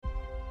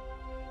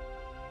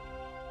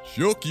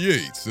Chuck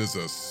Yates is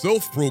a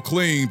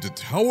self-proclaimed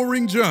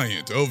towering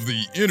giant of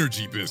the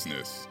energy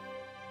business.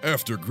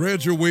 After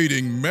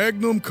graduating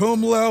magna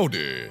cum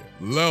laude,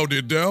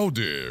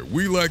 laude,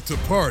 we like to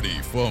party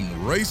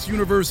from Rice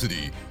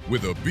University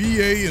with a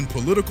BA in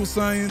political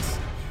science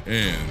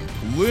and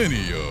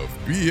plenty of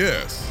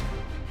BS.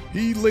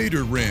 He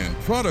later ran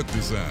product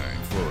design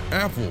for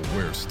Apple,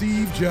 where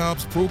Steve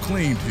Jobs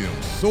proclaimed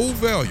him so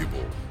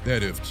valuable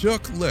that if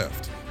Chuck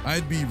left,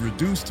 I'd be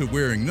reduced to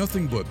wearing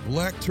nothing but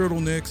black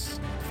turtlenecks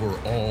for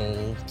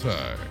all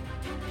time.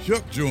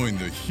 Chuck joined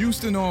the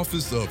Houston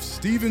office of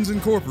Stevens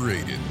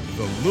Incorporated,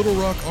 the Little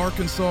Rock,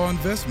 Arkansas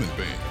investment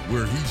bank,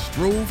 where he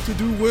strove to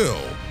do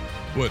well,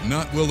 but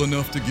not well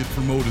enough to get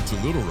promoted to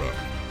Little Rock.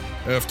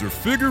 After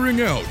figuring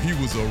out he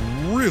was a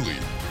really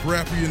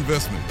crappy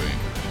investment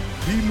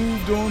banker, he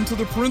moved on to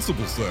the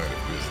principal side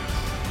of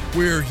business,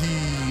 where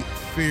he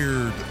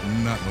fared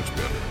not much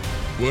better.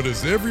 But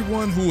as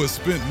everyone who has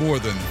spent more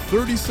than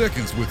 30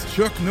 seconds with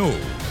Chuck knows,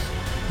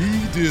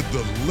 he did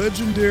the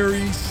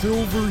legendary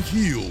Silver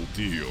Heel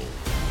deal.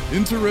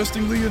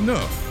 Interestingly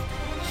enough,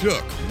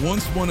 Chuck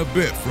once won a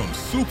bet from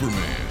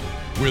Superman,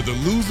 where the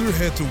loser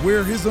had to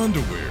wear his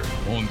underwear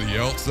on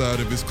the outside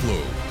of his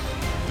clothes.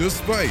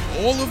 Despite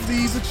all of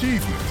these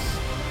achievements,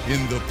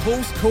 in the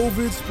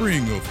post-COVID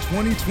spring of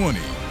 2020,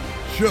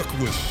 Chuck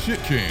was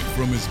shit-canned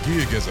from his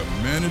gig as a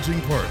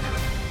managing partner.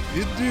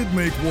 It did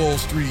make Wall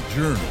Street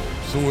Journal,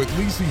 so at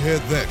least he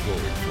had that going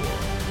for him.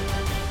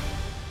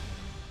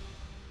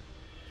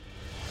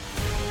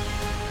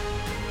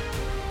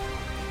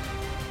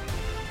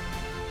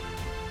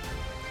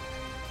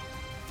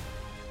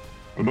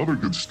 Another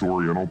good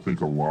story I don't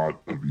think a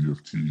lot of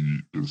EFT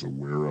is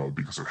aware of,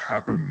 because it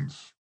happened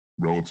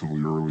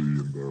relatively early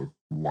in the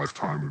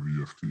lifetime of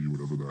EFT,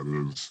 whatever that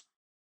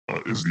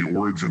is the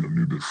origin of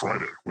New Bid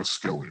Friday with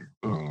Skilling,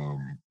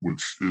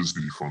 which is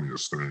the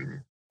funniest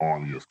thing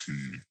on EFT,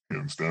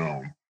 hands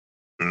down.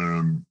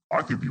 And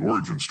I think the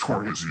origin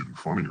story is even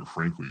funnier,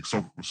 frankly.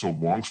 So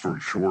long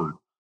story short,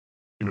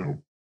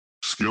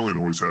 Skilling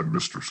always had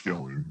Mr.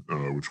 Skilling,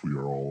 which we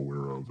are all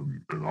aware of.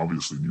 And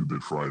obviously New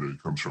Bid Friday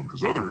comes from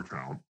his other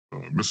account,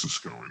 Mrs.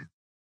 Skilling.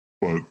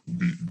 But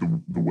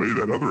the way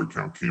that other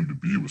account came to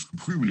be was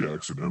completely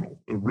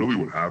accidental. And really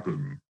what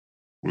happened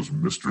was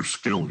Mr.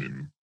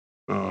 Skilling,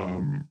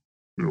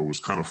 was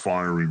kind of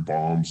firing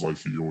bombs like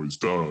he always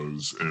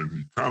does. And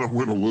he kind of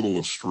went a little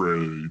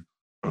astray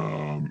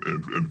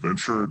and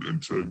ventured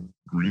into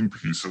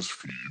Greenpeace's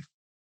feed.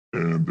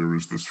 And there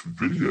was this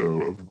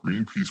video of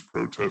Greenpeace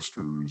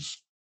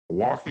protesters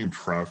blocking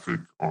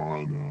traffic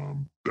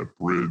on that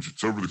bridge.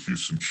 It's over the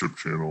Houston Ship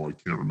Channel. I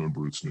can't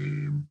remember its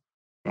name.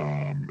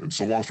 And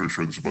so long story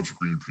short, there's a bunch of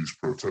Greenpeace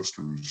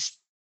protesters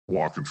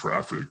blocking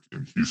traffic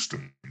in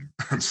Houston.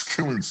 And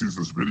Skilling sees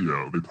this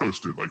video. They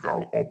post it like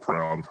all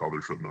proud of how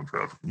they're shutting down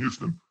traffic in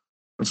Houston.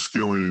 And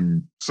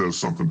Skilling says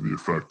something to the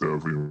effect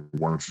of,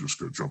 why don't you just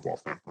go jump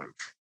off that bridge?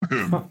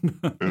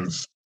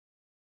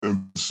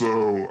 And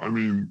so, I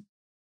mean,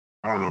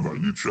 I don't know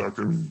about you, Chuck.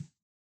 I mean,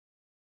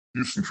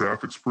 Houston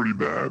traffic's pretty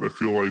bad. I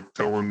feel like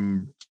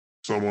telling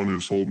someone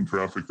who's holding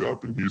traffic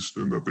up in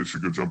Houston that they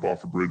should go jump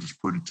off a bridge is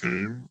pretty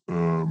tame.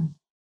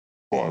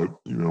 But,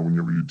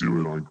 whenever you do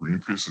it on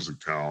Greenpeace's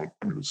account,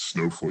 I mean, it's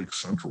Snowflake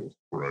Central,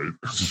 right?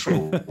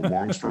 So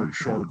long story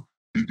short,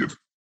 he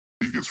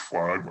gets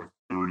flagged like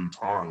 30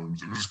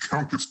 times and his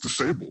account gets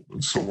disabled.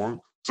 And so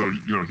he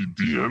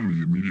DM'd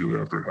me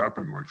immediately after it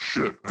happened, like,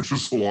 shit, I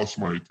just lost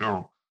my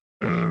account.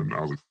 And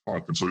I was like,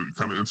 fuck. And so it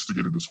kind of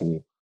instigated this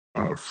whole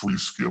free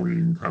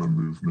Skilling kind of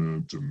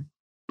movement. And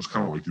it's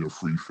kind of like,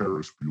 free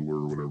Ferris Bueller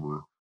or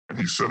whatever. And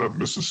he set up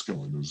Mrs.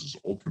 Skilling as his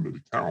ultimate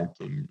account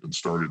and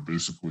started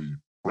basically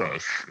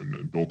fresh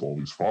and built all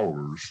these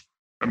followers.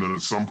 And then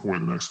at some point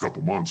in the next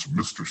couple months,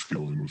 Mr.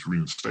 Skilling was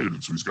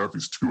reinstated. So he's got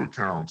these two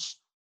accounts.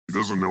 He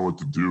doesn't know what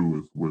to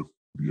do with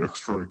the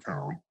extra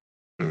account.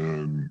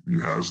 And he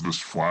has this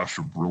flash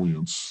of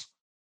brilliance,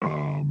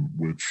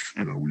 which,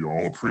 we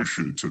all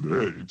appreciate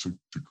today to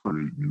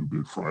create New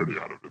Bid Friday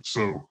out of it.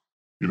 So,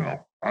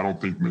 I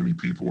don't think many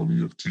people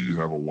in EFT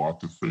have a lot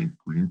to thank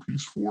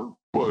Greenpeace for,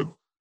 but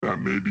that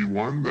may be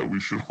one that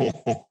we should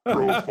all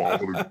throw a follow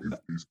to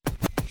Greenpeace.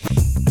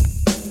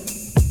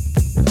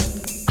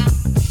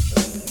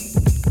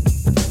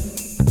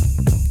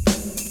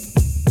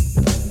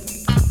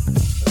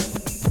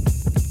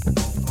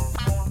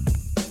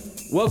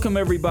 Welcome,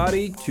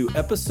 everybody, to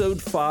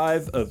episode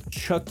 5 of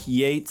Chuck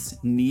Yates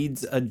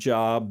Needs a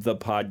Job, the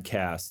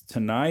podcast.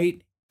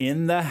 Tonight,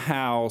 in the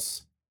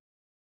house,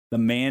 the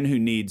man who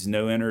needs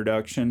no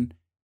introduction,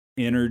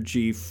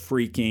 Energy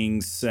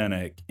freaking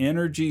Cynic.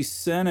 Energy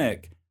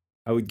Cynic.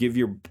 I would give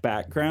your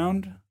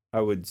background.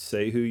 I would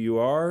say who you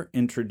are,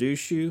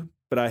 introduce you,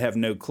 but I have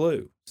no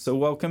clue. So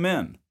welcome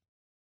in.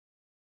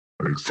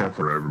 Thanks, Chuck,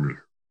 for having me.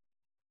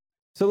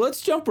 So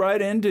let's jump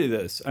right into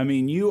this. I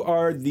mean, you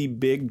are the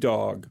big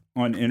dog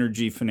on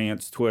Energy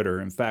Finance Twitter.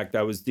 In fact,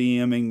 I was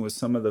DMing with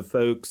some of the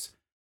folks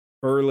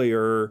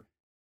earlier,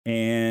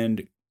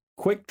 and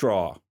quick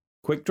draw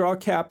Quick Draw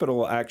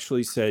Capital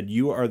actually said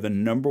you are the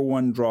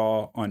 #1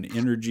 draw on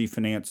Energy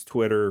Finance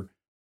Twitter,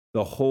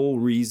 the whole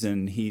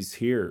reason he's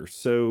here.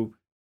 So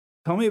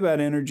tell me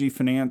about Energy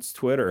Finance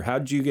Twitter.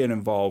 How'd you get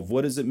involved?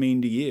 What does it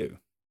mean to you?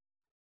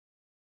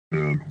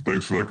 And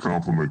thanks for that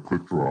compliment,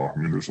 Quick Draw. I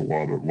mean, there's a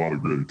lot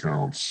of great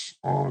accounts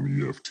on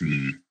EFT.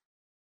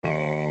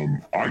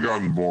 I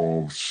got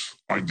involved,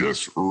 I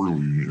guess,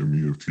 early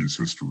in EFT's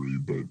history,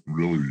 but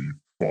really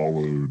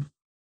followed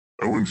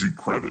ONG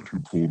Credit, who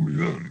pulled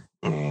me in.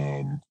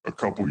 A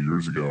couple of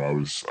years ago, I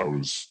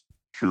was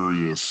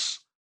curious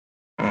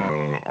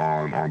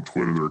on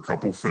Twitter. There were a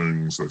couple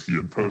things that he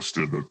had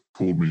posted that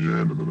pulled me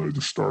in, and then I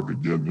just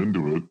started getting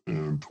into it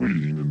and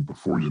tweeting, and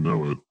before you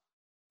know it,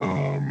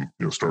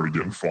 started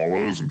getting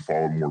follows and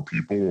followed more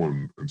people,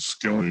 and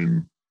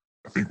Skilling,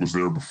 I think, was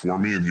there before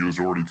me, and he was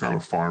already kind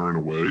of firing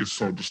away.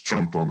 So I just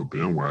jumped on the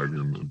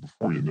bandwagon, and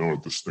before you know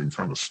it, this thing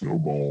kind of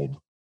snowballed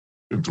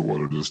into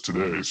what it is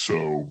today.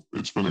 So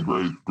it's been a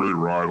great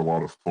ride, a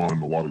lot of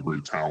fun, a lot of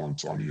great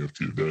talents on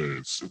EFT today.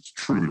 It's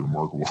truly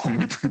remarkable how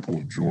many people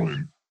have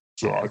joined.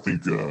 So I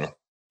think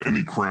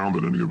any crown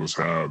that any of us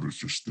have is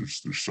just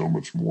there's so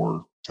much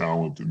more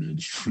talent in the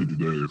industry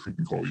today, if we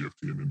can call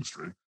EFT an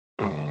industry.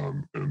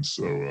 And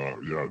so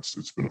yeah,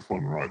 it's been a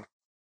fun ride.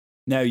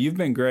 Now, you've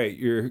been great.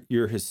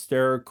 You're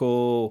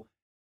hysterical.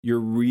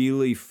 You're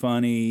really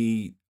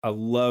funny. I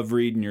love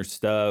reading your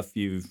stuff.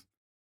 You've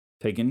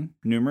taken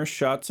numerous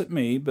shots at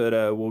me, but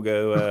we'll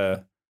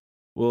go.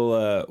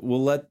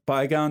 We'll let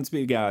bygones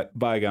be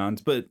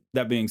bygones. But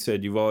that being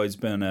said, you've always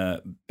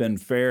been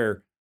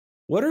fair.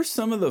 What are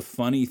some of the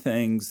funny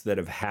things that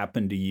have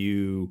happened to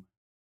you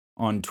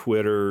on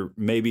Twitter,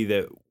 maybe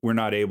that we're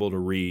not able to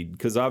read?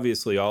 Because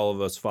obviously all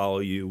of us follow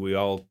you. We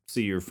all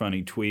see your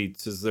funny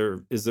tweets. Is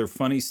there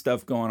funny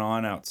stuff going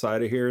on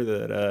outside of here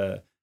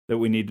that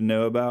we need to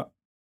know about?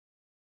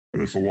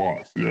 There's a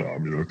lot. Yeah. I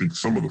mean, I think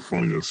some of the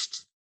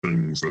funniest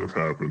things that have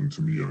happened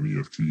to me on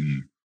EFT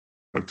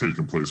have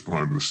taken place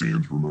behind the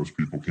scenes where most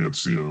people can't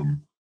see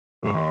them.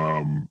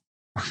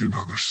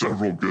 There's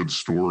several good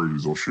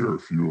stories. I'll share a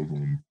few of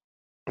them.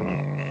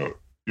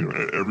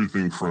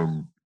 Everything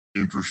from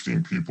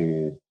interesting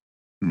people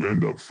who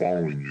end up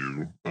following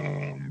you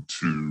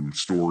to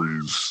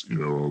stories,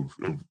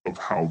 of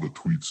how the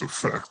tweets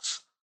affect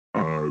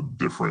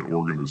different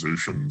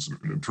organizations.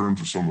 And in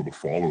terms of some of the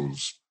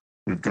follows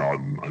we've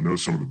gotten, I know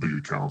some of the big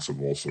accounts have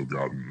also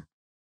gotten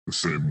the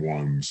same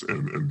ones,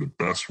 and the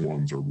best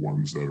ones are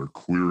ones that are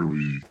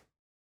clearly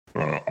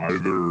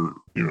either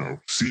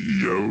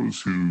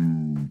CEOs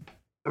who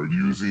are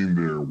using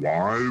their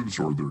wives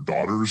or their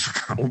daughters'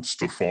 accounts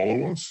to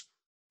follow us.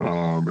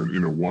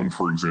 And one,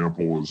 for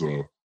example, is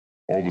all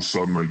of a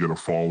sudden I get a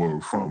follow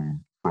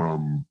from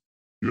kind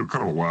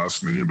of a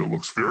last name that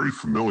looks very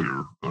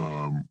familiar,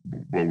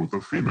 but with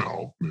a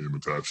female name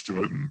attached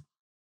to it, and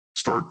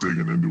start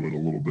digging into it a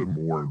little bit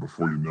more. And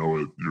before you know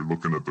it, you're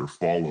looking at their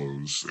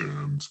follows.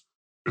 And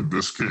in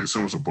this case,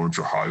 it was a bunch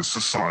of high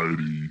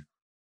society,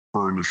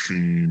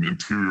 furnishing,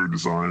 interior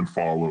design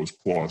follows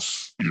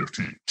plus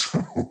EFT.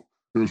 So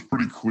it was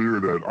pretty clear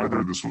that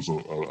either this was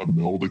a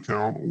meld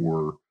account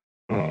or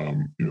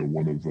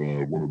one of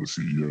the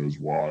CEO's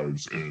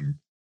wives. And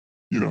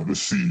the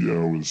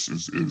CEO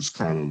is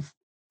kind of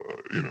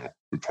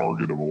the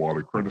target of a lot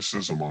of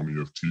criticism on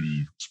EFT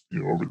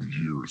over the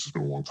years. It's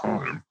been a long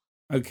time.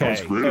 Okay.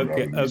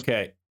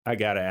 I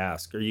gotta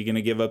ask, are you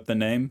gonna give up the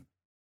name?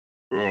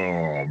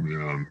 Oh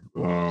man,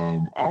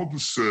 I'll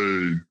just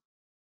say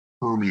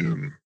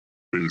Permian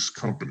based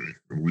company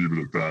and leave it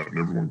at that, and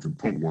everyone can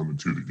put one and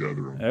two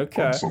together.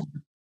 Okay.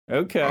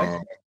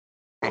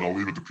 But I'll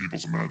leave it to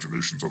people's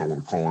imaginations. I don't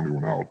want to call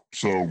anyone out.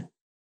 So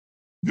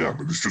yeah,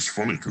 but it's just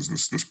funny because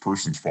this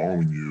person's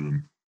following you,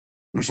 and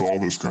there's all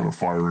this kind of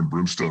fire and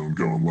brimstone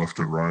going left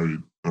and right.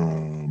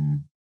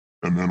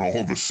 And then all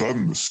of a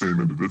sudden, the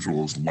same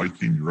individual is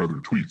liking your other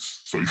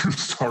tweets. So you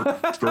start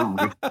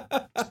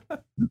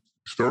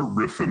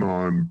riffing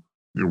on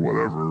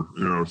whatever,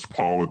 it's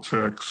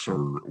politics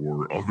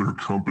or other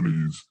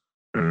companies,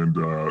 and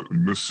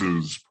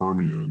Mrs.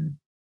 Permian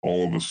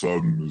all of a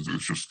sudden is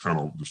just kind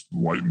of just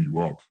lighting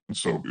you up. And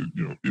so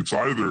it's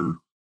either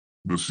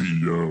the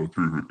CEO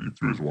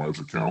through his wife's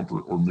account,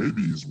 or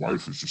maybe his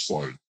wife is just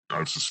like,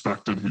 I've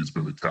suspected he's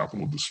been a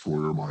capital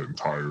destroyer my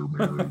entire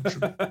marriage.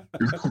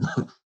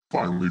 And,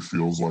 finally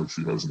feels like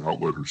she has an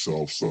outlet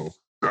herself. So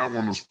that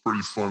one was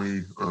pretty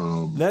funny.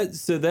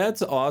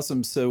 That's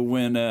awesome. So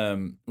when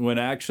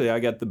actually I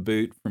got the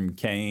boot from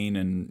Kane,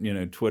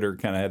 and Twitter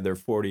kind of had their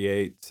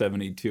 48,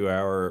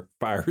 72-hour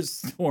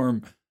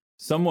firestorm,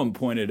 someone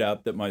pointed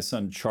out that my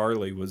son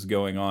Charlie was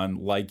going on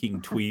liking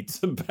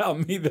tweets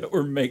about me that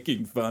were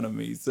making fun of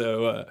me.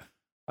 So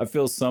I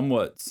feel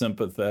somewhat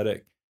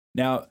sympathetic.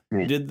 Now,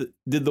 did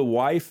the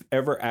wife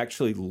ever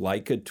actually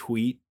like a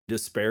tweet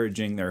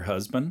disparaging their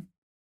husband?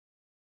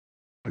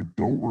 I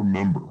don't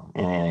remember,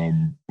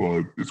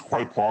 but it's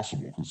quite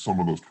possible because some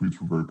of those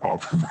tweets were very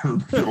popular.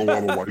 They get a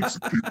lot of likes.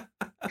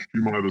 She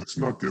might have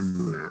snuck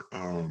in there.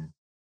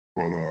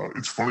 But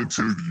it's funny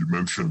too that you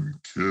mentioned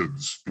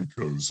kids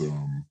because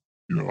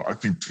I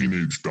think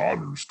teenage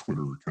daughters'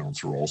 Twitter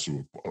accounts are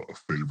also a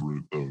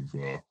favorite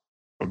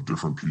of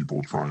different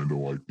people trying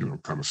to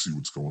kind of see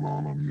what's going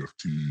on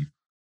EFT.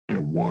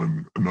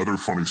 Another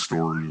funny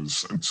story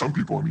is, and some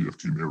people on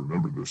EFT may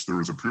remember this, there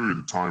was a period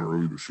of time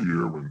early this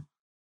year when,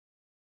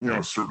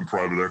 a certain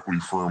private equity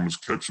firm was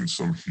catching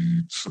some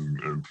heats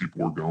and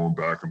people were going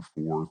back and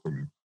forth.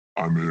 And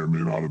I may or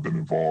may not have been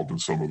involved in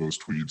some of those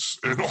tweets.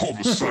 And all of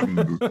a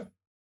sudden,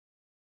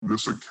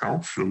 this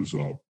account shows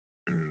up,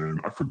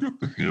 and I forget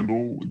the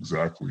handle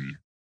exactly,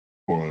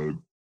 but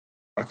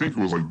I think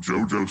it was like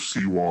JoJo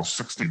Siwa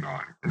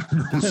 69.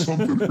 It was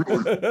something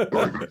really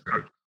like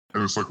that.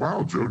 And it's like,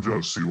 wow, JoJo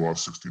Siwa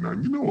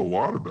 69, you know a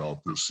lot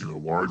about this,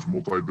 large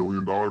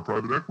multi-billion-dollar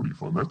private equity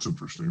fund. That's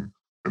interesting.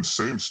 And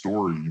same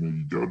story,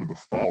 you go to the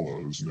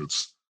follows, and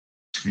it's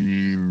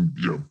teen,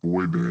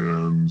 boy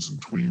bands and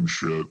tween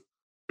shit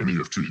and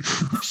EFT.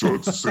 So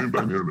it's the same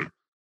dynamic.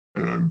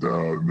 And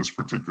this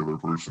particular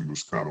person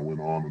just kind of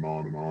went on and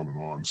on and on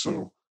and on.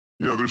 So,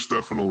 there's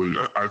definitely,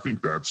 I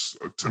think that's,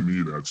 to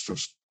me, that's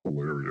just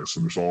hilarious.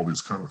 And there's all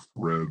these kind of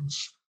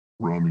threads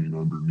running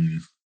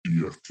underneath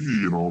EFT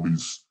and all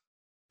these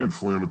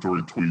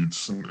inflammatory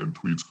tweets and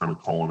tweets kind of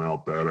calling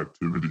out that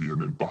activity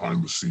and then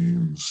behind the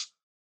scenes.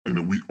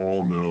 And we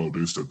all know,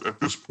 at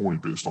this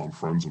point, based on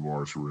friends of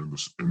ours who are in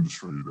this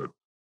industry, that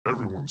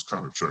everyone's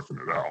kind of checking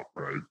it out,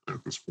 right,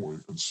 at this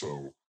point. And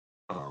so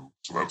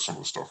that's some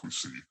of the stuff we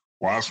see.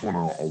 Last one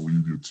I'll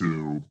leave you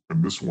to,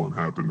 and this one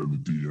happened in the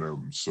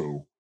DM,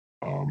 so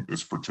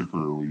it's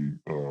particularly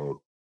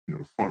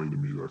funny to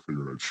me that I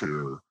figured I'd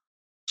share.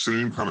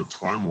 Same kind of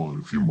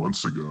timeline. A few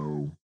months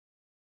ago,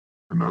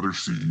 another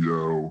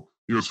CEO,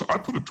 so I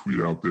put a tweet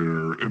out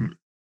there, and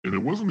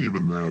it wasn't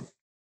even that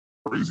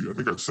crazy. I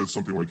think I said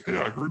something like, "Hey,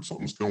 I heard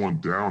something's going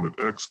down at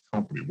X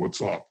company.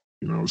 What's up?"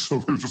 So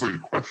it was just like a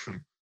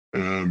question,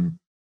 and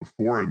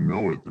before I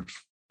know it,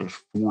 there's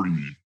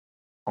 40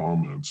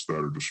 comments that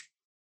are just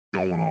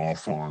going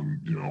off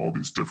on all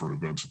these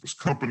different events at this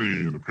company,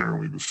 and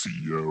apparently the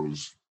CEO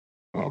is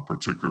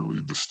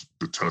particularly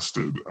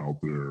detested out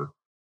there.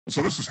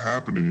 So this is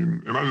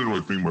happening, and I didn't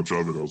really think much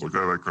of it. I was like,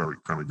 that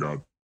kind of got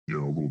a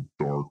little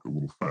dark, a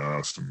little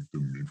fast, and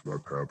didn't mean for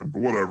that to happen.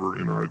 But whatever,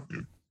 I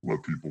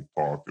let people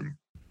talk, and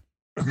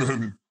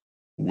then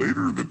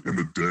later in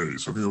the day,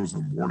 so I think it was in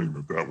the morning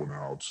that went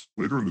out.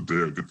 Later in the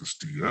day, I get this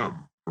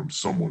DM from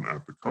someone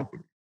at the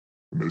company,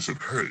 and they said,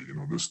 "Hey,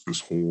 this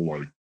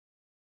whole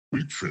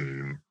tweet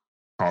chain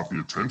caught the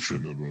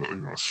attention of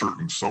a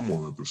certain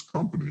someone at this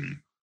company,"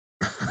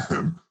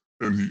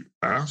 and he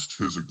asked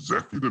his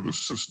executive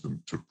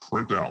assistant to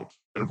print out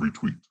every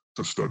tweet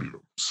to study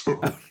them.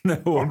 So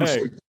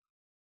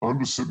I'm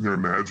just sitting there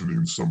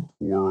imagining some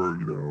poor,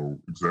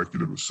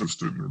 executive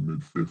assistant in her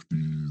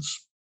mid-50s.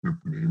 Her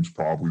name's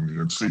probably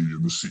Nancy,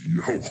 and the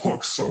CEO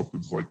walks up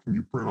and is like, "Can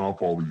you print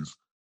off all these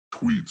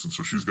tweets?" And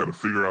so she's got to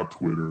figure out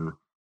Twitter.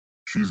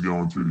 She's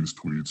going through these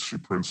tweets. She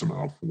prints them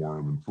out for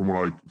him. And from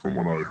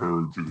what I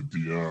heard through the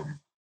DM,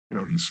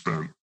 he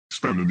spent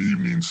an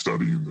evening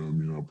studying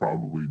them.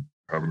 Probably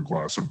having a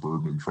glass of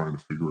bourbon, trying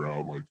to figure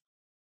out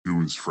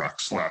who is Frack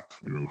Slap,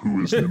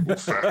 who is Nimble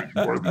Fatty, who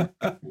are these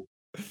people.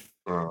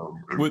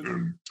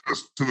 And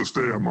to this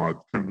day, I'm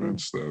not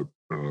convinced that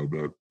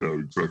that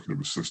executive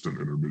assistant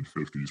in her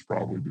mid-50s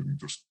probably didn't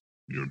just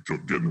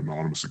get an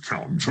anonymous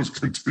account and just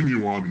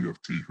continue on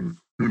EFT.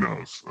 Who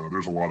knows?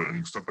 There's a lot of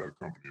angst at that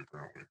company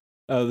apparently.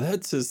 Oh,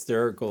 that's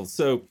hysterical.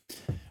 So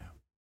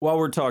while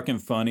we're talking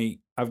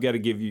funny, I've got to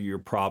give you your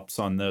props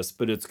on this,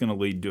 but it's going to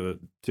lead to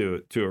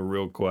a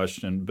real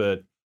question.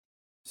 But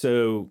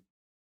so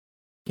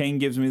Kane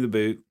gives me the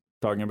boot,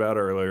 talking about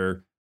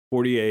earlier,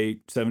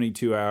 48,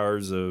 72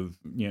 hours of,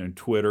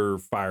 Twitter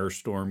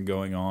firestorm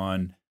going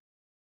on.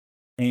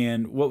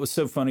 And what was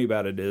so funny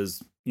about it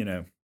is,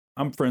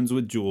 I'm friends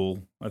with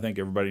Jewel. I think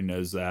everybody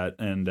knows that.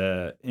 And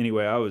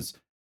anyway, I was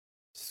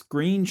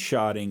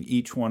screenshotting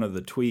each one of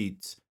the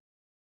tweets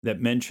that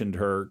mentioned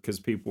her because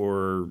people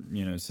were,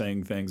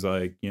 saying things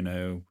like,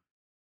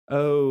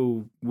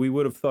 "Oh, we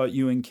would have thought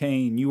you and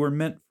Kane, you were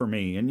meant for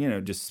me,"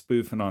 and, just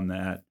spoofing on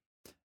that.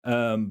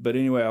 But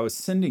anyway, I was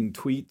sending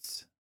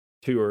tweets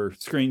to her,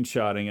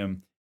 screenshotting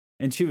them,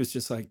 and she was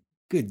just like,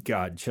 "Good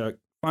God, Chuck,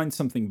 find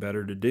something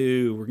better to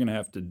do. We're going to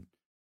have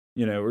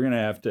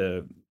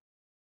to,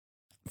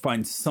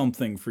 find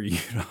something for you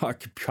to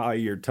occupy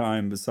your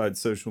time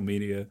besides social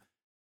media."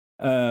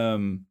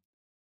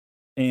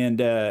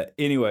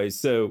 Anyway,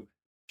 so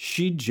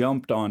she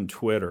jumped on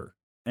Twitter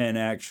and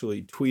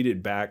actually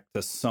tweeted back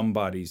to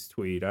somebody's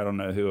tweet. I don't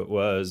know who it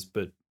was,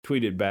 but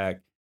tweeted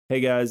back,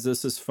 "Hey guys,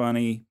 this is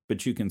funny,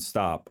 but you can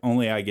stop.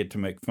 Only I get to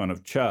make fun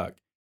of Chuck."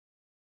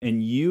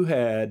 And you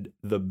had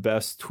the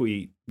best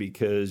tweet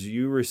because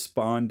you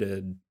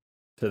responded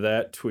to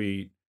that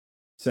tweet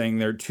saying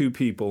there are two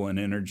people in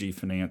energy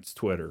finance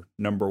Twitter.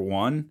 Number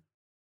one,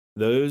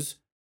 those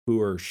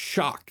who are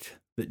shocked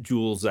that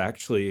Jules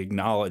actually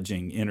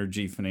acknowledging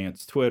energy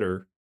finance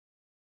Twitter.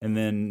 And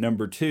then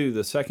number two,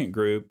 the second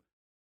group,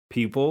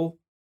 people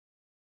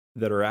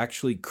that are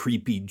actually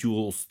creepy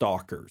Jules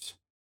stalkers.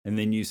 And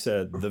then you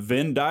said the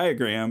Venn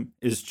diagram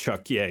is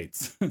Chuck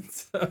Yates.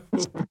 So,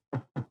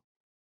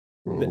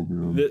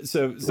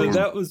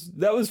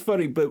 that was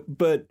funny,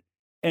 but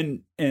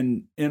and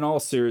in all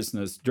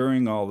seriousness,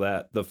 during all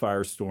that, the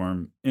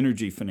firestorm,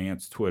 Energy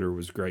Finance Twitter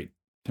was great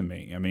to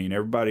me. I mean,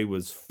 everybody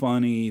was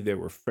funny, they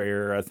were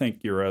fair. I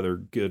think your other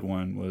good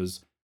one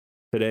was,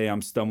 today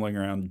I'm stumbling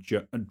around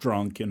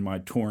drunk in my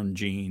torn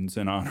jeans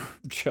in honor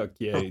of Chuck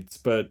Yates.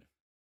 But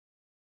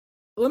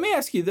let me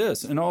ask you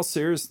this, in all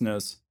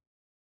seriousness,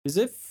 is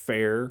it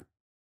fair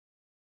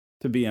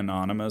to be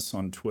anonymous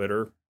on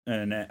Twitter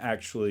and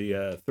actually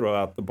throw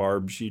out the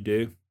barbs you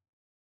do?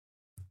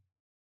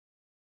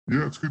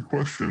 Yeah, it's a good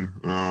question.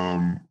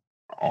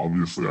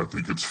 Obviously, I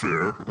think it's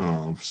fair,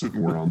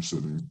 sitting where I'm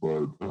sitting,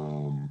 but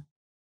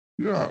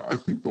yeah, I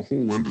think the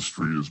whole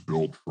industry is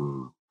built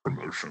for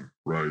promotion,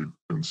 right?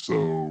 And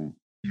so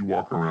you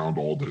walk around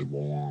all day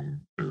long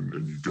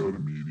and you go to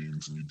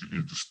meetings and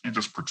you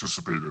just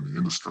participate in the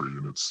industry,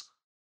 and it's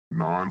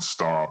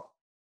nonstop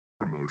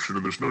promotion,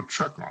 and there's no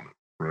check on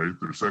it, right?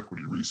 There's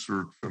equity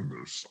research and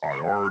there's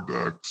IR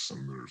decks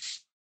and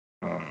there's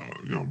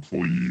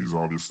employees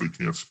obviously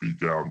can't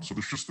speak out. And so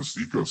there's just this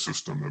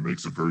ecosystem that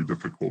makes it very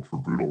difficult for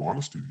brutal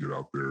honesty to get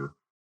out there.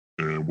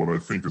 And what I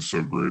think is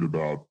so great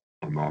about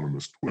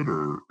anonymous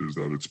Twitter is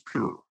that it's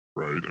pure,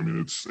 right? I mean,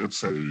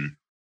 it's a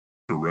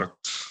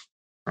direct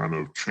kind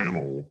of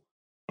channel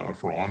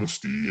for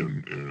honesty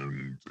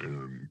and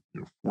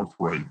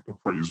forthright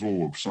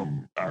appraisal of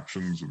some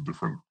actions of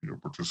different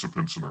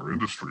participants in our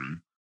industry.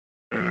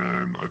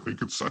 And I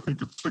think it's a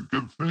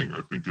good thing.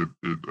 I think it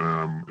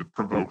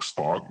provokes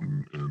thought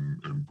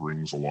and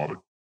brings a lot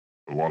of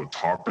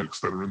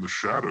topics that are in the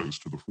shadows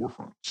to the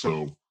forefront.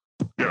 So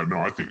yeah, no,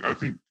 I think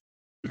it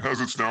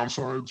has its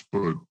downsides,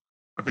 but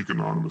I think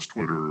anonymous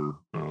Twitter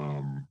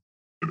in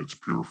its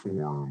pure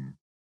form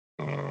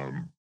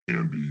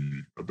can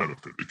be a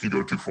benefit. It can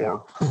go too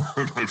far.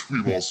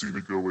 We've all seen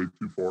it go way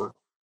too far.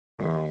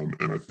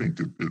 And I think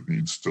it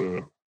needs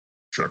to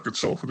check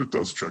itself, and it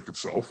does check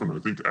itself. And I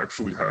think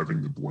actually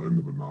having the blend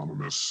of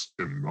anonymous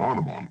and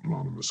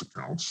non-anonymous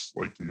accounts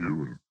like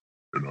you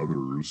and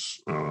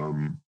others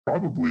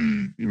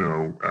probably,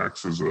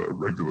 acts as a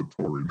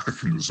regulatory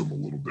mechanism a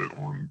little bit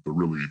on the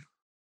really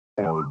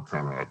hard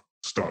kind of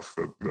stuff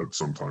that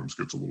sometimes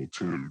gets a little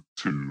too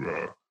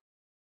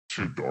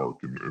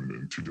dark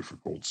and too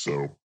difficult.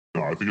 So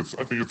no, I think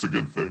it's a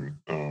good thing,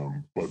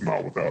 but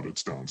not without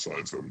its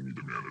downsides that we need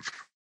to manage.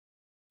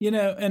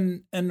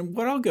 And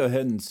what I'll go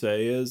ahead and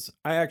say is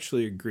I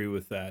actually agree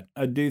with that.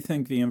 I do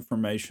think the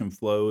information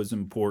flow is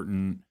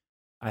important.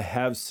 I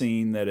have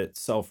seen that it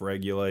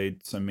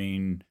self-regulates. I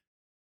mean,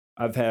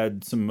 I've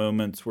had some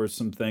moments where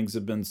some things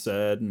have been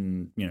said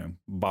and,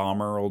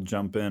 Bomber will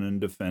jump in and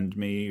defend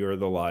me or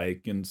the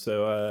like. And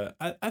so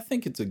I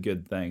think it's a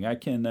good thing. I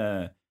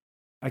can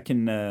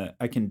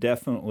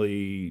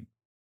definitely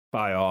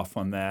buy off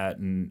on that.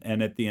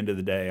 And at the end of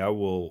the day, I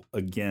will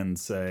again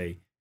say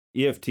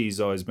EFT's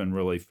always been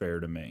really fair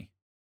to me.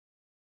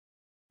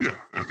 Yeah,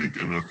 I think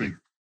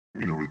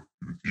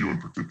with you in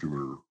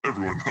particular,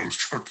 everyone knows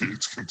Chuck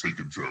Yates can take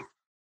a joke,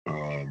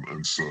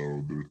 and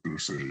so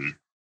there's a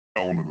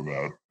element of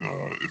that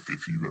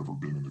if you've ever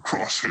been in the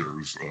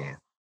crosshairs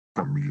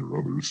from me or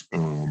others,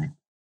 and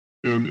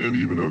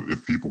even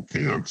if people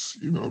can't,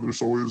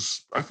 there's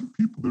always, I think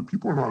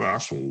people are not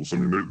assholes. I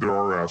mean, there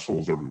are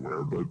assholes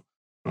everywhere, but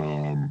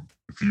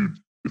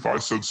if I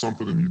said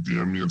something and you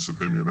DM me and said,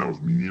 "Hey man, that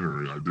was mean,"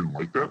 or "I didn't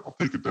like that," I'll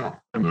take it down.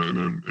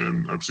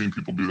 And I've seen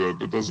people do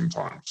that a dozen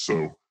times.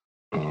 So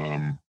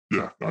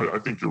yeah, I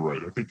think you're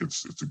right. I think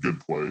it's a good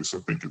place. I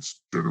think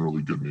it's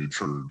generally good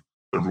natured.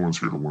 Everyone's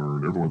here to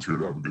learn. Everyone's here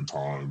to have a good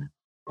time,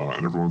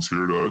 and everyone's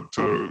here to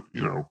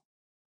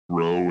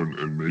grow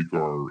and make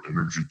our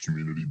energy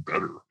community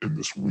better in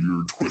this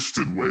weird,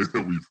 twisted way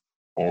that we've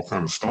all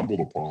kind of stumbled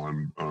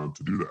upon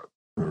to do that.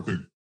 And I think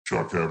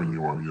Chuck, having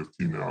you on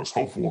EFT now is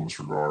helpful in this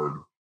regard.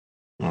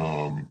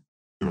 And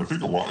I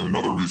think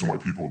another reason why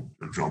people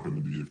are jumping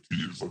into EFT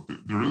is like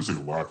there is a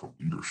lack of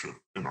leadership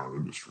in our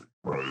industry,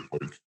 right?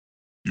 Like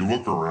you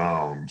look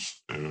around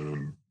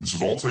and this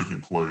is all taking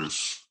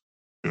place,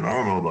 and I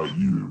don't know about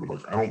you, but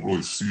like I don't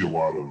really see a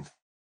lot of,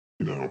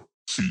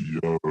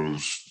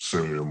 CEOs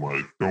saying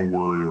like, "Don't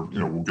worry,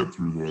 we'll get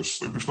through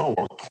this." Like there's not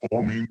a lot of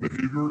calming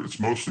behavior. It's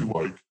mostly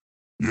like,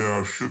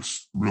 "Yeah,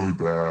 shit's really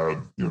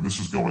bad. This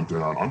is going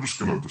down. I'm just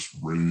gonna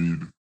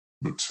raid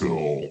the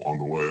till on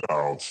the way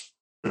out,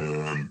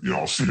 and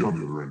I'll see you on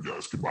the other end,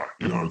 guys. Goodbye."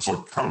 It's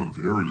like kind of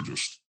very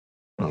just,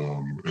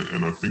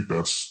 and I think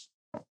that's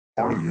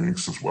part of the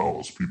angst as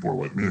well. Is people are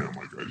like, "Man,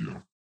 like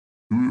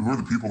who are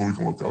the people that we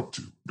can look up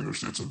to?"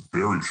 It's a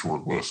very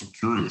short list. I'm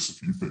curious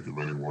if you think of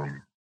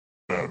anyone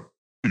that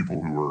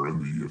people who are in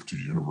the EFT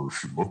universe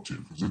should look to,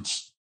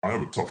 because I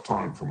have a tough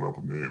time coming up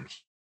with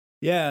names.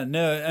 Yeah,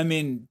 no, I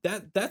mean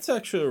that's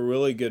actually a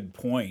really good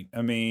point.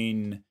 I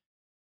mean,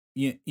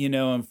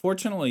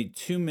 unfortunately,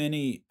 too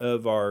many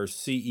of our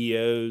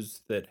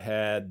CEOs that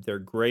had their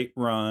great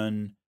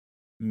run,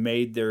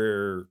 made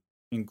their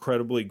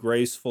incredibly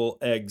graceful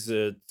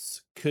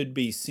exits, could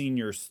be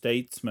senior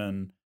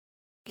statesmen,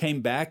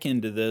 came back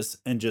into this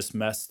and just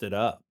messed it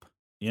up,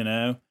 you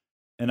know?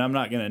 And I'm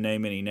not going to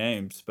name any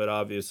names, but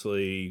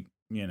obviously,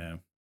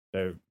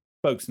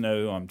 folks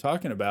know who I'm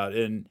talking about.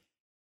 And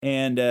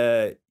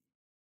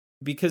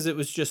because it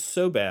was just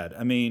so bad.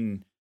 I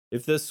mean,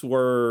 if this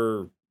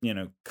were,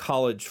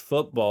 college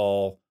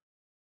football,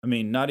 I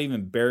mean, not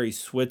even Barry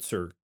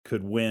Switzer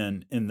could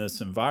win in this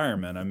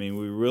environment. I mean,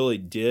 we really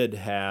did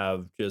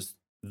have just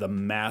the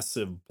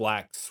massive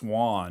black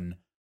swan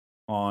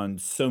on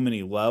so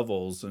many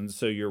levels. And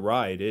so you're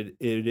right. It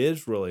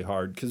is really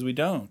hard because we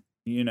don't,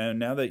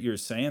 now that you're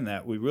saying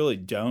that, we really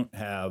don't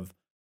have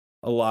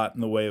a lot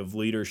in the way of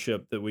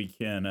leadership that we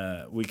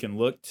can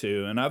look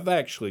to. And I've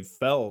actually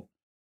felt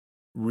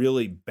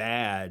really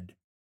bad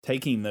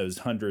taking those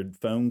 100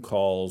 phone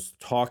calls,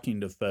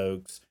 talking to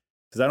folks,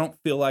 because I don't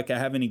feel like I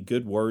have any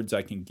good words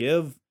I can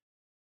give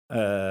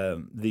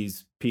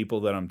these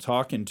people that I'm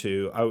talking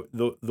to.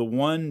 The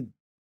one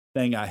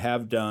thing I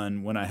have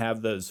done when I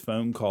have those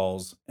phone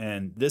calls,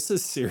 and this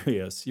is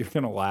serious, you're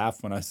going to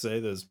laugh when I say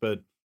this,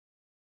 but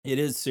it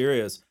is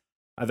serious.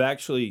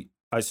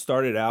 I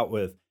started out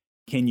with,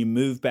 can you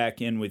move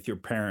back in with your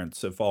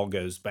parents if all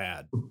goes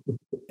bad?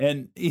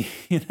 And,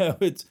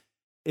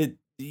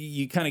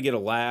 you kind of get a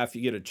laugh,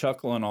 you get a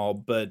chuckle and all,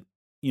 but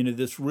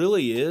this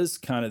really is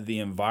kind of the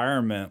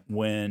environment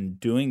when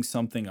doing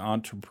something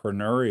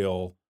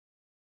entrepreneurial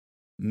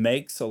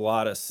makes a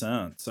lot of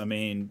sense. I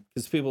mean,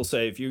 because people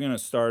say, if you're going to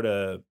start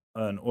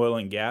an oil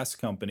and gas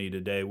company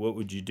today, what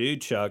would you do,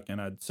 Chuck?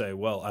 And I'd say,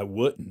 well, I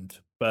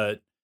wouldn't.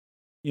 But,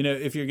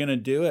 if you're going to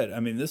do it, I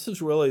mean, this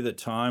is really the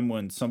time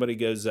when somebody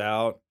goes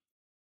out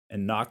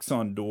and knocks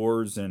on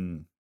doors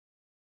and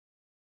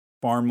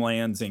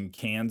farmlands in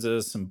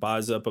Kansas and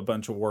buys up a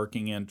bunch of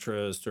working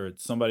interest, or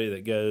it's somebody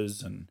that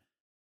goes and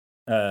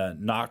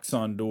knocks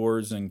on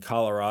doors in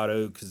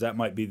Colorado, because that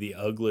might be the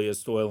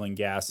ugliest oil and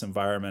gas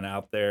environment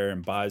out there,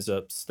 and buys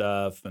up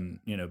stuff and,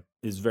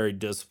 is very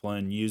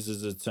disciplined,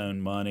 uses its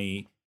own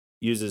money,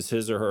 uses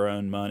his or her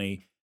own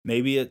money.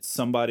 Maybe it's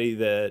somebody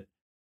that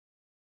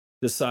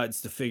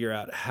decides to figure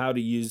out how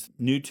to use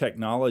new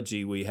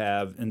technology we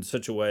have in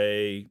such a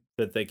way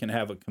that they can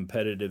have a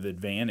competitive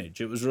advantage.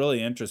 It was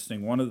really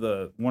interesting. One of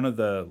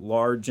the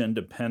large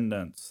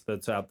independents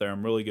that's out there,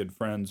 I'm really good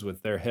friends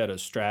with their head of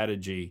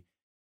strategy,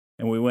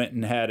 and we went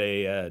and had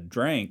a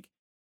drink,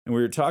 and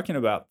we were talking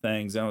about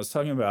things. And I was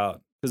talking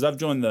about, because I've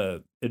joined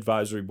the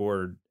advisory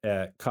board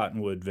at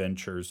Cottonwood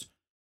Ventures,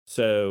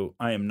 so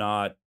I am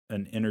not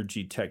an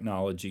energy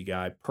technology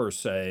guy per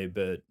se,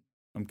 but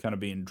I'm kind of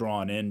being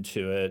drawn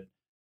into it.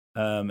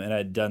 And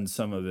I'd done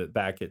some of it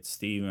back at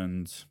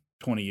Stevens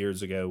 20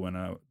 years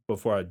ago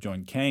before I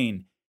joined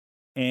Kane.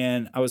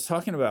 And I was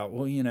talking about,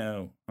 well,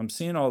 I'm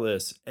seeing all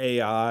this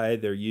AI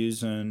they're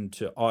using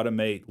to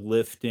automate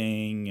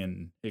lifting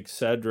and et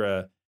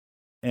cetera.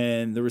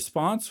 And the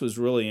response was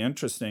really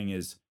interesting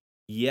is,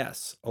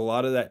 yes, a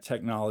lot of that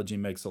technology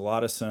makes a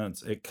lot of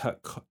sense. It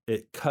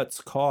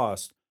cuts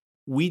cost.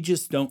 We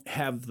just don't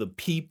have the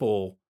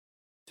people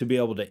to be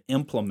able to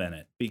implement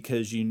it,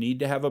 because you need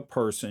to have a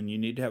person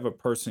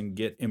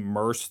get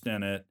immersed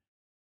in it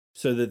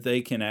so that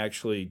they can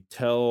actually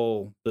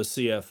tell the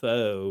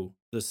CFO,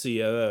 the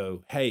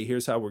COO, hey,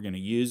 here's how we're going to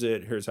use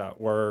it, here's how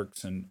it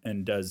works,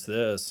 and does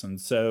this.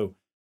 And so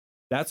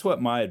that's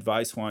what my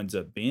advice winds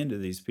up being to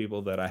these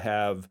people that I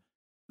have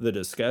the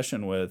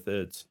discussion with.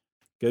 It's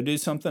go do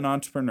something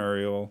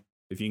entrepreneurial.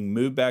 If you can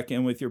move back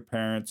in with your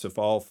parents, if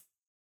all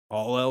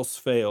else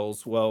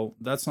fails, well,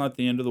 that's not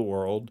the end of the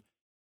world.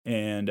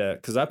 And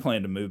because I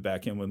plan to move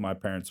back in with my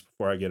parents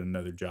before I get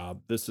another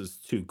job. This is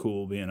too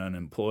cool being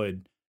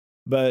unemployed.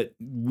 But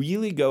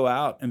really go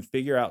out and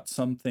figure out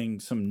some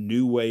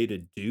new way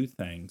to do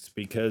things,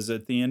 because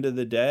at the end of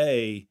the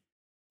day,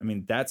 I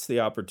mean, that's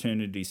the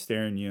opportunity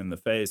staring you in the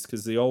face.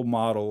 Because the old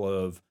model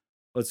of,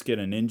 let's get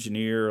an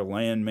engineer, a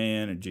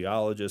landman, a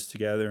geologist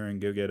together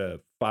and go get a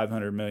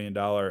 $500 million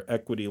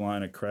equity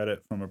line of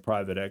credit from a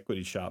private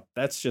equity shop,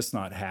 that's just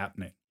not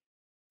happening.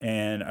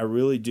 And I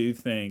really do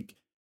think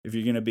if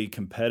you're going to be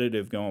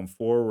competitive going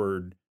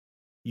forward,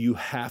 you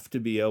have to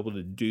be able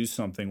to do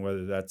something,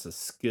 whether that's a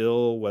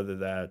skill, whether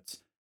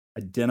that's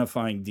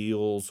identifying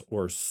deals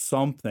or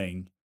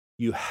something.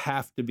 You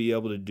have to be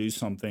able to do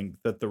something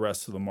that the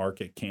rest of the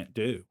market can't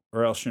do,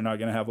 or else you're not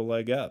going to have a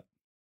leg up.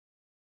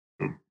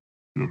 Yep.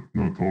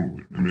 No,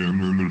 totally. I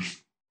mean,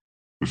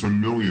 there's a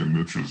million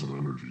niches in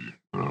energy,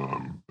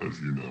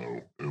 as you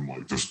know, and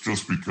like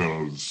just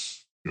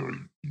because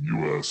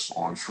U.S.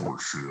 onshore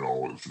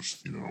shale is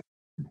just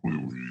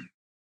completely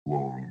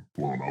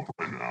blown up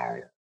right now,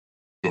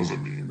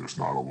 doesn't mean there's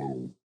not a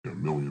little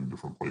million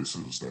different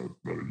places that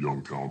a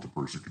young talented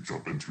person could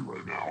jump into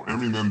right now. I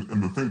mean,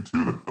 and the thing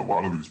too, that a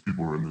lot of these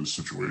people who are in those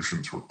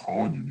situations who are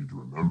calling, you need to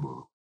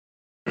remember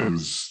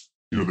is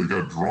they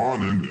got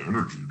drawn into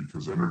energy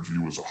because energy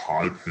was a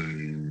high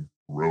paying,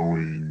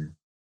 growing,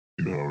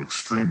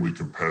 extremely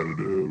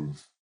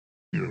competitive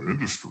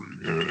industry,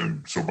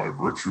 and so by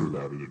virtue of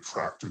that, it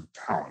attracted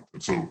talent.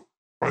 And so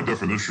by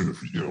definition,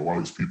 if a lot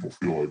of these people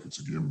feel like it's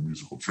a game of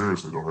musical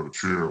chairs, they don't have a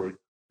chair. Like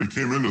they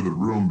came into the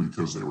room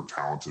because they were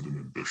talented and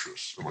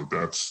ambitious, and like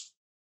that's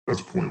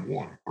point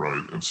one,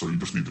 right? And so you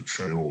just need to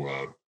channel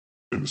that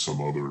into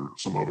some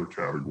other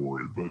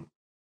category. But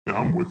yeah,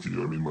 I'm with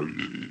you. I mean, like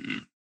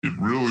it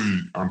really.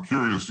 I'm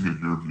curious to get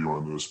your view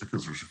on this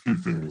because there's a few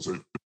things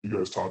that you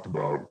guys talked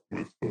about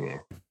with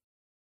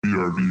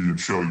BRV and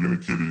Shell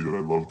Unikitty that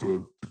I'd love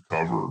to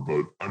cover.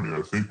 But I mean,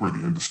 I think where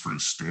the industry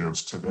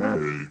stands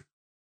today,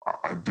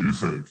 I do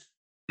think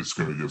it's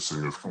going to get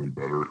significantly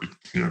better. It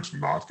can't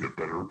not get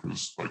better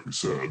because, like we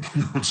said,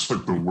 it's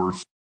like the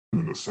worst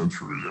in a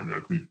century. I mean, I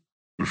think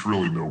there's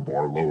really no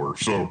bar lower.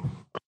 So,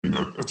 I mean,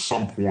 at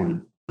some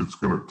point, it's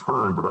going to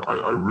turn. But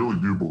I really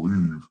do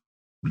believe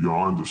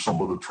beyond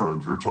some of the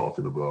trends you're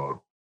talking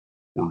about,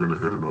 we're going to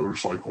hit another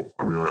cycle.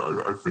 I mean,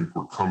 I think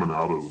we're coming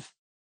out of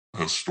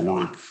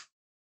historic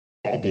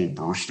bubble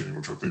bursting,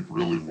 which I think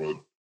really what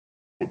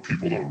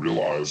people don't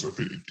realize. I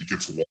think it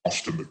gets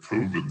lost in the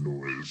COVID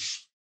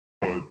noise.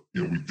 But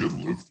we did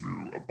live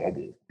through a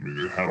bubble. I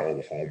mean, it had all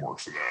the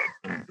hallmarks of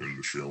that in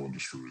the shale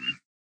industry,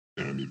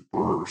 and it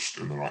burst.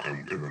 And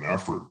then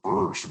after it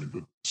burst, I mean,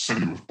 the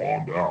city was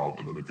bombed out,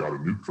 and then it got a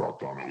nuke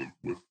dropped on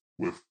it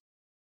with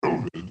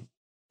COVID,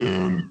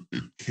 and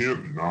it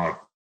can't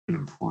not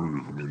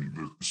improve. I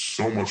mean,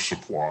 so much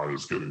supply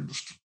is getting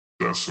just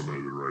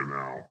decimated right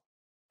now.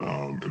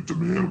 And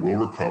demand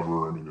will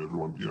recover. I mean,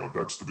 everyone,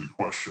 that's the big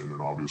question.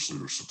 And obviously,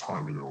 there's a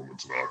timing element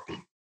to that, but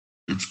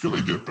it's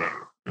going to get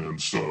better.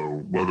 And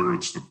so, whether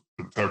it's the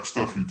tech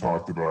stuff you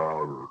talked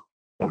about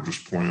or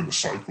just playing the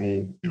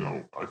cycle,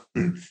 I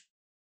think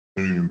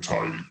hanging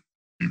tight,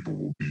 people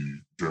will be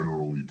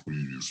generally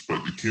pleased.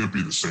 But it can't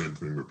be the same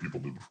thing that people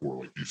did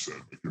before, like you said.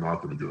 Like, you're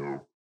not going to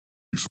go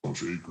so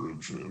much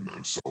acreage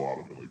and sell out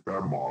of it. Like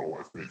that model,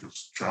 I think,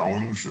 is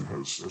challenged and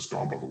has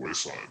gone by the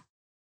wayside.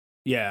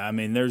 Yeah, I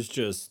mean,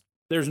 there's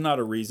not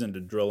a reason to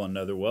drill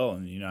another well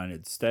in the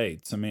United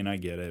States. I mean, I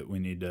get it. We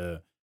need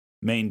to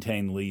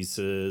maintain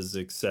leases,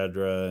 et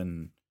cetera,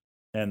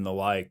 and the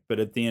like. But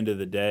at the end of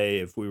the day,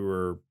 if we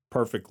were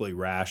perfectly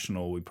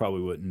rational, we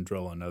probably wouldn't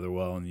drill another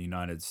well in the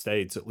United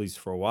States, at least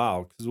for a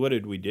while. Because what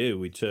did we do?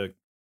 We took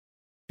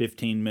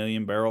 15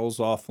 million barrels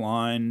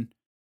offline,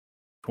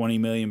 20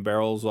 million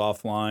barrels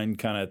offline,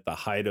 kind of at the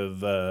height of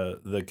the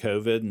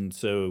COVID. And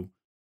so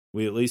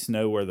we at least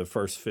know where the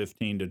first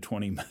 15 to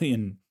 20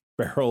 million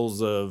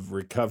barrels of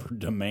recovered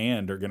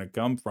demand are going to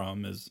come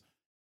from, is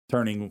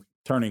turning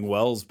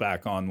wells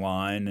back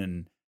online.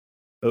 And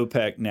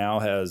OPEC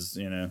now has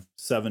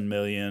 7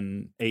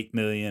 million, 8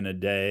 million a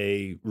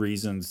day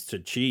reasons to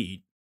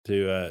cheat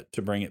to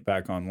bring it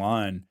back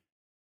online.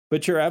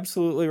 But you're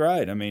absolutely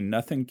right. I mean,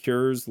 nothing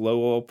cures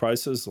low oil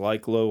prices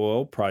like low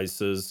oil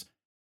prices.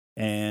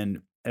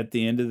 And at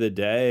the end of the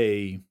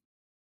day,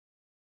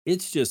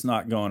 it's just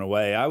not going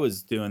away. I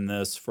was doing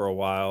this for a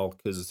while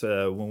because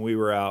when we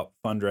were out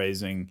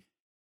fundraising,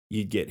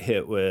 you'd get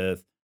hit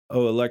with,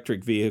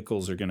 electric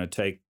vehicles are going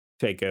to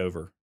take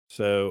over.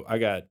 So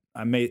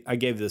I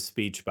gave this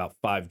speech about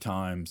 5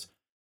 times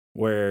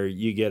where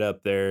you get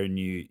up there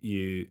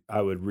and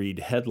I would read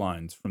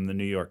headlines from the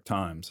New York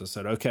Times. I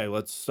said, okay,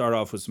 let's start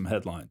off with some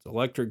headlines.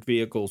 Electric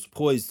vehicles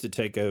poised to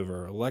take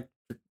over.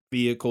 Electric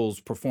vehicles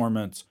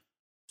performance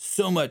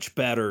so much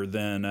better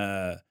than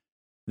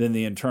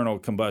the internal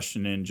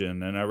combustion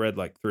engine. And I read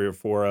like 3 or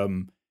 4 of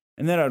them.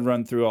 And then I'd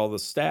run through all the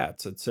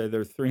stats. I'd say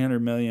there are 300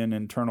 million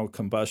internal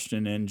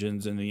combustion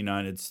engines in the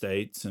United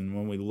States. And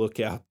when we look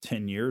out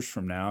 10 years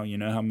from now, you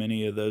know how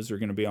many of those are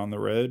going to be on the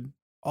road?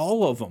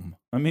 All of them.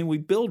 I mean, we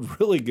build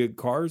really good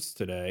cars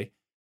today.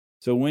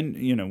 So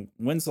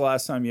when's the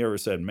last time you ever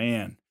said,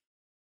 man,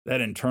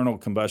 that internal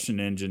combustion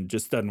engine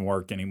just doesn't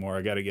work anymore,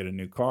 I got to get a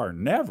new car?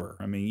 Never.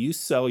 I mean, you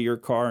sell your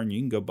car and you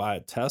can go buy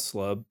a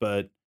Tesla,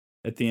 but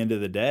at the end of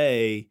the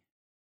day,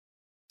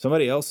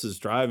 somebody else is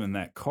driving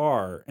that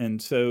car.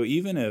 And so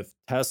even if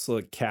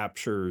Tesla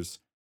captures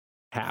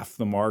half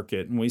the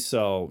market, and we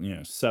sell,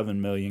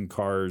 7 million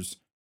cars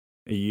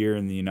a year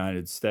in the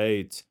United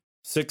States,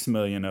 6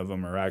 million of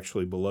them are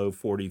actually below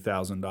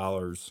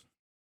 $40,000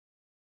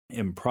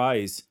 in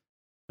price.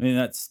 I mean,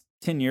 that's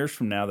 10 years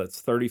from now, that's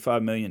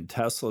 35 million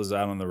Teslas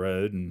out on the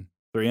road and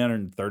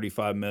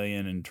 335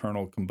 million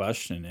internal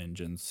combustion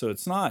engines. So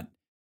it's not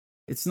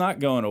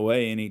going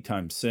away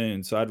anytime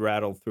soon. So I'd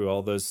rattle through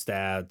all those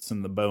stats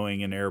and the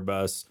Boeing and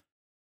Airbus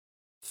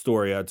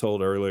story I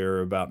told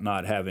earlier about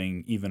not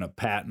having even a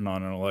patent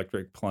on an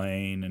electric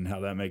plane and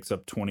how that makes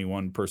up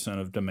 21%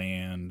 of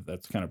demand.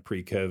 That's kind of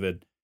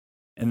pre-COVID.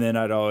 And then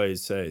I'd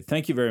always say,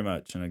 thank you very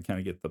much. And I'd kind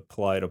of get the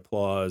polite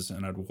applause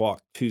and I'd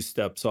walk 2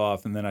 steps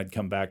off and then I'd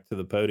come back to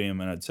the podium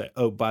and I'd say,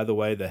 oh, by the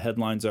way, the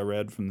headlines I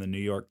read from the New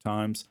York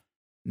Times,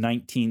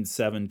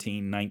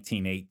 1917,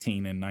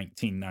 1918, and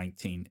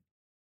 1919.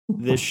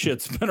 This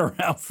shit's been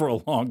around for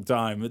a long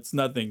time. It's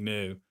nothing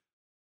new.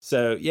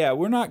 So yeah,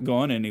 we're not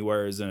going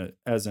anywhere as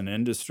an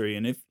industry.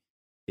 And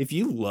if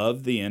you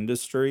love the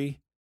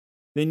industry,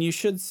 then you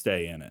should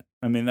stay in it.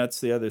 I mean, that's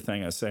the other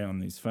thing I say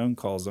on these phone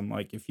calls. I'm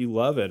like, if you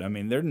love it, I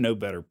mean, there are no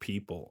better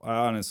people. I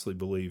honestly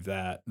believe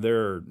that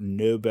there are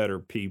no better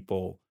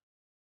people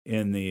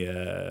in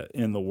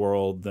the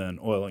world than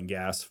oil and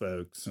gas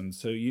folks, and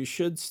so you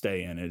should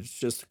stay in it. It's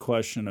just a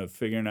question of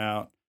figuring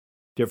out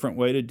different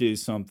way to do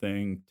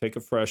something, take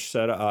a fresh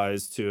set of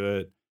eyes to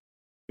it,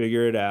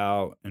 figure it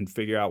out, and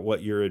figure out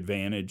what your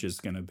advantage is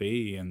going to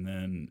be, and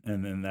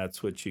then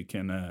that's what you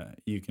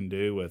can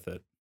do with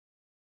it.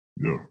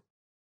 Yeah.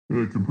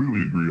 I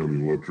completely agree on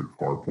the electric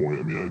car point.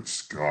 I mean,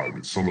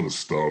 some of the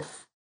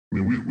stuff. I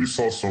mean, we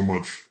saw so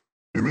much.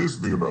 The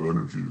amazing thing about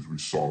energy is we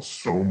saw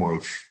so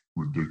much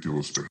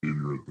ridiculous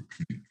behavior at the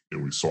peak,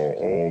 and we saw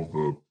all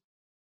the,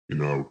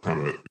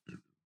 kind of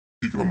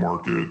peak of the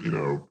market,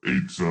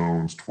 8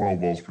 zones, 12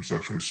 volts per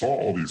section. We saw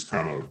all these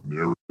kind of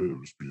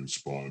narratives being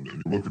spun,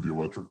 and you look at the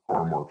electric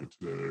car market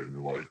today, and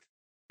you're like,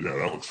 yeah,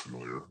 that looks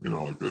familiar.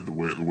 Like the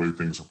way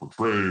things are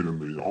portrayed,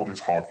 and all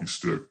these hockey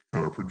stick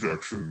kind of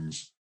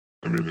projections.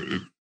 I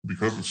mean,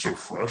 because it's so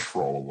fresh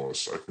for all of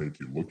us. I think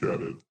you look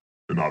at it,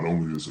 and not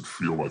only does it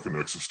feel like an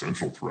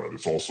existential threat,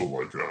 it's also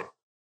like you're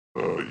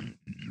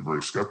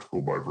very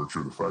skeptical by virtue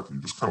of the fact that you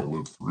just kind of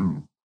lived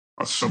through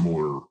a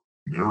similar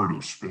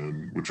narrative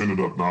spin, which ended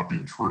up not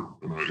being true.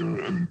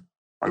 And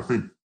I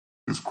think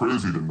it's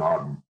crazy to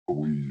not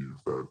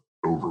believe that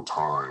over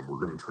time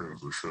we're going to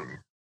transition.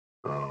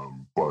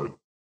 But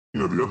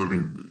the other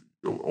thing,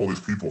 all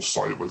these people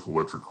cite like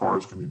electric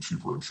cars getting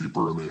cheaper and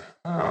cheaper, and they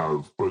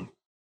have, but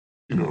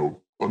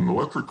an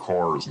electric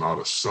car is not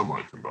a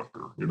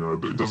semiconductor.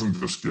 It doesn't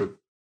just get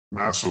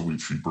massively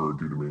cheaper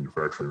due to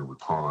manufacturing over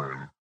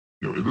time.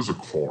 It is a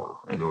car.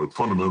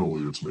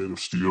 Fundamentally, it's made of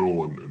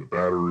steel and a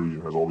battery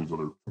and has all these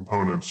other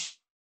components.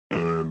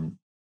 And,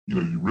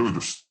 you really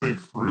just think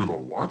through the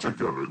logic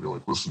of it. You're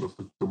like, listen, if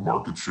the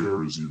market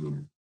share is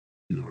even,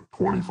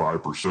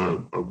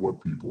 25% of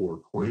what people are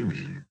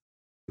claiming,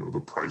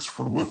 the price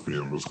for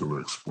lithium is going to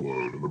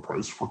explode, and the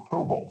price for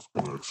cobalt is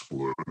going to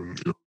explode,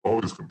 and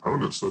all these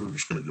components that are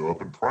just going to go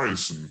up in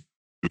price, and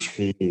this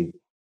whole,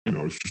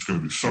 it's just going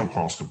to be so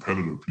cost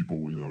competitive.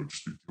 People,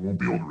 just won't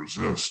be able to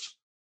resist.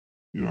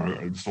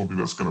 I just don't think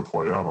that's going to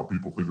play out how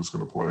people think it's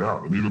going to play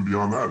out. And even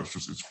beyond that,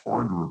 it's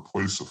hard to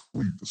replace a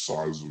fleet the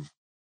size of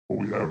what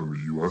we have in the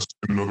U.S.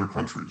 and in other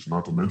countries,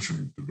 not to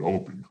mention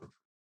developing countries,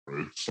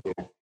 right? So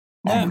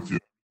I'm with you.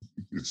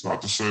 It's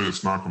not to say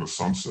it's not going to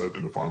sunset.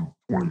 And if I'm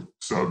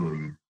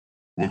 27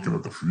 looking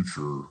at the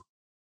future,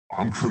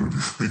 I'm going to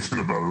be thinking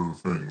about other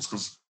things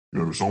because,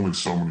 there's only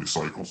so many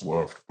cycles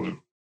left. But,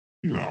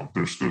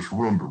 there's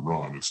room to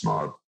run. It's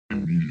not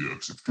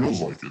immediate. It feels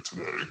like it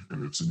today,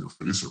 and it's in your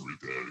face every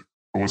day.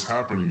 But what's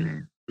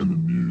happening in the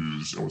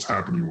news and what's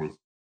happening with,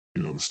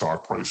 the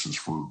stock prices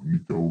for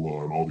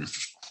Nikola and all these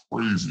just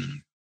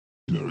crazy,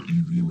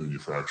 EV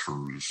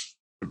manufacturers,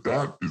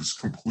 that is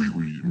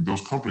completely,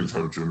 those companies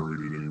haven't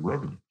generated any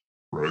revenue,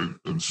 right?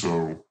 And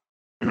so,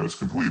 it's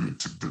completely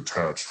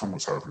detached from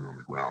what's happening on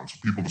the ground. So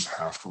people just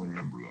have to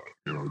remember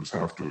that, just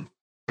have to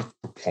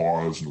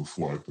pause and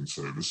reflect and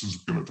say, this is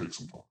going to take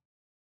some time.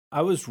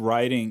 I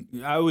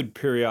would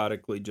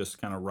periodically just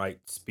kind of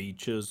write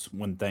speeches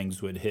when things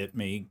would hit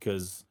me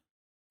because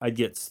I'd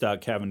get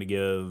stuck having to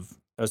give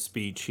a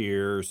speech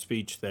here,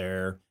 speech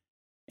there.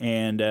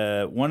 And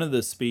one of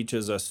the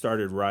speeches I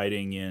started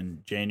writing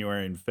in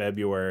January and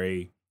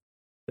February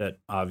that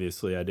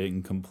obviously I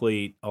didn't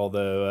complete,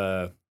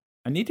 although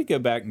I need to go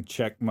back and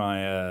check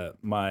my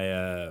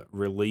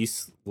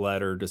release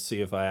letter to see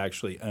if I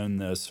actually own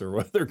this or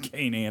whether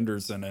Kane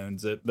Anderson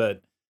owns it.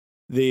 But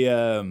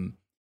the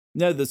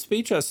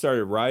speech I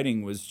started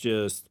writing was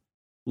just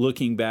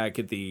looking back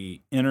at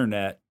the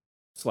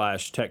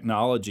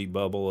internet/technology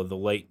bubble of the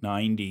late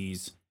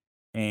 90s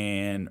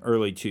and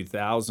early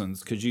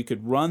 2000s, because you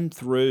could run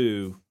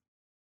through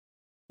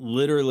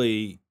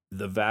literally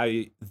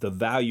the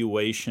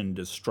valuation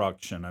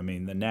destruction. I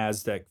mean, the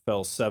NASDAQ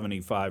fell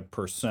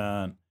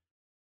 75%.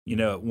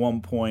 At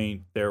one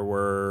point there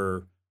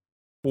were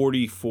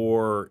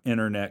 44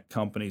 internet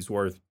companies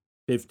worth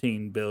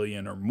 15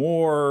 billion or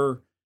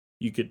more.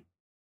 You could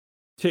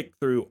tick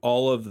through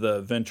all of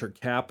the venture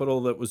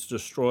capital that was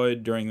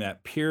destroyed during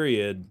that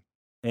period,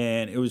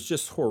 and it was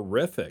just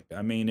horrific.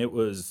 I mean,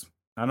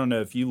 I don't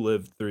know if you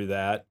lived through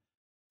that.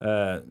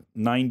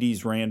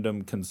 90s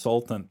random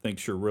consultant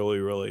thinks you're really,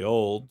 really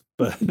old,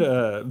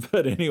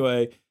 but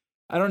anyway,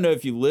 I don't know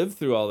if you lived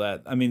through all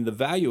that. I mean, the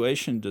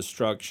valuation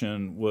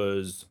destruction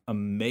was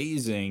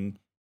amazing,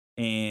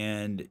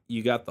 and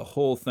you got the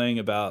whole thing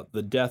about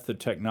the death of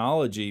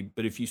technology.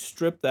 But if you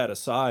strip that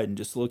aside and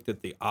just looked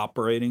at the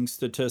operating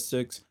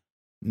statistics,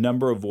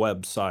 number of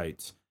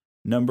websites,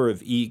 number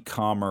of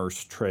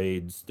e-commerce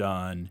trades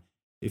done,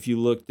 if you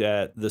looked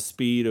at the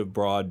speed of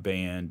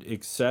broadband,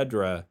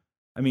 etc.,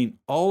 I mean,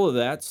 all of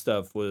that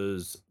stuff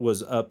was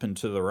up and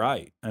to the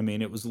right. I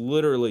mean, it was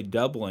literally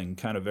doubling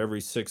kind of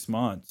every 6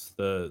 months,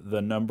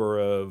 the number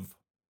of,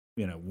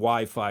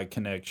 Wi-Fi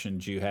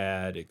connections you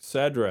had,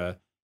 etc.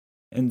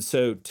 And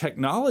so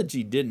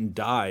technology didn't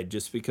die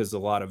just because a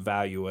lot of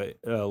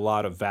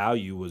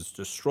value was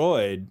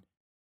destroyed.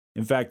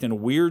 In fact, in a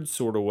weird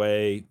sort of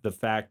way, the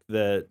fact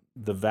that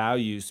the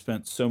value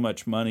spent so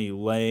much money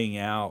laying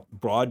out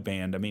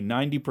broadband. I mean,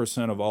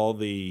 90% of all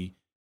the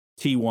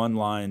T1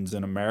 lines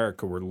in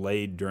America were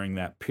laid during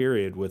that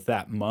period with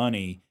that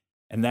money.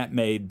 And that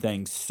made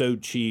things so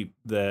cheap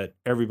that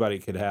everybody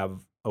could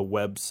have a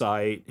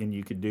website and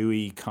you could do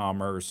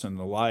e-commerce and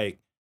the like.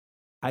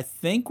 I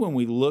think when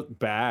we look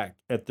back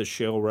at the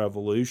shale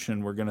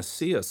revolution, we're going to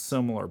see a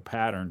similar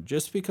pattern.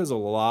 Just because a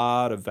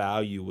lot of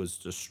value was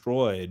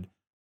destroyed,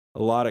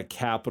 a lot of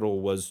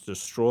capital was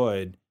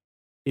destroyed,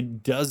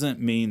 it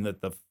doesn't mean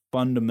that the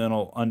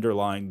fundamental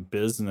underlying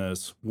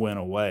business went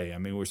away. I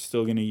mean, we're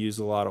still going to use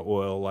a lot of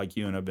oil like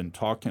you and I've been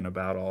talking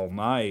about all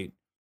night.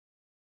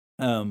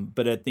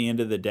 But at the end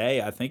of the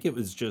day, I think it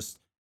was just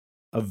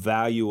a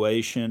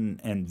valuation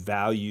and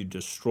value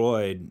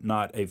destroyed,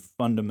 not a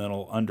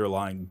fundamental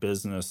underlying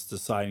business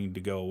deciding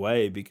to go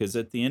away. Because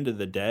at the end of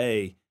the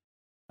day,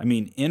 I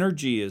mean,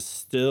 energy is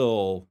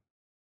still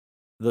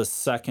the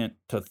second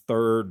to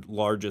third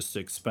largest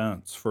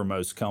expense for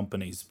most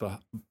companies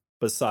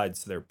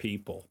besides their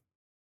people.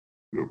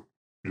 Yep.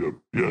 Yep.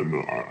 Yeah.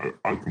 No,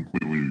 I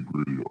completely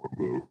agree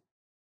on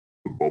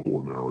the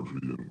bubble analogy,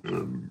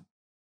 and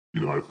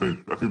I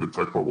think the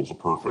tech bubble is a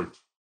perfect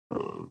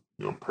parallel.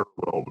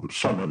 But there's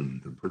so many you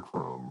can pick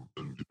from,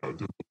 and I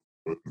did,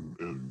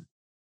 and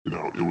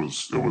it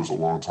was a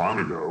long time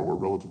ago, or a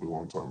relatively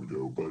long time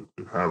ago, but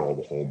it had all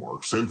the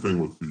hallmarks. Same thing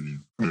with the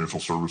financial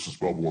services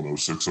bubble in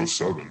 06,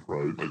 07,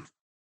 right? Like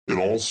it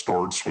all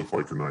starts with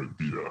like an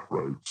idea,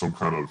 right? Some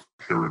kind of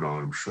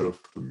paradigm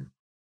shift, and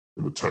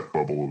in the tech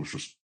bubble, it was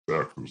just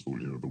tech. It was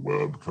the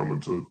web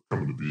coming to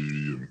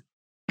be, and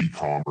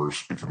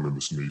e-commerce becoming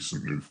this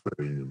nascent new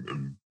thing,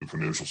 and the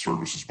financial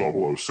services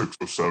bubble 06,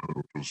 07,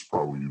 which was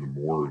probably even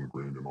more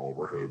ingrained in all of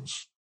our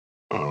heads.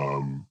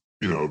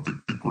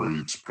 The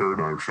great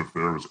paradigm shift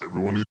there was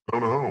everyone needs to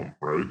own a home,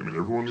 right? I mean,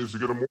 everyone needs to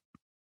get a mortgage,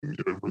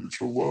 and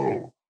rates are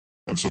low,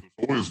 and so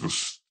there's always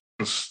this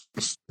thing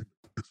that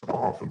takes it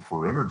off. And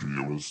for energy,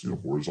 it was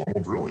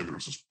horizontal drilling. There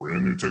was this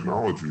brand new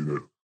technology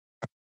that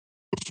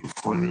was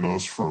freeing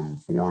us from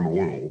foreign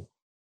oil,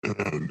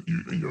 and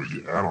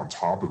you add on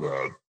top of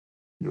that,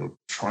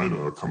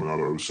 China coming out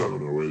of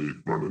 07, 08,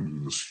 running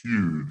into this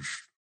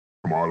huge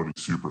commodity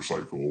super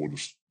cycle.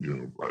 Just,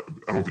 I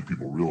don't think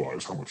people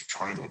realize how much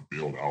China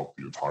bailed out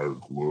the entire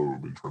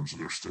globe in terms of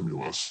their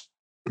stimulus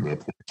in that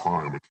point in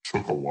time. It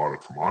took a lot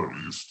of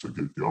commodities to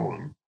get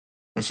going.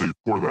 And so you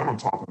pour that on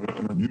top of it,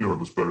 and then you know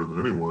this better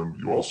than anyone.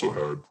 You also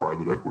had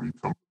private equity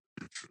companies.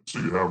 So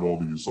you have all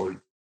these like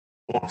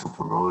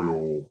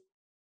entrepreneurial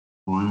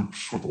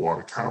groups with a lot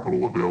of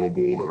capital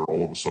available that are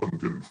all of a sudden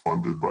getting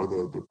funded by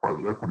the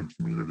private equity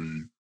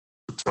community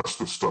to test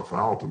this stuff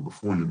out. And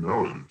before you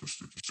know it, it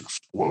just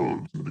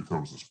explodes, and it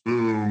becomes this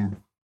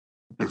boom.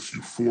 It's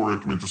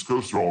euphoric. I mean, it just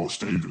goes through all the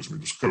stages. I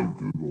mean, just go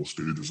Google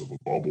stages of a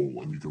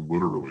bubble, and you can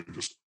literally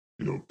just,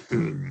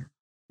 pin,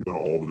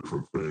 all the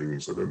different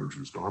things that energy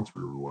has gone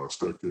through over the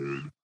last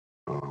decade.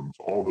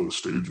 All those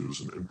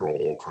stages, and draw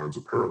all kinds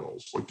of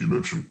parallels. Like you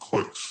mentioned,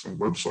 clicks and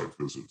website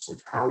visits.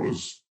 Like, how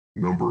is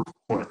number of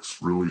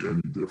clicks really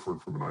any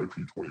different from an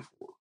IP24,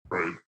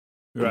 right?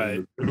 Right.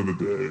 At the end of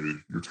the day,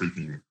 you're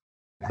taking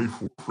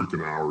 24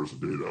 freaking hours of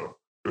data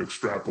and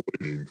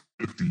extrapolating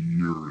 50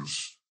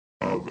 years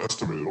of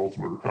estimated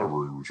ultimate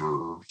recovery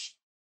reserves.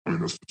 I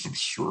mean, that's just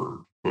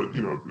absurd. But,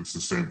 it's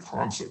the same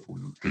concept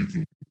where you're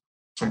taking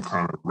some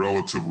kind of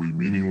relatively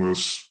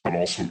meaningless, but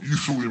also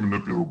easily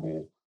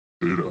manipulable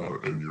data,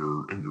 and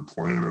you're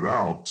playing it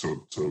out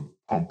to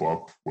pump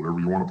up whatever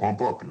you want to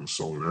pump up,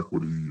 selling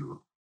equity,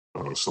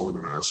 or selling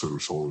an asset, or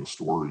selling a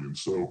story. And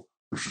so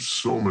there's just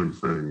so many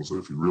things that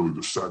if you really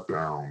just sat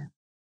down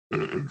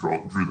and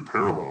drew the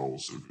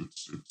parallels,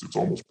 it's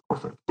almost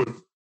perfect. But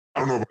I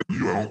don't know about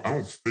you. I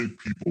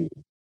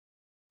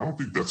don't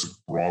think that's a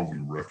broadly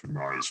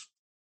recognized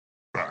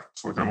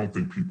fact. Like, I don't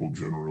think people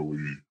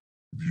generally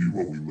view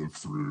what we lived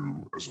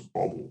through as a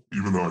bubble,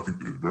 even though I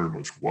think it very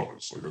much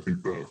was. Like, I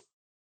think the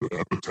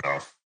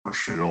epitaph for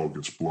shale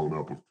gets blown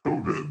up with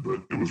COVID,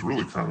 but it was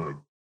really kind of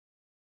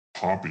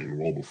popping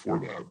well before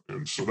that.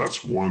 And so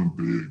that's one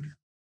big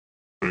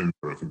thing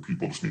that I think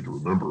people just need to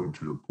remember. And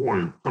to your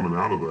point, coming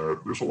out of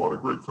that, there's a lot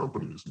of great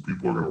companies, and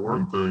people are going to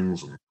learn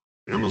things. And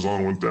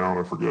Amazon went down,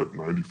 I forget,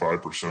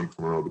 95%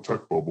 coming out of the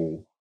tech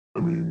bubble. I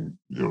mean,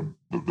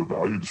 the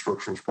value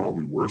destruction was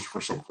probably worse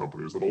for some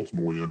companies that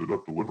ultimately ended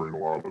up delivering a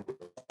lot of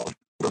value.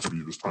 That's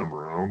be this time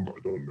around. I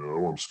don't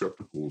know. I'm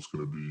skeptical it's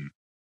going to be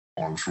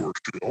onshore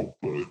shale,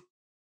 but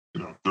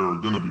there are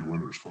going to be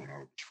winners coming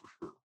out of this for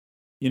sure.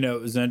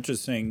 It was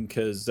interesting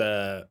because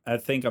I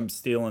think I'm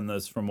stealing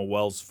this from a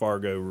Wells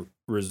Fargo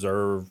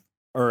reserve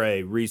or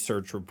a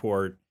research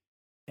report,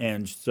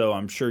 and so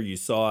I'm sure you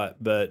saw it.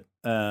 But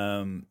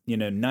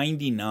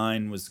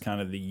 99 was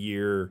kind of the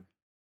year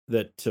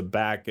that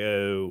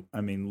tobacco.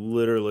 I mean,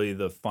 literally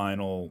the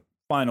final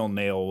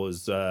nail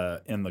was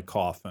in the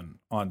coffin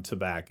on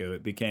tobacco.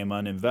 It became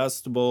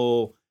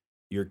uninvestable.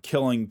 You're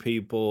killing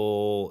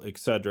people, et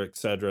cetera, et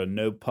cetera.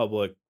 No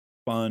public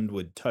fund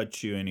would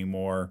touch you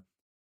anymore.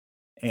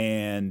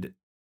 And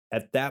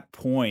at that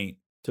point,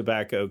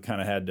 tobacco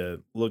kind of had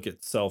to look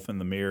itself in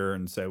the mirror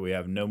and say, we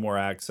have no more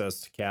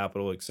access to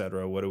capital, et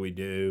cetera. What do we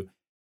do?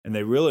 And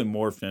they really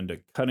morphed into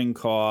cutting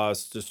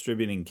costs,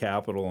 distributing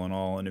capital, and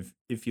all. And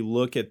if you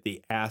look at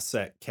the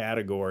asset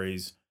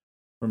categories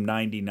from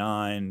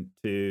 99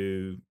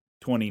 to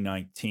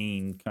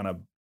 2019, kind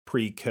of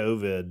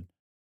pre-COVID,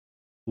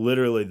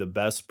 literally the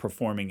best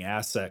performing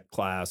asset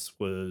class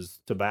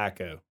was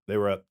tobacco. They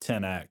were up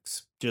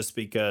 10x just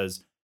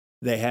because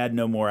they had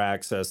no more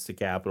access to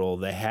capital.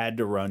 They had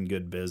to run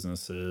good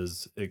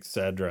businesses, et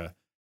cetera.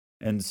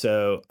 And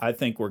so I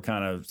think we're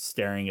kind of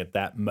staring at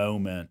that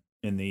moment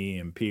in the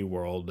E&P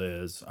world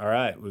is, all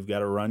right, we've got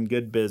to run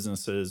good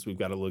businesses. We've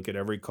got to look at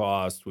every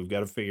cost. We've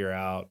got to figure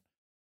out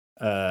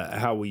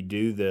how we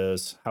do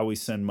this, how we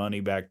send money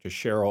back to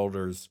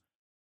shareholders,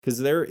 because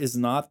there is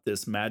not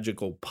this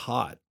magical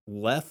pot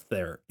left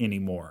there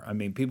anymore. I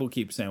mean, people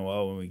keep saying,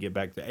 well, when we get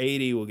back to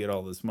 80, we'll get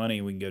all this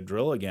money, we can go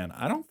drill again.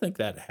 I don't think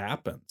that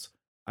happens.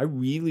 I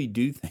really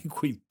do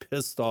think we've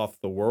pissed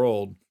off the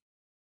world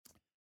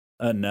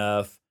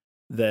enough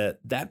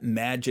that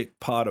magic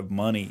pot of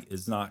money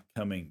is not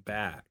coming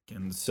back.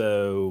 And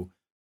so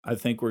I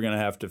think we're going to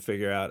have to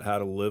figure out how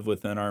to live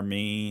within our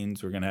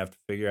means. We're going to have to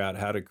figure out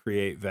how to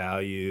create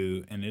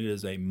value. And it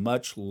is a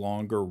much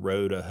longer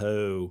road to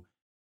hoe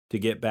to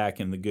get back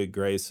in the good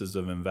graces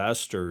of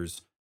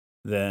investors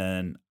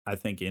than I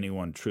think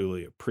anyone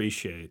truly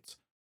appreciates.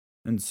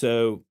 And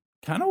so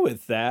kind of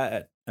with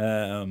that,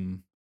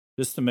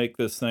 just to make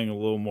this thing a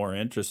little more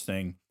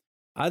interesting,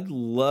 I'd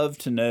love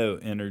to know,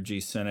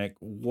 Energy Cynic,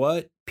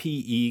 what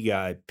PE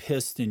guy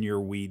pissed in your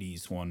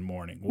Wheaties one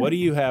morning? What do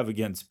you have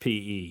against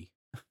PE?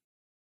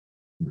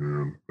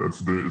 Man,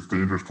 it's a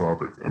dangerous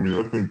topic. I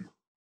mean, I think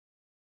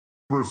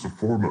first and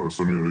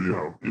foremost, I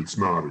mean, it's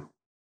not,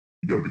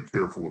 you got to be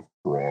careful of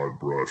broad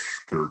brush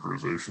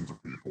characterizations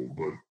of people,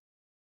 but,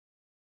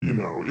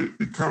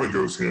 it kind of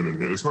goes hand in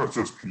hand. It's not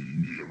just PE.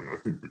 I mean, I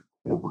think the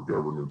corporate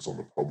governance on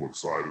the public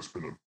side has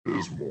been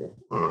abysmal.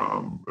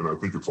 And I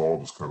think it's all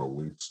just kind of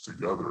linked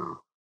together.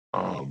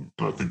 And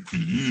I think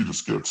PE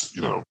just gets,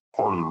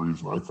 part of the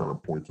reason I kind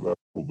of point to that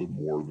a little bit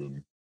more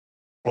than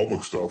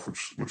public stuff,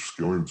 which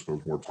Skillian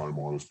spends more time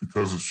on, is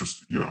because it's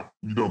just, you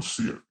don't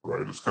see it,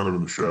 right? It's kind of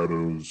in the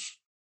shadows,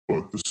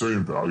 but the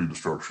same value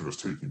destruction is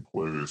taking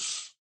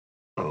place,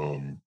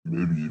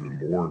 maybe even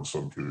more in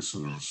some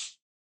cases.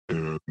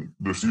 And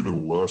there's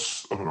even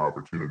less of an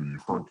opportunity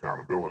for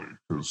accountability,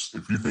 because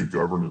if you think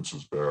governance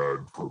is bad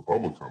for a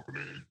public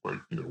company, like,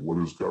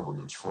 what is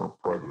governance for a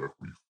private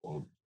equity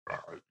fund?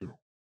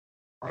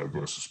 I have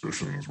my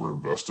suspicions. We're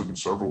invested in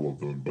several of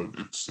them, but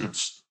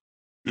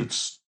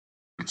it's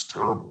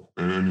terrible.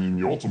 And I mean,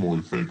 you ultimately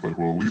think like,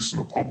 well, at least in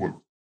a public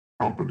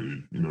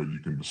company, you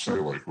can just say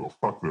like, well,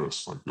 fuck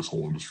this, like this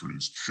whole industry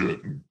is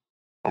shit, and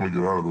I'm gonna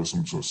get out of this.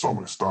 I'm just gonna sell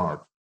my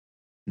stock.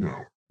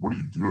 What do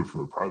you do if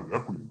you're a private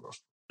equity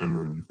investor? And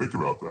then you think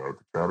about that,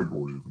 the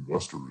category of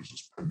investors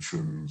is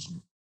pensions,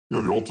 and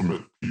the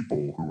ultimate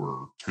people who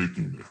are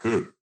taking the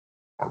hit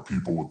are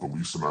people with the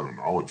least amount of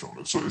knowledge on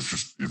it. So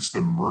it's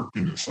the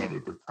murkiness of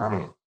it that kind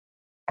of,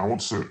 I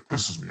won't say it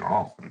pisses me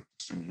off, and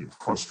it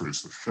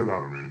frustrates the shit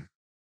out of me.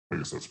 I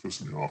guess that's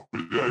pissing me off.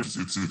 But yeah, it's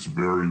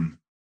very,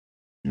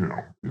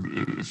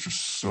 it's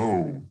just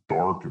so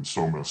dark and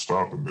so messed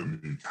up. And then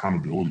the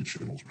accountability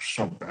channels are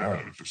so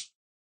bad. It just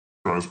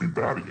drives me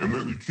batty. And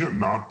then you can't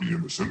not be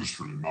in this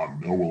industry and not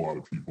know a lot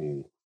of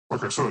people.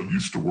 Like I said, I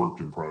used to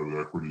work in private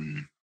equity,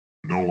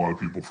 know a lot of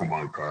people from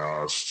my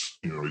past.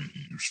 You're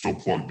still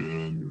plugged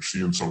in. You're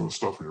seeing some of the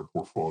stuff in your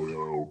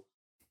portfolio,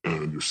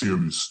 and you're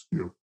seeing these,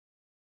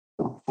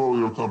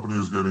 portfolio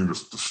companies getting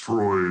just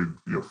destroyed,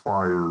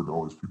 fired,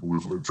 all these people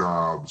losing their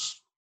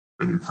jobs.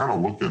 And you're kind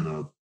of looking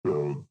at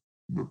the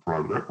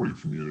private equity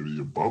community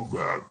above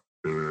that,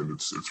 and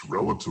it's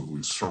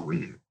relatively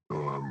serene.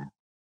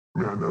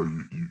 I know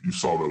you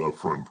saw that up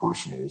front and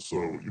personal, so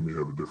you may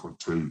have a different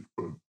take,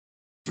 but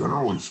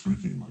generally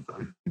speaking,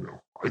 like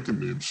I can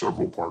name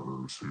several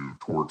partners who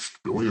torched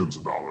billions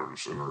of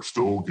dollars and are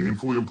still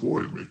gainfully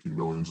employed, making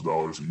millions of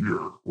dollars a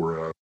year.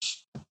 Whereas,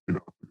 the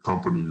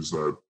companies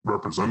that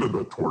represented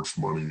that torched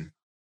money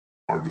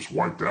are just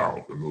wiped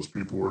out, and those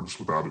people are just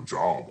without a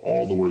job,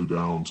 all the way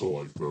down to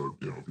like the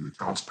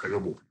accounts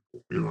payable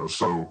people.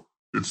 So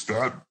it's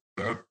that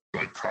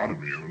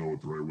dichotomy. I don't know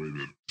what the right way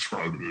to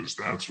describe it is.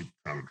 That's what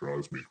kind of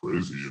drives me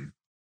crazy.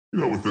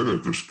 And within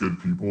it, there's good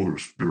people.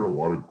 There are a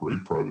lot of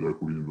great private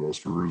equity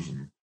investors,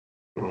 and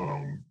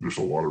there's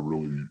a lot of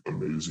really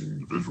amazing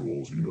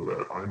individuals. You know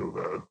that, I know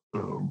that.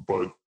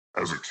 But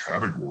as a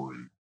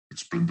category,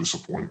 it's been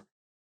disappointing.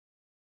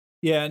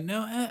 Yeah,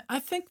 no, I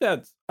think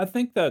that's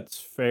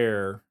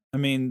fair. I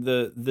mean,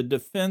 the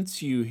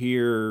defense you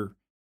hear,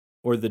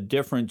 or the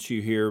difference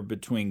you hear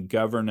between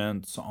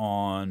governance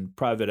on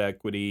private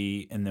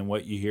equity and then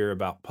what you hear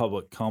about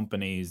public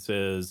companies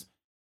is,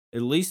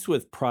 at least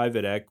with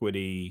private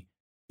equity,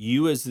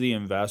 you as the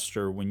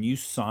investor, when you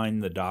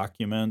sign the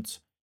documents,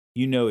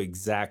 you know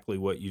exactly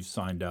what you've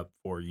signed up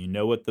for. You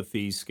know what the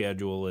fee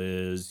schedule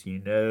is. You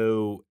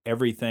know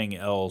everything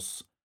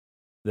else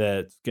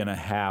that's going to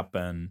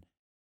happen.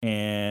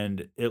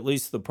 And at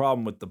least the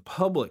problem with the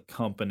public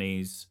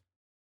companies,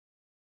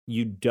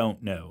 you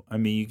don't know. I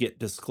mean, you get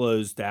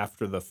disclosed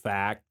after the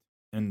fact.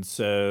 And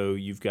so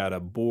you've got a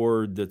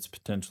board that's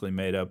potentially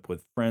made up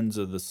with friends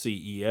of the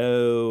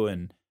CEO,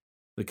 and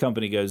the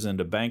company goes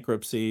into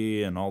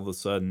bankruptcy, and all of a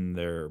sudden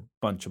there are a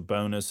bunch of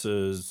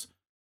bonuses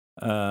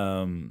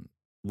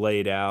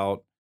laid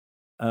out.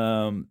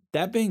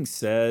 That being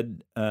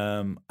said,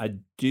 I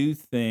do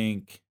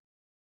think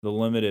the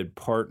limited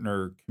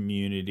partner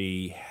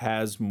community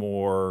has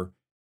more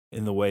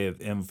in the way of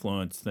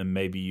influence than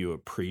maybe you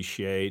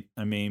appreciate.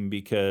 I mean,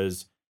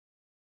 because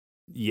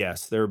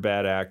yes, there are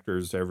bad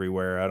actors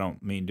everywhere. I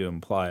don't mean to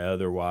imply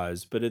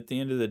otherwise, but at the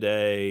end of the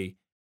day,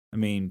 I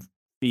mean,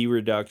 fee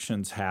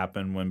reductions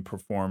happen when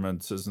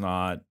performance is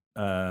not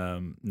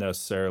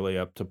necessarily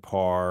up to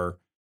par.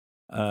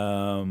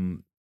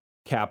 Um,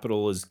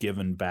 Capital is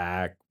given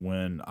back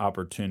when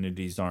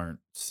opportunities aren't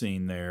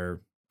seen there.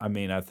 I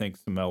mean, I think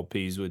some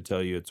LPs would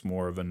tell you it's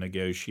more of a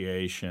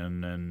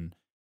negotiation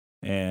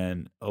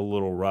and a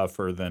little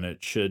rougher than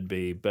it should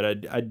be.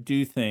 But I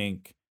do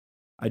think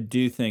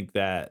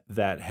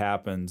that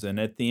happens. And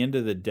at the end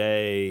of the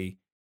day,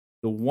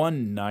 the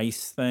one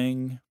nice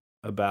thing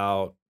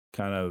about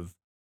kind of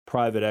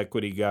private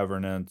equity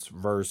governance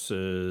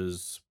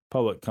versus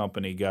public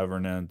company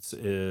governance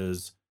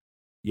is,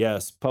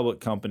 yes, public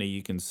company,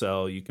 you can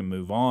sell, you can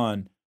move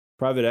on.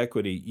 Private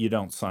equity, you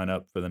don't sign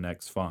up for the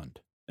next fund.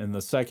 And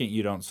the second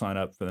you don't sign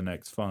up for the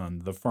next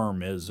fund, the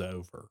firm is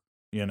over,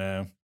 you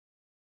know?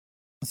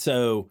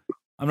 So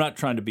I'm not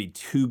trying to be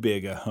too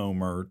big a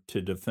homer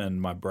to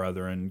defend my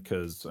brethren,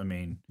 because, I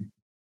mean,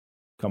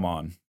 come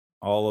on.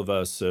 All of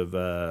us have,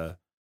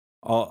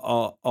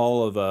 all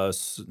of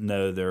us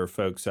know there are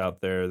folks out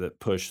there that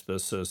push the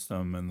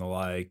system and the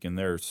like, and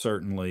there are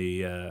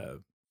certainly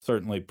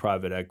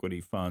private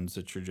equity funds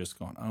that you're just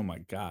going, oh my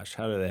gosh,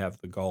 how do they have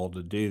the gall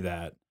to do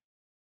that?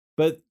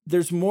 But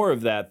there's more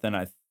of that than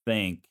I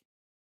think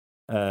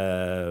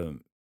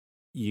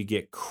you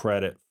get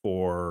credit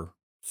for,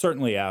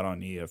 certainly out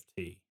on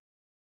EFT.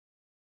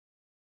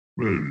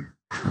 Maybe.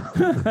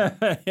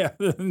 Yeah,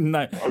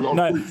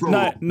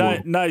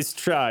 nice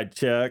try,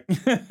 Chuck.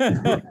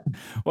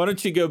 Why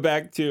don't you go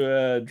back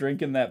to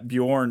drinking that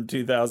Bjorn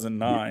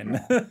 2009?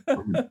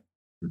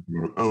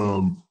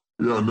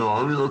 Yeah, no,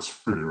 I mean, that's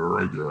fair,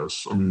 I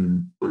guess. I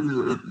mean, but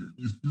yeah,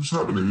 you just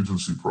have an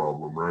agency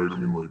problem, right? I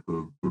mean, like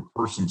the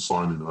person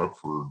signing up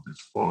for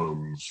these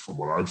funds, from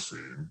what I've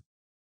seen,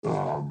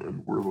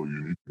 and we're a little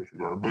unique in this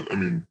regard, but I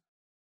mean,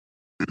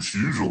 it's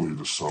usually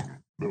just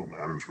some middle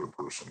management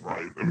person,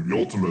 right? I mean, the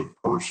ultimate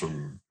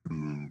person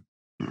who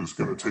is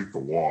going to take the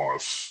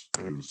loss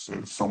is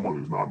someone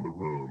who's not in the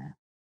room.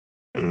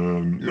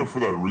 And, for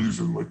that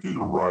reason, like, yeah,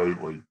 you're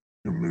right, like,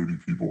 maybe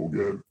people will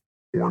get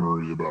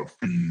ornery about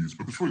fees,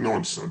 but there's really no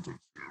incentive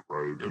to,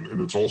 right? And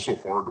it's also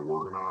hard to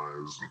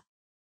organize.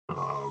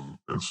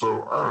 And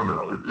so I don't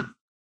know.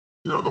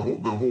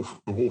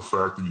 The whole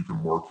fact that you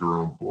can mark your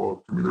own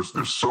book. I mean,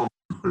 there's so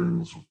many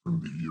things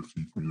within the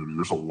EFT community.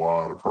 There's a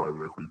lot of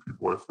private equity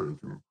people, I think.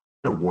 And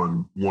at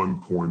one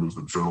point is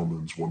the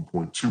gentleman's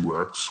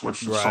 1.2x,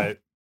 which is Right.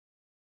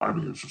 I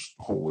mean, it's just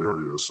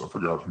hilarious. I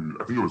forgot who.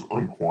 I think it was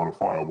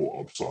unquantifiable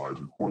upside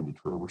who coined the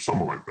term or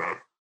something like that.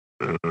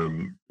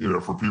 And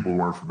for people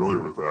who aren't familiar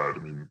with that, I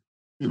mean,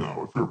 if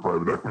you're a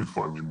private equity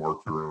fund, you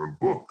mark your own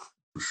book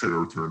to share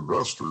with your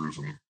investors,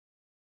 and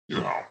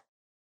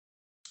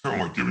it's kind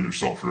of like giving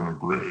yourself your own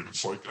grade.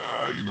 It's like,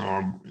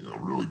 I'm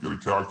really good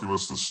at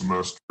calculus this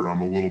semester.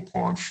 I'm a little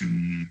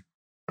paunchy.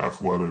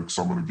 Athletics,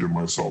 I'm going to give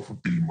myself a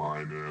B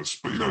minus.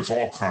 But it's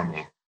all kind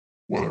of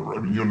whatever. I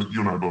mean,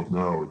 you and I both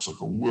know it's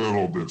like a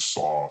little bit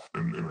soft,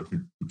 and I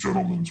think the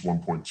gentleman's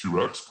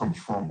 1.2x comes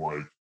from,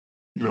 like,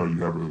 you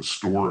have a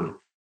historic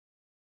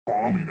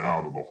bombing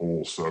out of the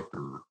whole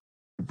sector.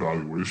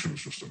 Valuation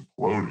is just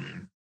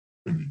imploding,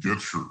 and you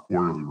get your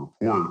quarterly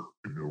report,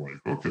 and you're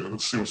like, okay,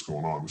 let's see what's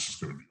going on. This is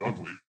going to be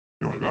ugly.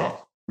 You're like,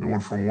 it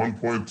went from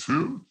 1.2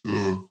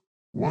 to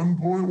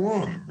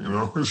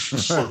 1.1. It's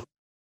just like,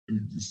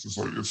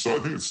 so I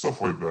think it's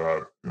stuff like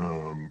that.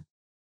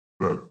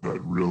 That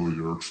really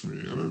irks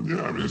me. And then,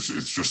 I mean, it's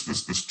just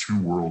this two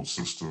world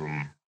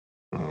system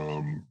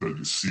that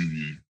you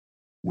see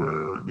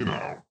where you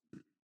know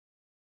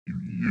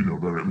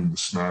better. I mean, the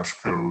smash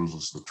codes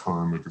is the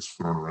term that gets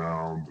thrown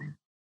around, and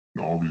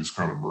all these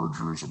kind of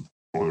mergers and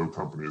portfolio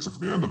companies. At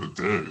the end of the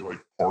day,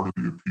 like, part of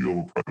the appeal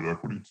of private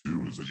equity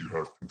too is that you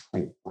have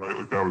control, right?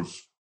 Like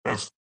that's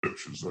the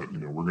pitch, is that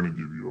we're going to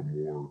give you a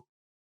more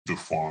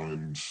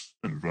defined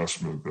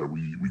investment, that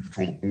we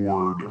control the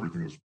board,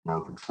 everything is in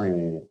our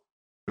control.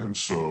 And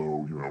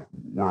so,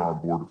 we're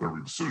on board with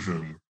every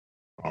decision.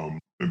 And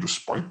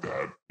despite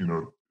that,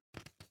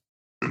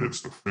 it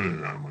hits the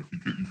fan. Like,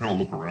 you kind of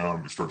look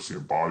around, you start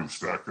seeing bodies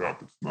stacked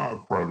up. It's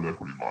not private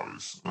equity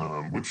bodies,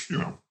 which,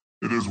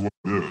 it is what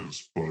it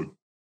is. But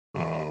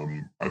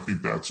I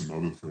think that's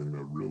another thing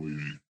that really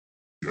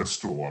gets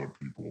to a lot of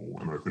people.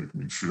 And I think,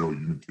 Shale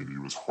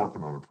Unikitty was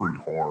harping on it pretty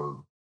hard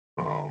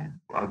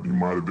He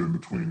might have been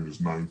between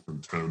his ninth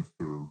and 10th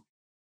or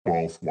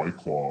 12th White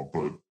Claw,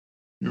 but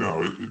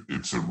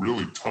it's a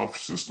really tough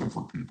system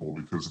for people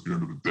because at the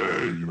end of the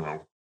day,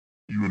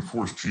 you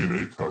enforce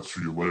G&A cuts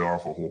or you lay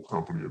off a whole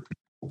company of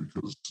people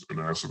because an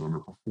asset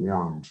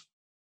underperformed.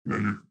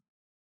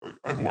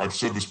 I've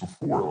said this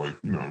before,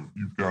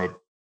 you've got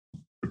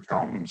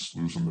accountants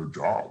losing their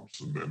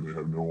jobs and then they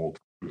have no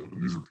alternative.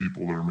 And these are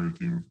people that are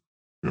making,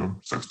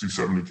 60,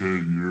 70K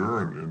a year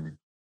and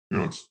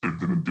they've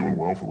been doing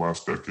well for the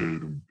last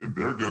decade and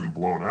they're getting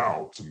blown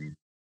out. And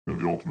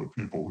the ultimate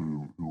people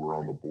who are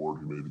on the board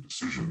who made the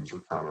decisions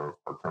are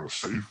kind of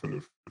safe, and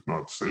if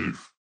not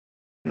safe,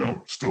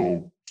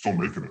 still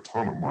making a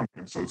ton of money.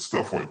 And so it's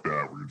stuff like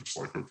that where you're just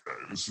like, okay,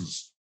 this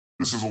is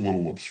a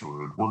little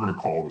absurd. We're going to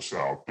call this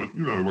out, but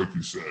like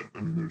you said,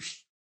 I mean,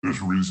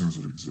 there's reasons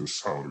it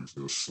exists how it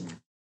exists, and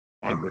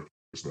I recognize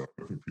that.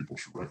 I think people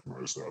should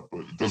recognize that,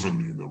 but it doesn't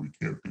mean that we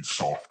can't be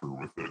softer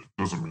with it. It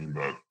doesn't mean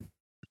that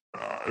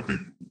I think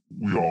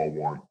we all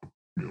want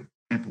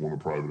people in the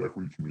private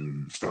equity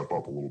community to step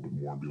up a little bit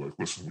more and be like,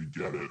 listen, we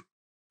get it.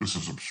 This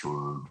is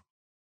absurd,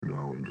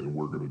 and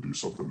we're going to do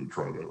something to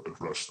try to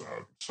address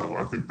that. So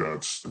I think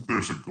if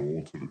there's a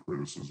goal to the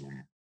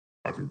criticism,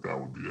 I think that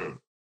would be it.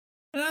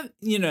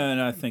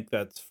 And I think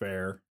that's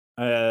fair.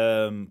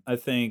 I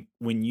think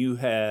when you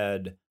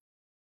had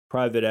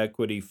private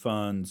equity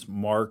funds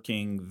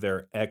marking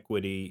their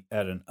equity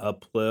at an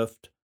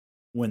uplift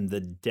when the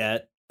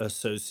debt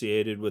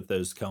associated with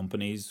those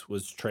companies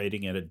was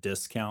trading at a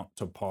discount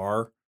to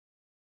par.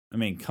 I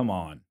mean, come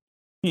on.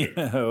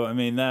 I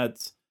mean,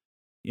 that's,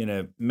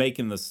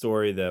 making the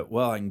story that,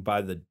 well, I can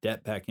buy the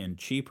debt back in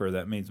cheaper.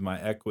 That means my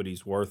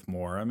equity's worth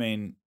more. I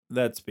mean,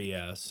 that's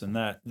BS.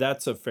 And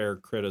that's a fair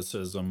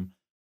criticism.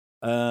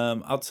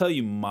 I'll tell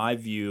you my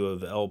view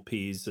of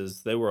LPs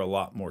is they were a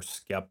lot more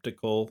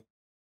skeptical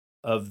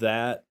of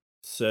that.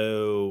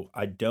 So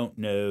I don't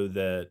know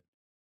that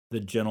the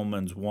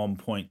gentleman's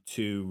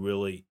 1.2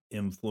 really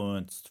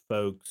influenced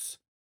folks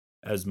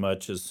as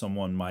much as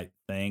someone might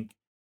think.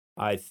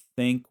 I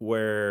think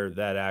where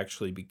that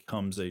actually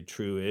becomes a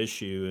true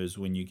issue is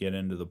when you get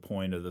into the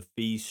point of the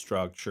fee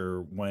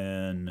structure,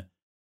 when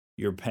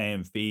you're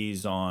paying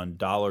fees on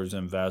dollars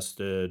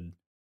invested,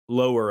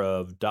 lower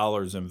of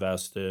dollars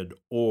invested,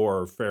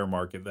 or fair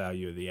market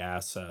value of the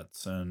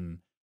assets. And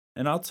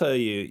I'll tell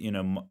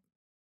you,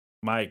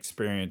 my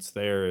experience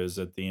there is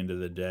at the end of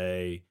the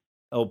day,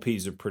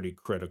 LPs are pretty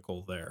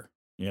critical there,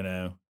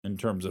 in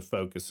terms of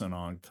focusing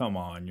on, come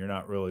on, you're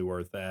not really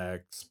worth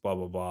X, blah,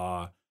 blah,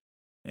 blah,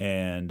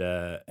 and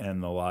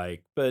the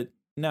like. But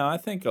no, I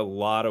think a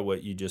lot of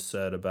what you just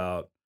said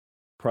about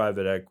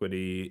private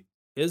equity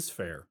is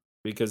fair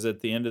because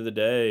at the end of the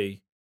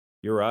day,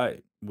 you're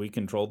right. We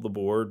controlled the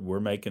board. We're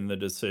making the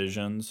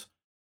decisions.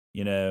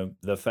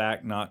 The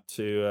fact not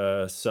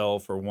to sell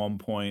for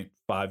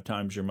 1.5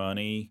 times your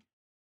money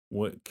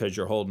because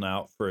you're holding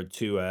out for a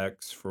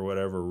 2X for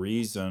whatever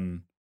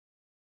reason,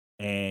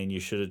 and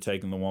you should have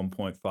taken the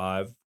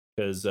 1.5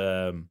 because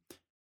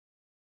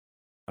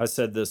I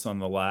said this on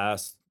the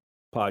last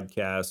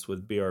podcast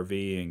with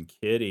BRV and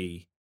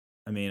Kitty.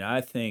 I mean, I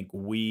think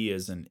we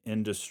as an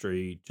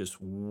industry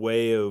just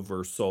way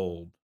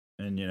oversold,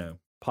 and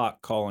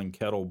pot calling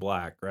kettle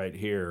black right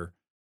here.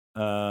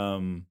 We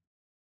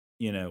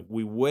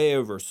way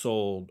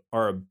oversold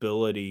our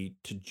ability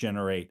to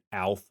generate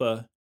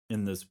alpha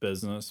in this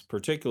business,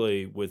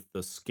 particularly with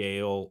the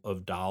scale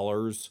of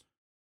dollars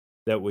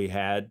that we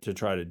had to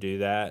try to do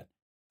that.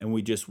 And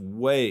we just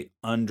way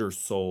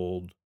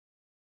undersold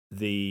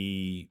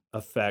the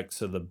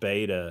effects of the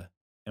beta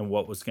and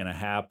what was going to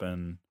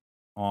happen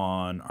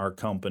on our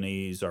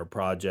companies, our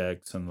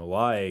projects, and the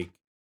like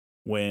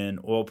when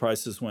oil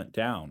prices went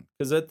down.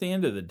 Because at the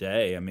end of the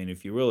day, I mean,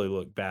 if you really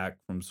look back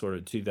from sort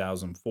of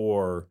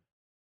 2004,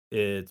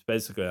 it's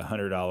basically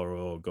 $100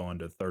 oil going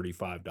to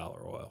 $35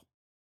 oil.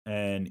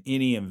 And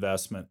any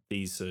investment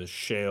thesis,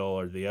 shale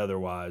or the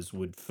otherwise,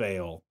 would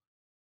fail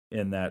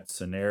in that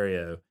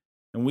scenario.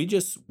 And we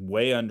just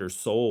way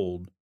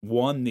undersold,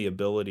 one, the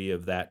ability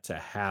of that to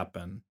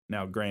happen.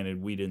 Now,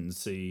 granted, we didn't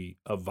see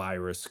a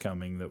virus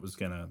coming that was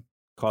going to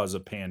cause a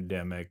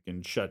pandemic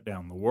and shut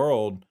down the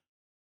world.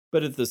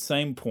 But at the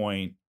same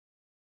point,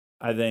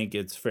 I think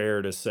it's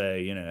fair to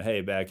say,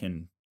 hey, back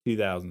in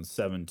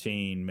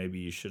 2017, maybe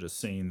you should have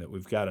seen that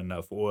we've got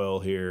enough oil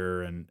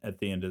here. And at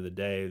the end of the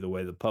day, the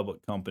way the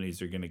public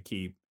companies are going to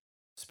keep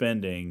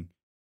spending,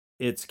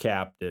 it's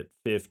capped at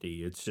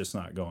 50. It's just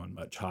not going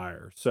much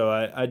higher. So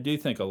I do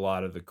think a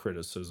lot of the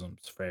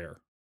criticism's fair.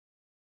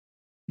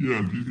 Yeah,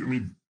 I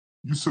mean,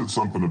 you said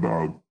something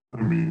about,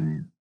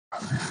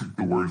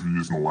 the words you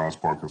used in the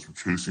last podcast for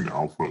chasing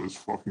alpha is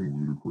fucking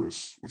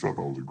ludicrous, which I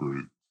thought was a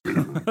great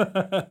statement.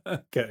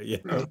 Okay,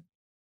 yeah.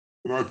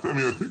 And I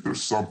think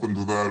there's something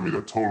to that. I mean, I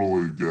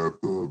totally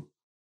get the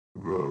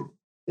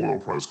oil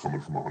price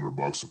coming from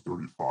 $100 to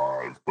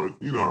 35, but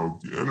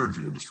the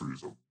energy industry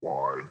is a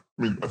wide.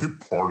 I mean, I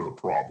think part of the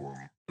problem,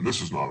 and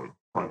this is not a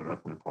private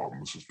equity problem,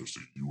 this is just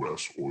a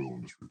U.S. oil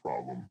industry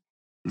problem,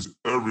 is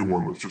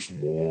everyone that's just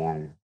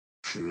long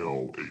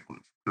shale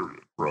acreage,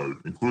 period, right?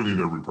 Including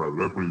every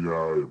private equity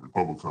guy, every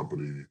public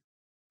company.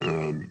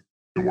 And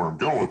where I'm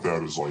going with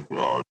that is like,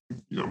 well,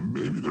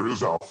 maybe there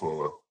is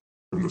alpha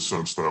in the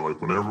sense that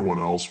like when everyone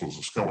else was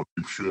just kind of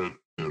cheap shit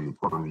in the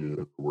Permian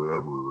or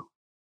wherever,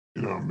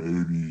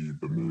 maybe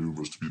the move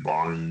was to be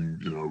buying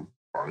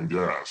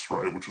gas,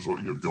 right? Which is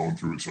what going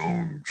through its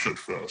own shit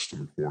fest in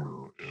the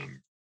corner.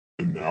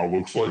 And now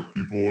looks like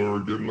people are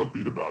getting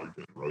upbeat about it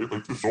again, right?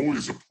 Like there's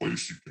always a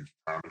place you can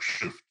kind of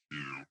shift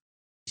to.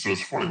 So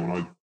it's funny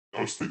when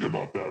I was thinking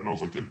about that and I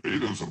was like, yeah,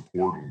 beta is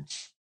important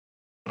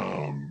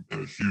and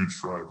a huge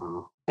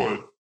driver.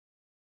 But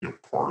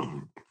part of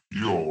the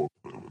appeal,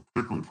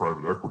 particularly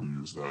private equity,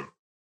 is that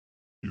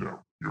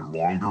you're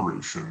long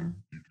duration,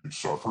 you can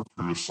suffer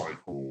through a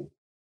cycle.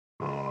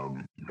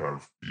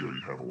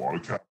 You have a lot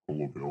of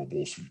capital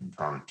available, so you can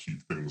kind of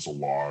keep things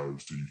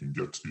alive, so you can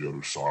get to the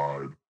other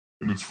side.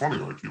 And it's funny,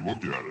 like you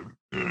look at it,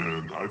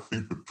 and I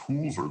think the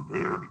tools are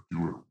there to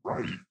do it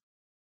right.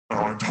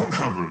 Now, I don't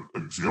have an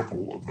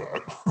example of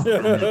that. I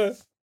mean,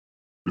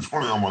 it's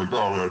funny. I'm like,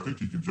 oh, man, I think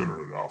you can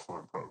generate alpha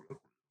in private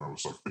equity. And I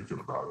was like thinking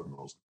about it, and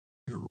I was like,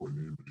 I can't really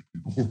name many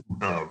people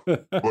who have,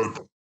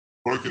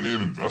 but I can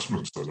name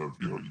investments that have,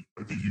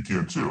 I think you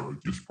can too.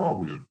 Like, there's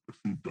probably a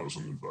few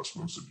dozen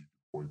investments that you can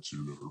point to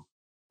that are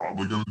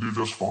probably going to do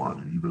just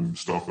fine, even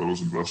stuff that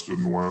was invested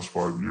in the last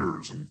 5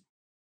 years. And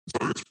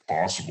so it's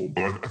possible,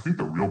 but I think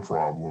the real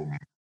problem,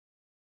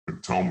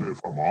 and tell me if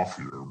I'm off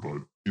here,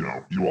 but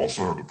you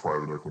also have the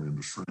private equity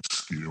industry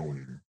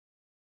scaling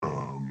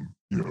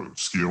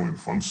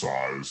fund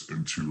size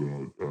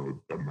into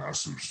a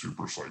massive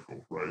super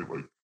cycle, right?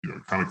 Like,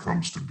 it kind of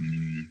comes to be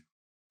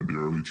in the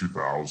early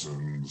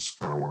 2000s,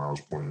 kind of when I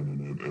was playing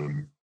in it.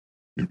 And,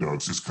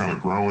 it's just kind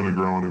of growing and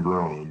growing and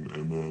growing.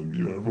 And then,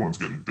 everyone's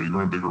getting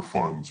bigger and bigger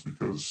funds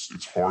because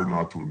it's hard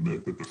not to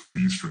admit that the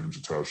fee streams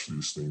attached to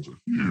these things are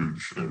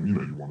huge. And,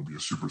 you want to be a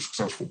super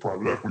successful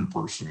private equity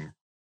person,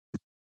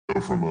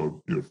 go from a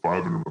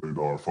 $500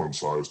 million fund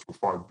size to a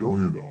 $5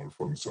 billion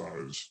fund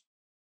size.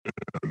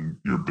 And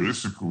you're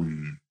basically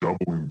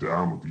doubling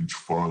down with each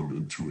fund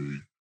into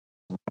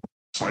a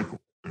cycle.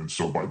 And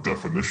so by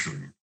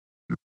definition,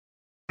 you're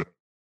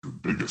your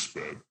biggest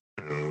bet.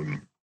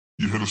 And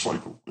you hit a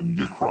cycle and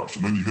you get crushed.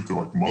 And then you hit the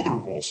mother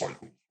of all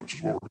cycles, which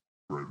is what we're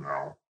doing right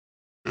now.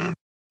 And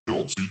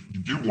so you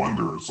do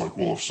wonder, it's like,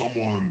 well, if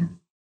someone,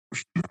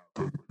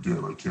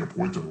 again, I can't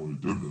point to anyone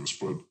who did this,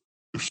 but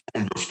if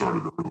someone got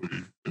started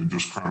early and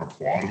just kind of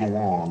plodded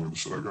along and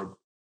said, I got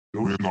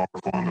 $1 billion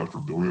fund after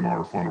 $1 billion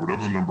fund, or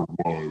whatever the number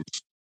was,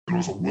 and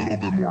was a little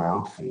bit more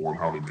artful on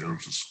how they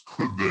managed this,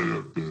 could they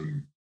have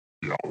been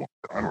the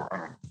outlier? I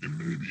don't think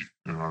maybe.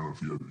 And I don't know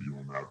if you have a view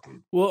on that. But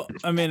well,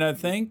 I mean, I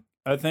think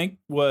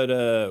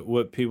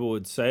what people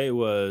would say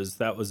was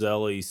that was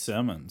Ellie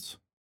Simmons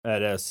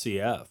at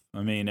SCF.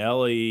 I mean,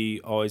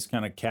 Ellie always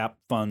kind of capped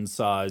fund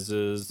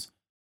sizes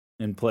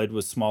and played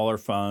with smaller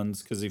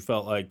funds because he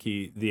felt like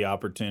the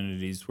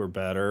opportunities were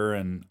better.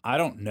 And I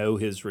don't know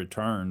his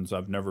returns.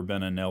 I've never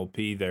been an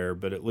LP there,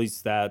 but at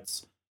least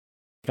that's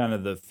kind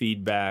of the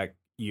feedback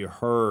you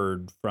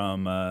heard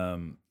from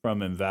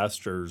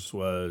investors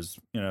was,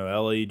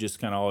 Ellie just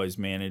kind of always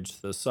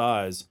managed the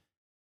size.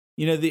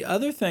 The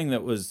other thing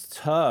that was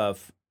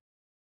tough,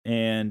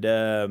 and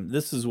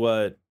this is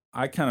what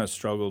I kind of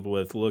struggled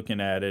with looking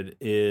at it,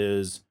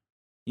 is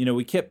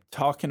we kept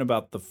talking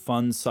about the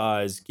fund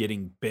size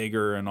getting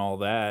bigger and all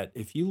that.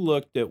 If you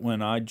looked at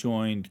when I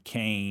joined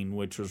Kane,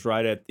 which was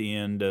right at the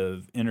end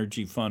of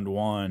Energy Fund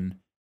 1,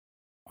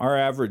 our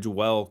average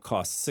well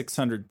cost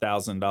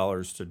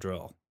 $600,000 to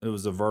drill. It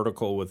was a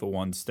vertical with a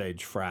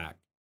one-stage frac.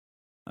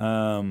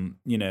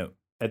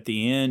 At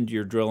the end,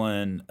 you're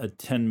drilling a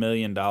 $10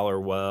 million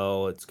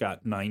well. It's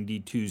got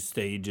 92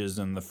 stages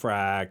in the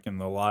frac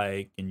and the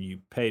like, and you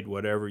paid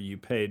whatever you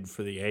paid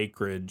for the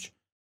acreage.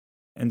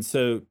 And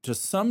so to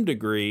some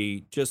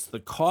degree, just the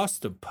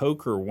cost of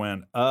poker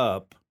went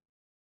up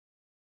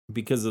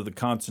because of the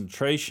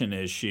concentration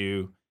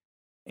issue.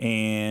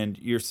 And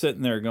you're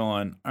sitting there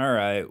going, all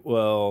right,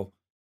 well,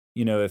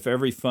 if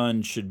every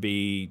fund should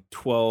be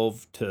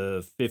 12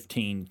 to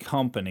 15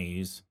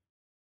 companies,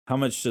 how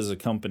much does a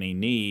company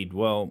need?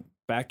 Well,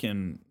 back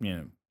in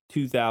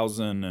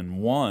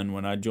 2001,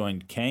 when I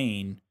joined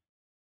Kane,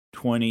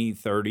 20,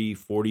 30,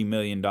 $40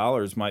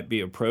 million might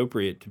be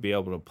appropriate to be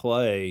able to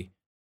play.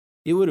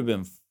 It would have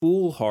been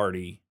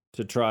foolhardy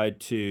to try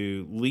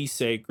to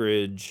lease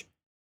acreage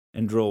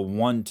and drill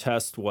one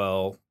test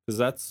well, because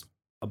that's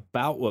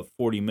about what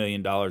 $40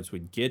 million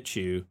would get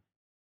you.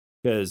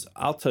 Because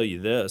I'll tell you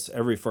this,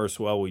 every first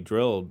well we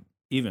drilled,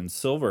 even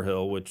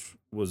Silverhill, which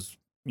was,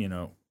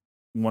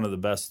 one of the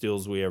best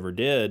deals we ever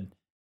did,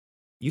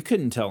 you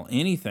couldn't tell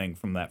anything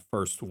from that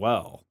first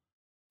well.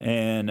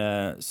 And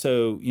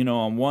so,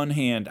 on one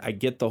hand, I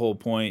get the whole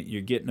point.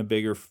 You're getting a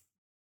bigger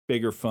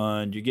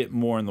fund, you get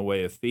more in the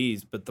way of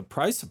fees, but the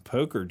price of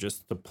poker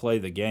just to play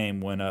the game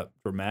went up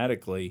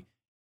dramatically.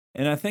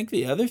 And I think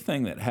the other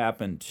thing that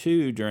happened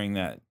too during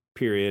that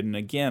period, and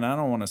again, I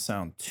don't want to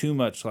sound too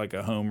much like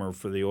a homer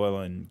for the oil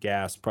and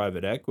gas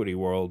private equity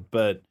world,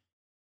 but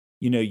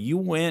you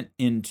went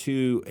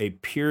into a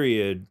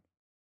period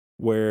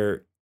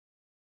where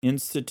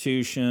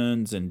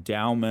institutions,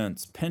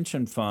 endowments,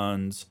 pension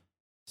funds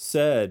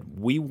said,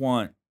 we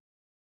want,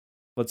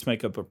 let's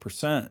make up a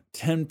percent,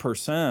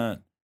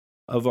 10%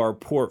 of our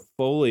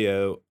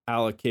portfolio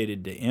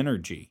allocated to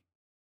energy.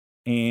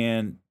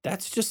 And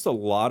that's just a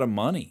lot of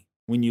money.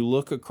 When you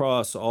look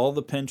across all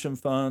the pension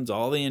funds,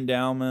 all the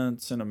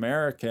endowments in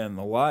America and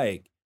the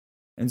like.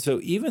 And so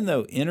even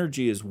though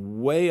energy is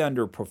way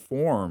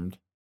underperformed,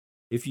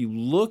 if you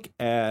look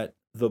at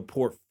the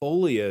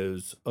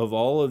portfolios of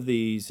all of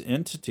these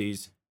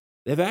entities,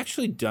 they've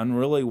actually done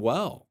really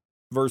well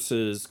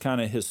versus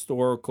kind of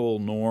historical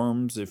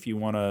norms. If you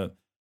want to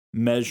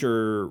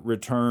measure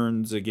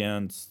returns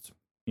against,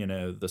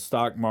 the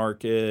stock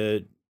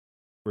market,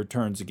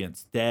 returns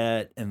against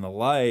debt and the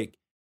like.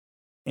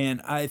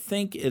 And I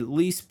think at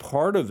least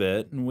part of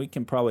it, and we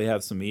can probably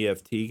have some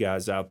EFT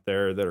guys out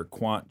there that are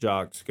quant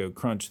jocks go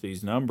crunch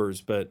these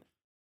numbers, but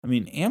I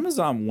mean,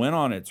 Amazon went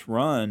on its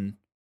run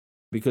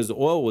because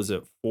oil was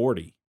at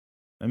 40.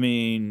 I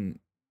mean,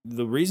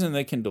 the reason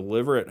they can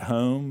deliver at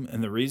home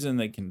and the reason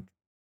they can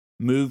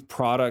move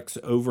products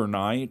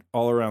overnight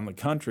all around the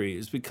country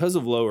is because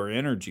of lower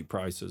energy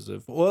prices.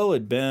 If oil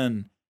had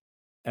been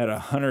at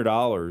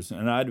 $100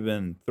 and I'd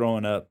been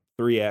throwing up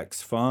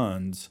 3x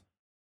funds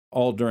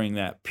all during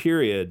that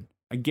period,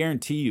 I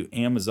guarantee you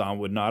Amazon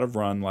would not have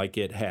run like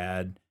it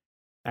had.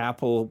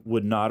 Apple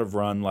would not have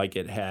run like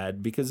it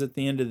had, because at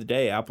the end of the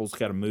day, Apple's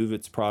got to move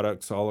its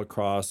products all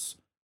across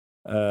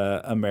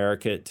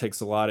America. It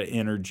takes a lot of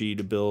energy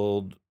to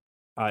build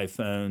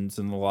iPhones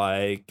and the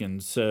like.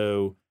 And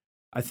so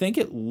I think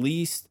at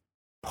least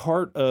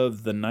part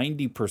of the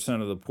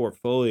 90% of the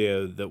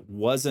portfolio that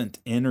wasn't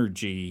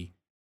energy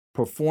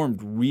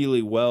performed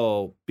really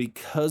well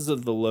because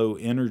of the low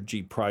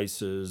energy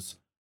prices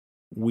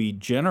we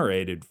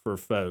generated for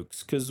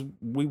folks. Because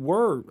we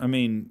were, I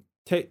mean,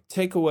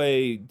 take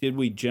away, did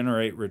we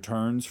generate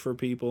returns for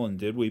people and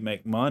did we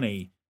make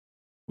money?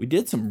 We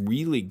did some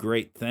really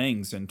great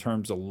things in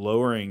terms of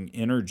lowering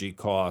energy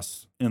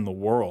costs in the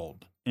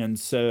world. And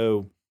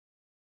so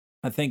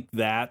I think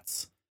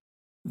that's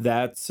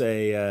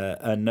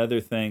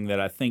another thing that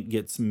I think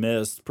gets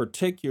missed,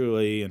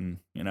 particularly, and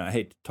I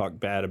hate to talk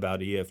bad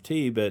about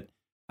EFT, but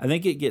I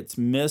think it gets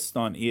missed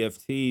on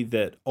EFT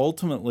that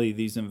ultimately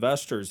these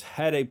investors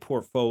had a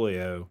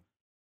portfolio.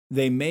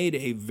 They made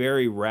a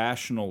very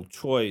rational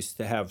choice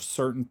to have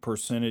certain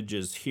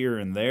percentages here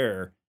and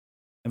there,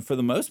 and for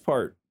the most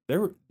part,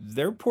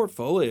 their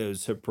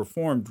portfolios have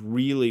performed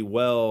really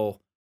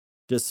well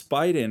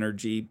despite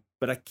energy.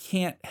 But I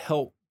can't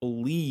help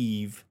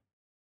believe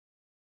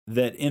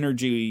that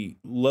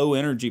low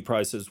energy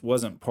prices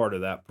wasn't part of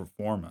that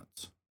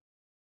performance.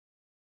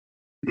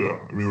 Yeah,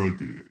 I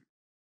mean,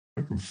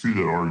 I can see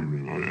that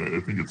argument. I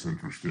think it's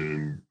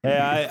interesting. Hey,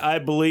 I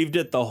believed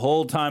it the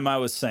whole time I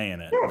was saying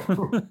it.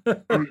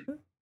 I mean,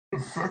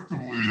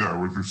 effectively, yeah,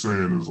 what you're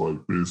saying is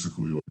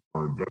basically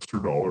our investor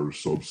dollars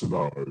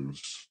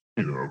subsidize,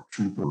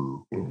 cheaper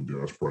oil and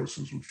gas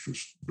prices, which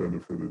just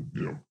benefited,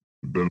 the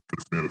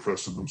benefits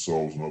manifested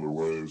themselves in other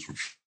ways,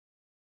 which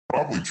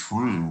probably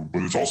true,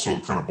 but it's also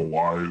kind of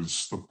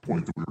belies the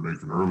point that we were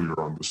making earlier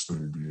on this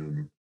thing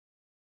being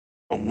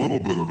a little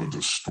bit of a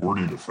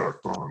distorting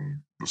effect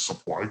on the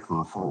supply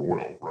curve for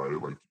oil,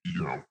 right?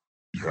 You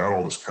had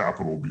all this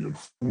capital being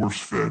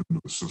force-fed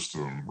into the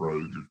system,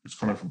 right? It's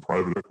kind of from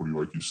private equity,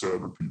 like you said,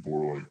 where people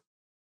are like,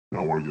 I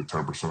want to get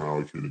 10%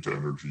 allocated to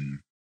energy.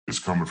 It's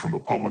coming from the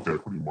public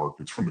equity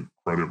markets, from the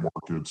credit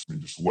markets,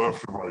 and just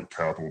left and right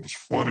capital just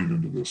flooding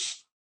into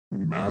this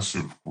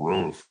massive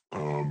growth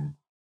in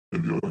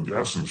the oil and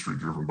gas industry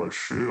driven by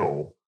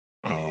shale.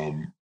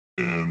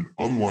 And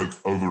unlike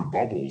other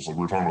bubbles, like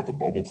we were talking about the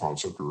bubble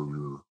concept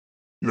earlier,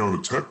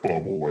 the tech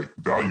bubble,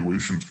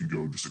 valuations can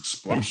go just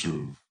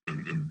explosive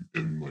and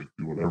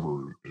do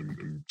whatever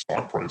in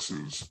stock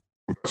prices,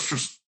 but that's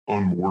just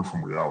unmoored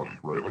from reality,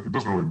 right? It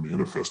doesn't really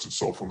manifest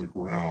itself on the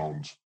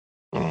ground.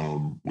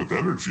 With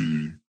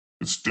energy,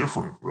 it's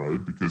different,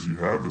 right? Because you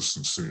have this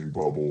insane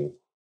bubble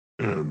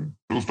and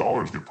those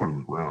dollars get put in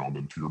the ground.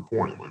 And to your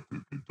point,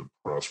 they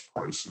depress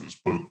prices.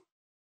 But,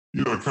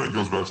 it kind of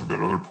goes back to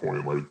that other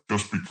point,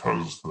 just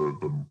because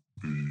the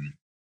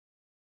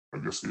I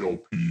guess the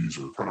LPs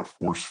are kind of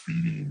force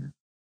feeding,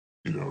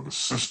 the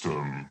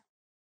system,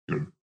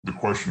 the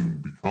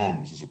question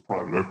becomes, as a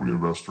private equity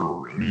investor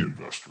or any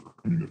investor,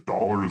 I mean, if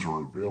dollars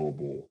are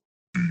available,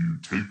 do you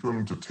take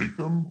them to take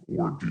them,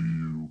 or do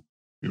you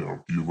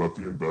let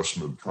the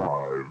investment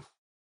drive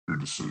your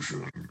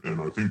decision?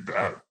 And I think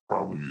that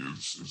probably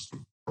is the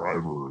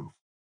driver of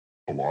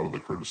a lot of the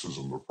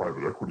criticism of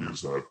private equity,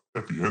 is that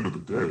at the end of the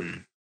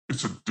day,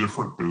 it's a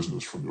different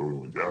business from the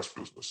oil and gas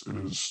business. It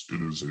is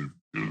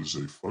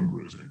a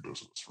fundraising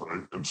business,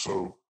 right? And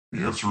so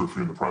the answer, if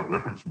you're in the private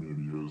equity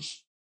community,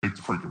 is take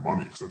the freaking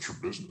money because that's your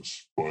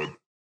business. But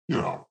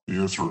the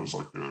answer is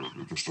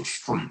just a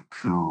straight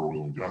pure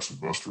oil and gas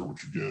investor,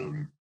 which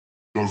again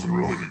doesn't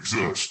really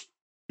exist.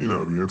 The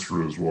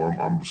answer is, well,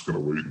 I'm just going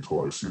to wait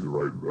until I see the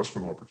right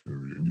investment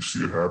opportunity, and you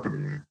see it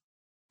happening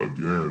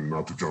again,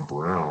 not to jump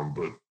around,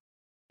 but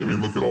I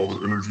mean, look at all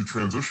the energy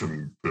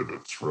transition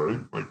pivots,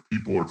 right? Like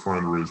people are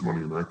trying to raise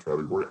money in that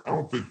category. I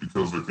don't think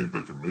because they think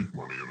they can make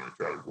money in that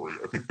category.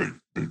 I think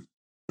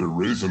they're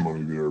raising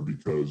money there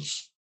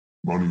because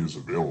money is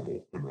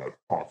available in that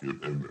pocket,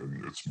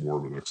 and it's more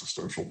of an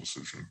existential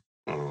decision.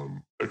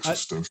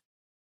 Existential.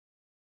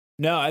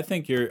 No, I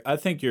think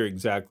you're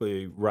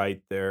exactly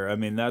right there. I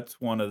mean, that's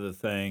one of the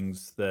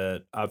things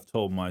that I've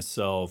told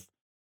myself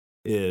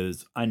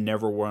is I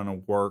never want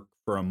to work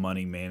for a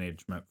money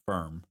management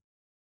firm.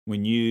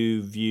 When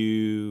you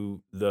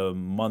view the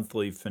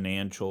monthly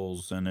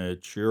financials and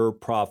it's your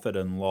profit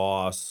and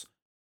loss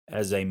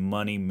as a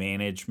money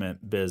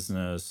management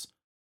business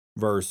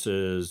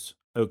versus,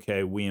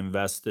 okay, we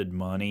invested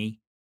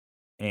money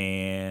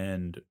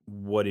and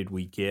what did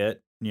we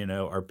get? You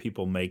know, are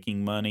people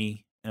making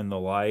money and the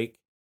like?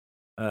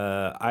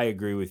 I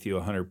agree with you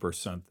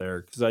 100%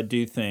 there because I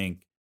do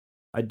think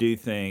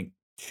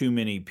too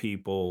many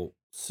people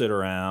sit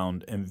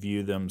around and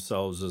view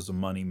themselves as a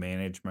money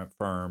management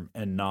firm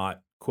and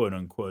not quote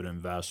unquote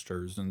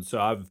investors. And so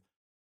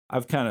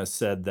I've kind of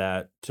said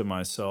that to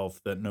myself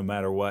that no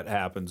matter what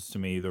happens to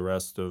me the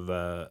rest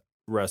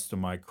of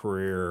my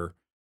career,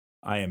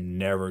 I am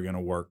never going to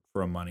work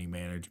for a money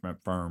management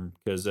firm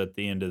because at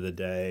the end of the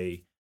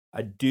day,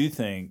 I do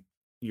think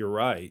you're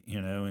right.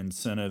 You know,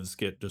 incentives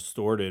get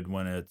distorted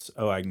when it's,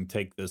 oh, I can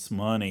take this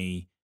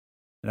money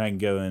and I can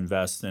go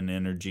invest in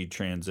energy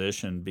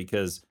transition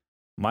because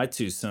my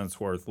 2 cents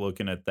worth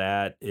looking at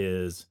that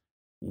is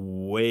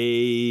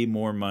way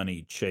more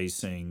money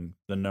chasing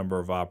the number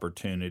of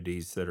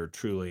opportunities that are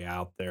truly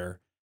out there.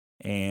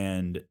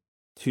 And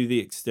to the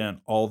extent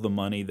all the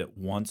money that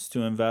wants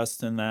to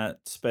invest in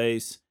that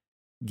space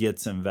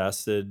gets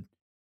invested,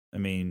 I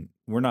mean,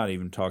 we're not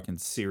even talking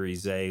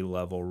Series A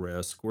level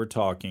risk. We're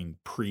talking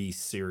pre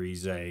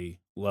Series A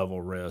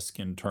level risk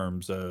in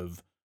terms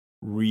of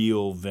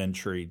real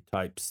venture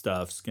type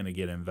stuff's going to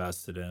get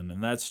invested in.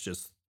 And that's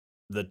just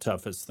the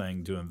toughest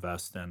thing to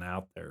invest in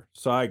out there.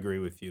 So I agree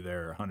with you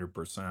there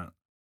 100%.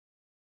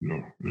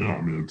 Yeah, yeah.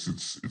 I mean,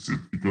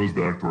 it goes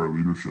back to our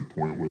leadership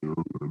point where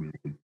I mean,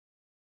 like,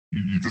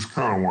 you just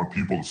kind of want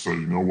people to say,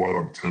 you know what,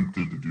 I'm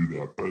tempted to do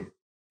that, but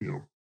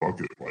fuck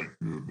it. Like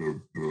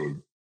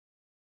the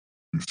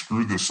we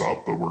screwed this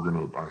up, but we're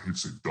gonna, I hate to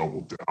say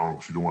double down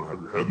because you don't want to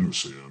have your head in the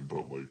sand,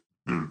 but like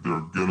there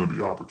are gonna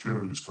be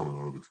opportunities coming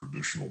out of the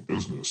traditional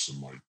business,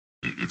 and like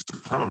it's a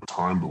kind of a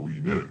time to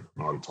lean in,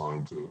 not a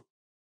time to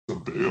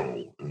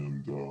bail.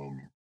 And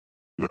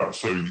yeah,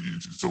 so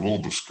it's a little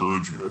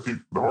discouraging. I think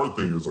the hard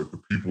thing is like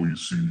the people you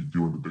see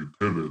doing the big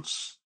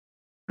pivots,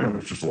 and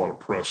there's just a lot of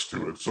press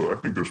to it. So I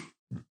think there's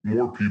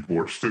more people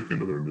are sticking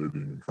to their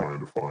knitting and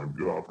trying to find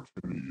good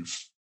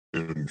opportunities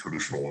in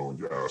traditional oil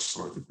and gas.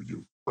 And I think we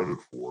give credit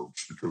for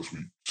just because we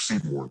see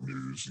more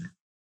news and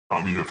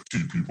on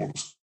EFT people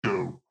just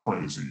go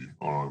crazy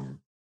on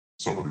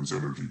some of these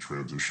energy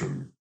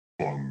transition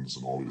funds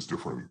and all these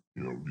different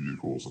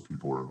vehicles that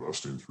people are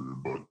investing through.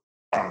 But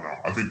I don't know.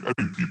 I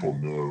think people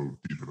know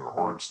deep in their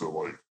hearts that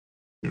like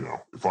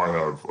if I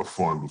have a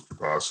fund with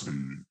capacity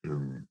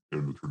in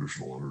the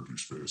traditional energy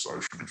space, I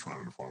should be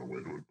trying to find a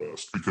way to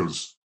invest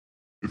because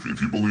if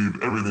you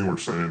believe everything we're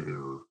saying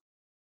here,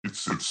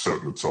 it's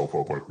setting itself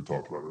up like we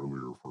talked about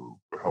earlier for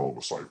a hell of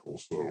a cycle.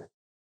 So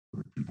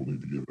I think people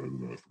need to get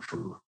into that for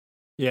sure.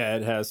 Yeah,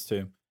 it has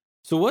to.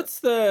 So what's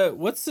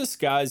this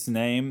guy's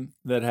name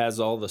that has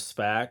all the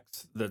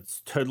SPACs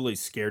that's totally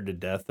scared to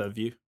death of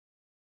you?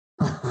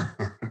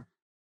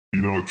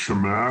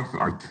 Chamath,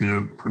 I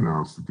can't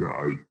pronounce the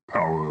guy.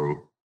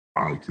 Paolo,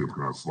 I can't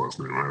pronounce the last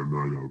name. I have no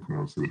idea how to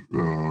pronounce it.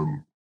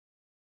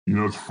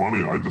 It's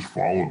funny. I just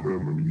followed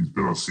him. I mean, he's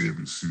been on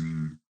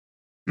CNBC.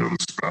 The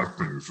SPAC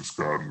thing has just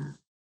gotten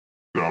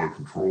out of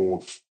control.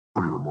 It's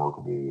pretty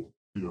remarkable.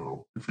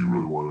 If you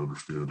really want to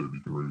understand it,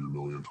 you can read a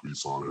million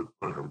tweets on it.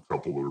 I have a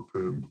couple that are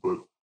pinned, but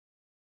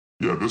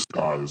yeah, this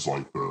guy is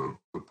like the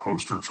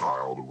poster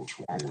child of what's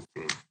wrong with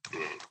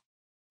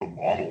the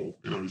model.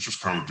 He's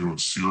just kind of doing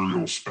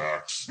serial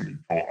SPACs. And you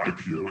call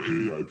IPO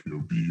A,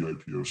 IPO B,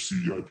 IPO C,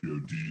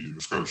 IPO D. And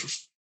this guy's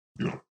just,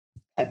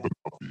 pumping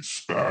up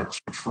these SPACs,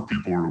 which for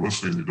people who are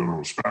listening who don't know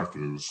what a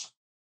SPAC is,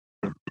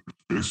 it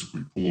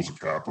basically pools of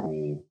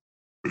capital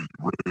that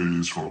you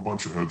raise from a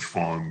bunch of hedge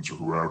funds or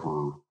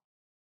whoever.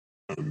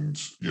 And,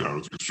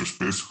 it's just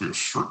basically a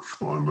search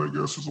fund, I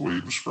guess, is the way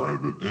you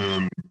describe it.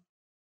 And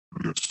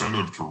the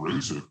incentive to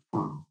raise it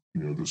for,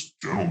 this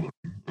gentleman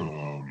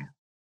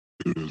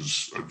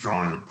is a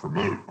giant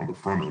promote on the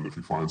front end if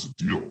he finds a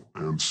deal.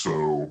 And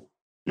so,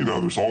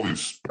 there's all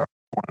these SPACs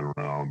flying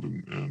around,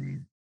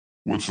 and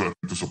what's that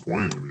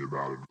disappointing to me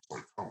about it? It's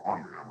like, come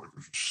on, man, like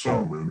there's just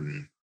so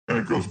many. And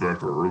it goes back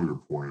to our earlier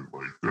point,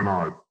 like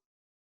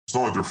it's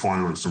not like they're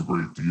finding like some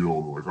great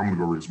deal. They're like, I'm gonna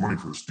go raise money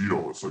for this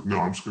deal. It's like, no,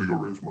 I'm just gonna go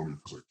raise money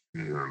because I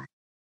can,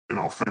 and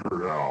I'll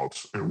figure it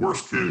out. And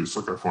worst case,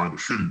 like I find a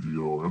shitty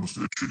deal, and just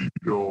do a shitty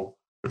deal.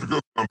 If it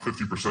goes down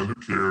 50%, who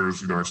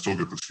cares? I still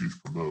get this huge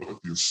promote.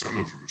 Like the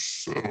incentives are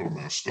just so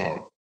messed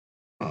up.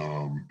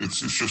 It's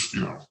just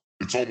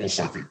it's almost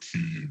like a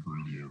key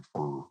ingredient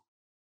for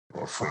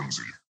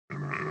frenzy.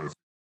 And I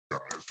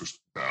think it's just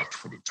backed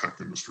for the tech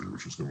industry,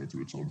 which is going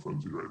through its own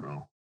frenzy right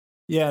now.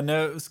 Yeah,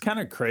 no, it was kind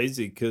of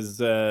crazy because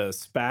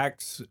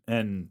SPACs,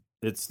 and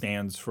it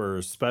stands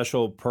for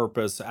Special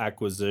Purpose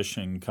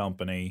Acquisition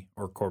Company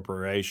or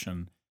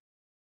Corporation.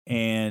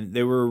 And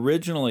they were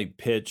originally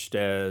pitched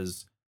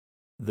as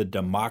the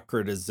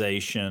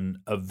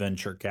democratization of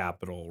venture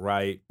capital,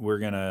 right? We're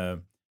going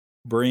to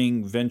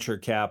bring venture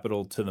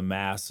capital to the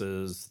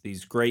masses,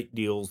 these great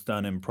deals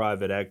done in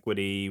private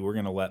equity. We're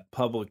going to let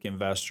public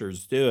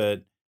investors do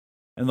it.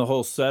 And the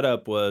whole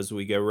setup was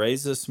we go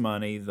raise this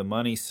money, the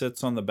money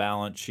sits on the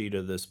balance sheet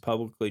of this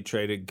publicly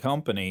traded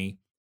company.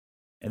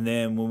 And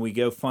then when we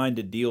go find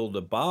a deal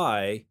to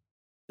buy,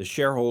 the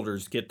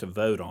shareholders get to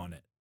vote on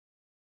it.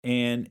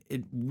 And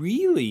it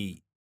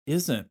really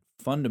isn't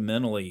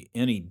fundamentally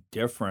any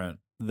different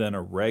than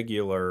a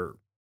regular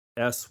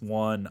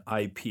S1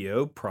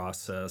 IPO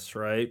process,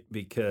 right?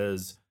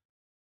 Because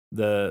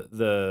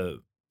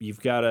you've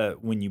got to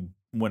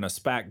when a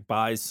SPAC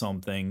buys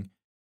something,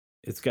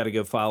 it's got to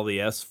go file the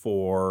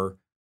S4,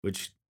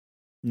 which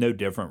no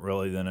different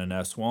really than an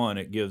S1.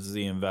 It gives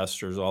the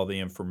investors all the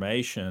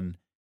information,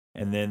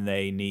 and then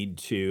they need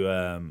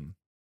to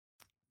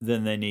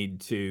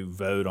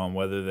vote on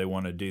whether they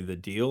want to do the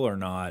deal or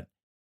not.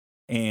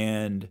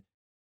 And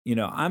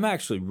I'm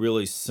actually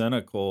really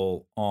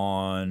cynical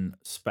on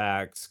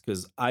SPACs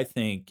because I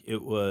think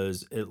it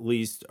was at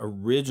least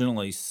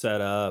originally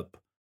set up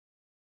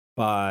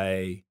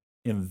by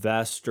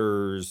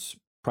investors,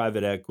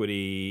 private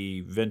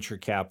equity, venture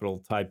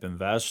capital type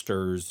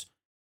investors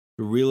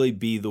to really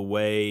be the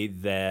way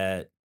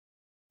that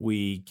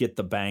we get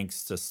the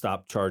banks to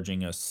stop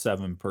charging us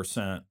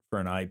 7% for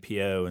an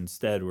IPO.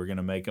 Instead, we're going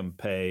to make them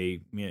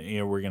pay,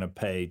 we're going to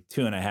pay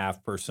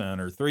 2.5%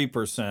 or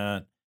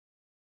 3%.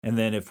 And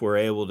then if we're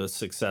able to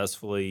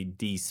successfully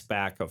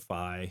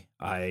de-SPACify,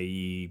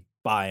 i.e.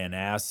 buy an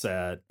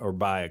asset or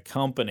buy a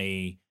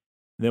company,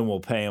 then we'll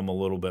pay them a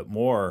little bit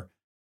more.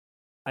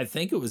 I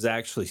think it was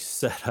actually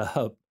set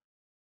up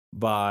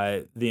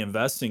by the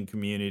investing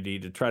community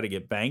to try to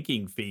get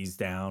banking fees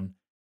down.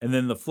 And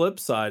then the flip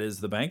side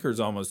is the bankers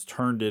almost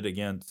turned it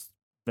against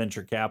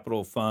venture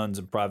capital funds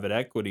and private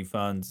equity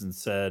funds and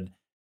said,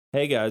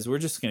 hey guys, we're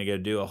just going to go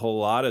do a whole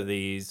lot of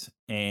these.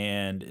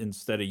 And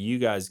instead of you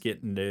guys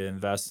getting to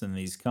invest in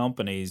these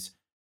companies,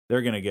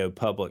 they're going to go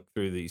public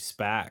through these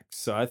SPACs.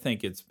 So I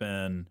think it's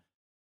been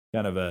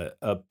kind of a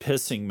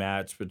pissing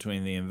match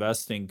between the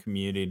investing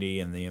community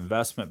and the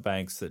investment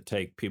banks that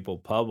take people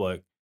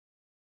public.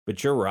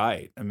 But you're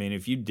right. I mean,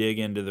 if you dig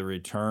into the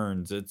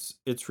returns,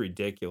 it's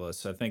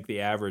ridiculous. I think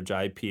the average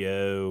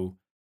IPO,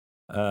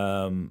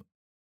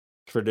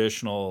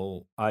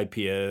 traditional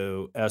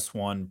IPO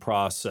S1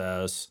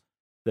 process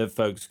that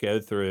folks go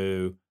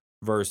through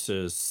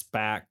versus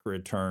SPAC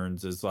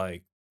returns is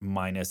like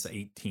minus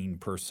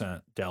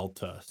 18%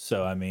 delta.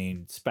 So, I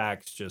mean,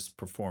 SPACs just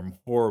perform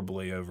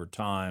horribly over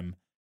time.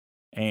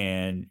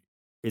 And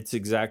it's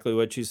exactly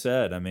what you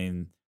said. I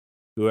mean,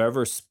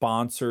 whoever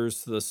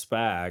sponsors the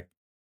SPAC,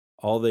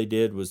 all they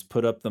did was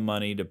put up the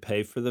money to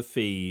pay for the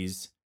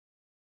fees,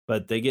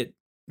 but they get,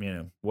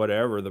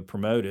 whatever the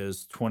promote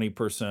is,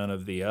 20%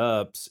 of the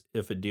ups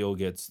if a deal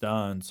gets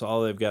done. So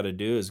all they've got to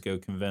do is go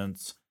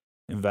convince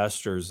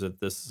investors that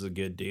this is a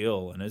good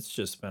deal, and it's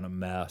just been a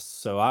mess.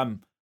 So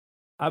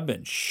I've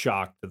been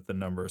shocked at the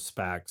number of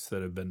SPACs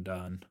that have been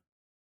done.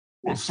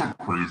 What's so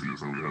crazy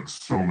is that we had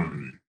so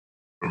many.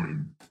 I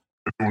mean,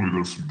 anyone who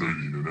does some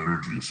digging in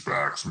energy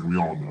SPACs, I mean, we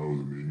all know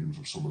the names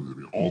of some of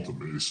the Alta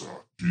Mesa,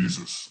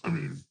 Jesus. I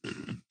mean,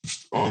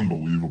 just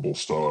unbelievable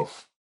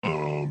stuff.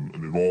 And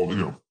they've all,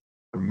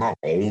 not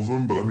all of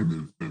them, but I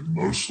mean, they've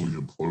mostly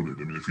imploded.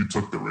 I mean, if you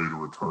took the rate of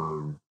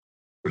return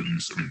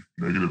that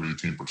negative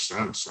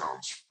 18%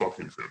 sounds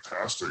fucking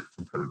fantastic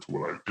compared to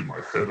what in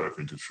my head, I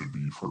think it should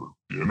be for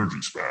the energy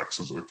SPACs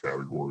as a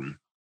category.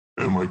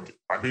 And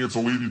I think it's a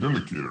leading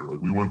indicator.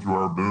 We went through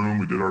our boom,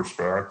 we did our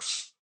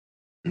SPACs.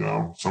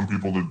 Some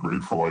people did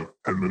great for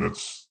 10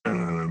 minutes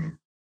and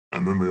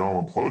then they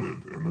all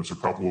imploded. And there's a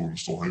couple of them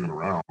still hanging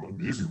around.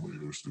 Amazingly,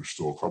 there's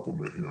still a couple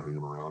hanging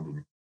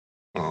around.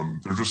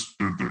 And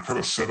they're kind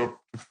of set up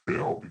to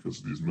fail because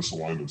of these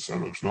misaligned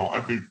incentives. Now,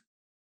 I think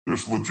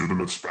there's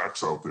legitimate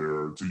SPACs out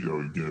there.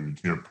 Again, you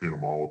can't paint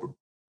them all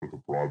with a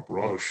broad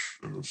brush.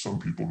 And there's some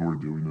people who are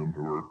doing them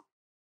who are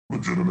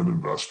legitimate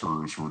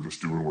investors who are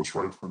just doing what's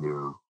right for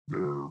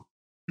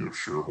their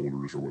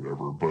shareholders or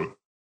whatever. But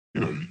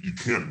you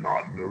can't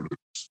not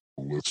notice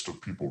a list of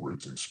people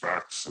raising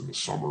SPACs in the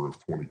summer of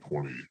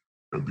 2020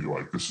 and be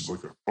like, this is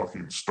like a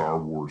fucking Star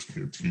Wars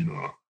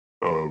cantina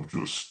of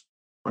just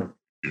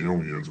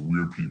aliens,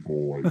 weird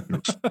people,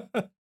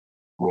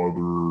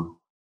 brother,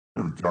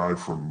 and a guy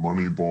from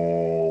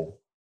Moneyball.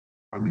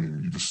 I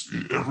mean, it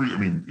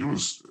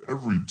was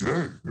every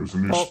day. There's a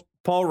new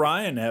Paul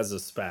Ryan has a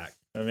SPAC.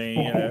 I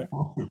mean,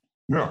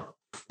 yeah,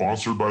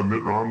 sponsored by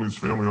Mitt Romney's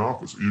family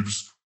office.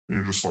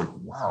 You're just like,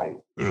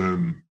 wow.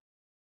 And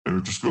And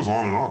it just goes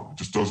on and on. It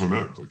just doesn't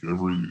end. Like you're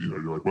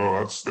like,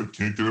 well, that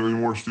can't get any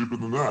more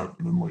stupid than that.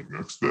 And then like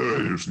next day,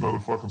 there's another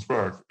fucking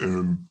SPAC.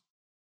 And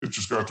it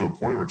just got to a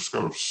point where it just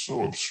got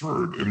so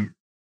absurd. And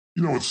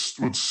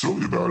what's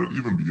silly about it,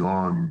 even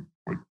beyond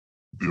like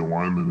the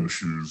alignment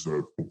issues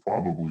that will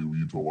probably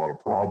lead to a lot of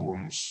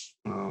problems,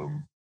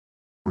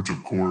 which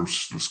of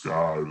course this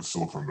guy, the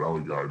Silicon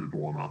Valley guy, didn't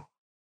want to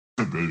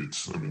debate.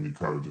 I mean, he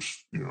kind of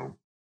just,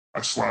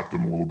 I slapped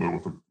him a little bit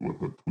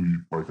with a tweet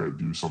like I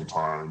do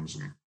sometimes,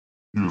 and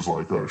he was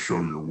like,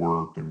 "Show your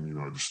work," and he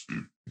just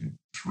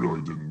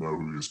really didn't know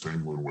who he was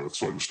tangling with,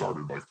 so I just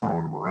started like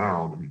throwing him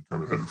around, and he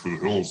kind of headed for the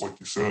hills, like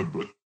you said.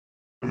 But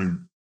I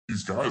mean,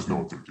 these guys know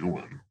what they're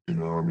doing. I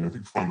mean, I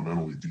think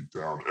fundamentally, deep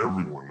down,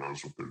 everyone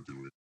knows what they're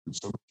doing.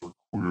 Incentives are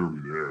clearly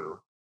there,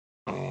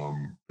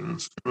 and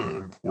it's going to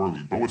end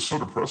poorly. But what's so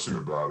depressing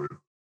about it,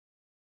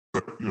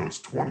 that, it's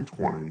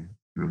 2020.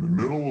 You're in the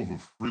middle of a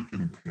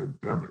freaking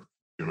pandemic.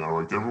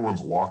 Like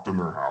everyone's locked in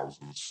their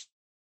houses,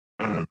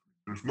 and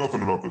there's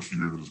nothing about this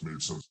year that has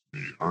made sense to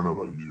me. I don't know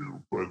about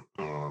you, but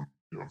the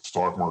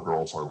stock market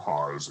all-time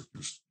highs. Like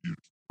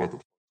what the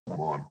fuck's going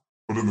on?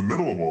 But in the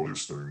middle of all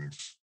these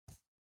things,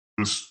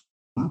 this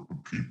group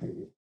of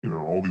people,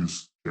 all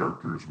these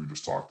characters we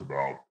just talked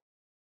about,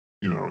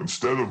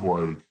 instead of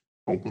like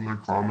helping their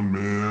common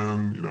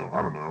man,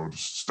 I don't know,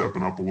 just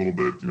stepping up a little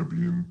bit,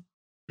 being,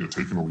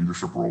 taking a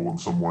leadership role in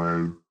some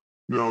way,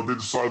 they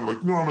decided like,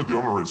 I'm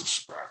gonna raise a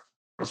SPAC.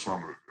 That's what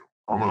I'm gonna do.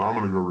 I'm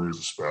gonna go raise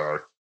a SPAC.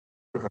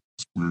 It has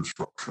this weird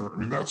structure. I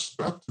mean, that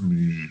to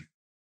me,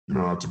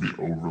 not to be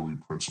overly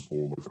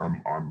principled. Like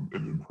I'm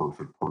an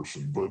imperfect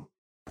person, but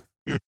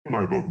you and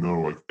I both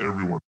know like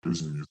everyone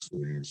raising these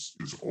things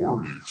is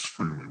already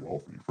extremely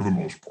wealthy for the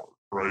most part,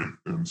 right?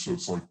 And so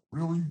it's like,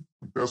 really,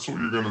 like, that's what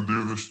you're gonna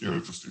do? This,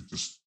 it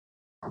just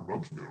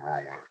rubs me the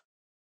wrong way.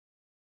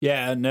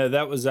 Yeah, no,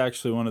 that was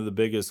actually one of the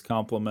biggest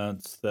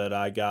compliments that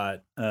I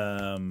got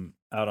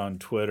out on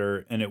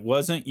Twitter, and it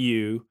wasn't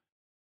you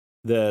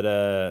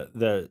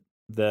that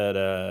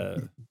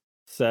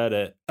said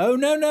it. Oh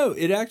no,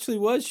 it actually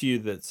was you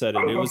that said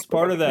it. It was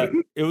part of that.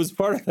 It was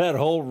part of that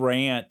whole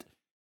rant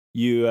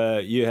you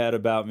had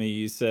about me.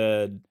 You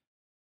said,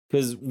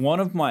 because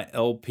one of my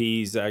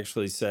LPs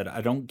actually said,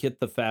 I don't get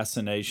the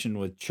fascination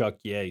with Chuck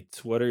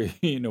Yates. What are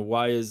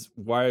why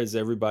is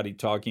everybody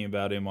talking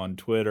about him on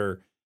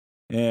Twitter?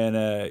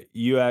 And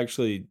you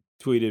actually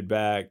tweeted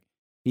back,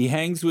 he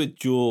hangs with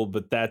Jewel,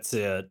 but that's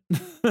it.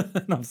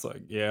 And I was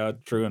like, yeah,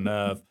 true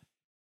enough.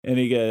 And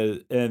he goes,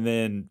 and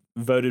then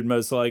voted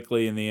most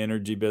likely in the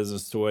energy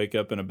business to wake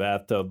up in a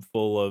bathtub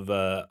full of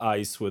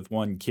ice with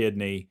one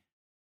kidney.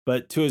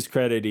 But to his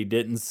credit, he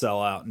didn't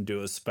sell out and do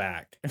a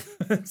SPAC.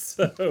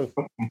 So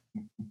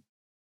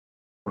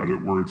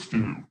credit where it's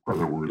due.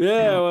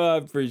 Yeah, well, I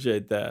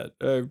appreciate that.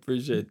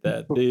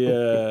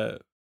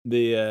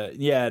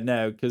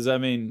 Because I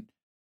mean,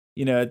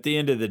 at the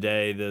end of the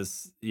day, the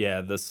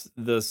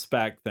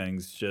SPAC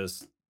thing's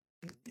just,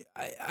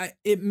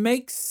 it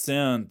makes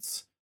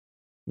sense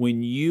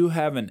when you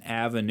have an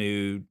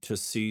avenue to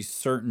see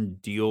certain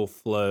deal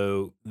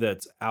flow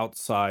that's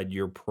outside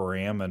your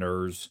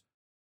parameters,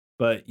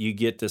 but you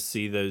get to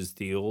see those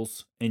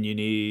deals and you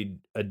need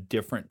a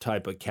different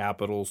type of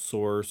capital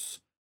source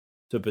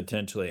to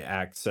potentially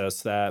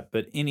access that.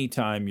 But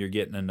anytime you're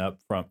getting an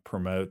upfront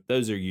promote,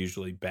 those are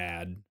usually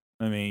bad.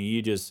 I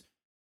mean,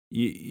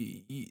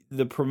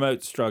 the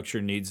promote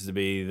structure needs to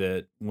be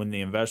that when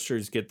the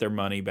investors get their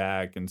money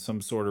back and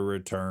some sort of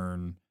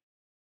return,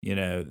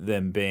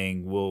 them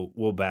being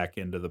we'll back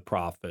into the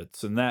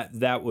profits, and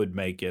that would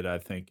make it, I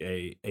think,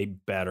 a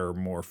better,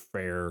 more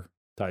fair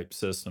type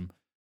system.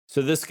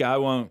 So this guy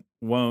won't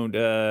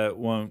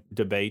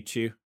debate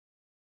you.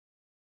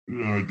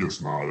 Yeah, I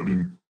guess not. I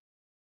mean,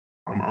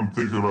 I'm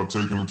thinking about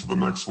taking it to the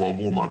next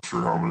level. I'm not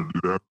sure how I'm going to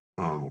do that.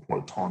 I'll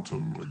probably taunt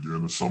him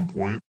again at some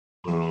point.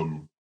 I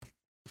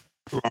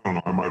don't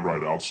know. I might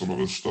write out some of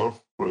this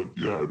stuff, but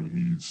yeah, I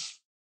mean,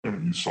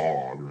 you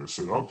saw. I mean, I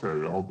said,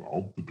 okay,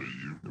 I'll debate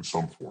you in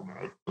some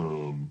format.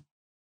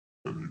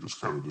 And he just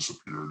kind of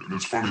disappeared. And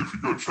it's funny, if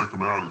you go check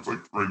him out, it's like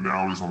right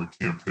now he's on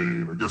a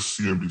campaign. I guess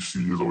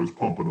CNBC is always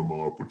pumping him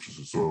up, which is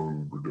its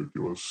own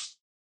ridiculous,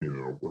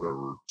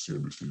 whatever.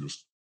 CNBC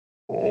just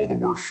all the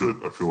worst shit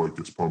I feel like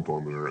gets pumped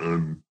on there.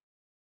 And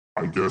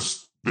I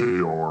guess they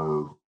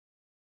are,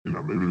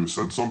 maybe they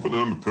said something to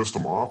him that pissed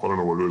him off. I don't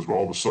know what it is, but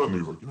all of a sudden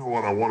he's like, you know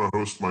what? I want to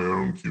host my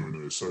own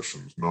Q&A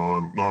sessions, not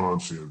on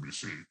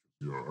CNBC.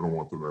 I don't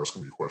want them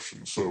asking me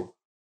questions. So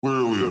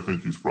clearly, I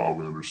think he's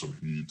probably under some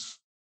heat.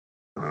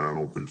 And I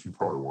don't think he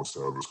probably wants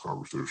to have this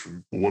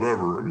conversation. But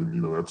whatever. I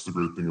mean, that's the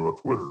great thing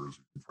about Twitter is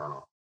you can kind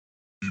of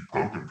keep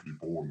poking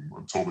people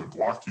until they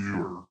block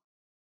you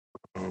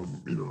or,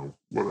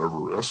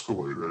 whatever,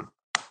 escalate it.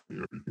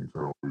 You can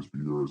kind of always be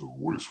there as a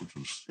voice, which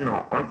is,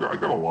 I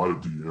got a lot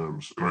of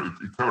DMs, and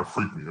it kind of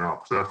freaked me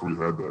out because after we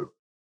had that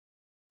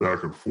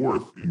back and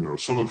forth,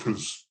 some of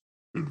his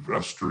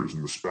investors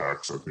in the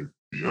SPACs, I think,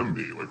 DM'd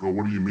me like, "Well,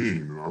 what do you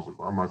mean?" And I was like,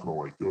 "I'm not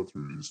going to go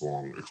through these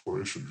long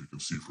explanations. You can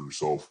see for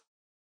yourself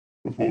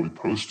with what we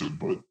posted,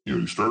 but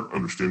you start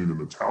understanding the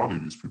mentality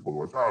of these people.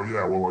 Like, oh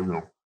yeah,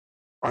 well,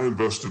 I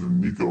invested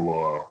in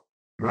Nikola,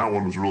 and that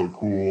one was really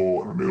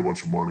cool, and I made a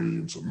bunch of money,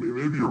 and so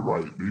maybe you're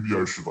right. Maybe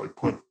I should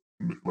put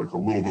a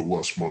little bit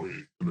less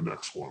money in the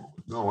next one.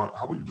 Like, no,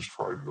 how about you just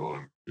try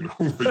none?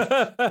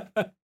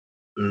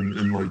 And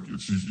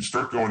you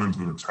start going into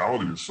the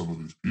mentality of some of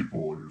these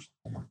people, and you're just,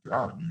 oh my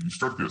god, you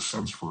start to get a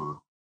sense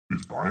for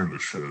who's buying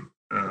this shit,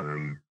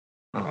 and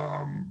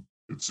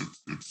it's a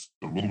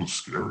little bit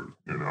scary,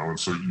 And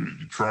so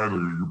you try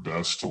your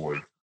best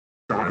to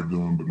guide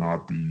them, but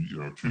not be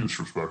too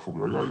disrespectful. Be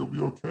like, oh, you'll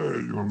be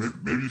okay.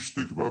 Maybe you should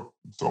think about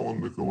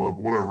selling Nikola,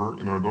 whatever.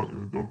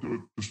 Don't do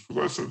it just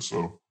because I said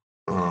so.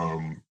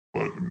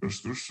 But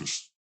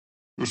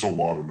there's a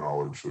lot of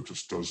knowledge that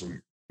just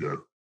doesn't get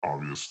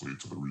obviously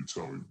to the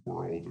retailing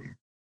world, and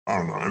I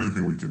don't know,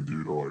 anything we can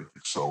do to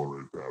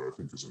accelerate that, I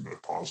think, is a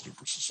net positive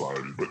for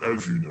society. But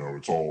as you know,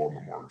 it's all on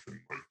the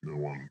margin.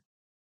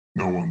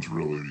 No one's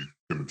really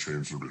going to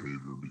change their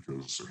behavior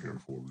because a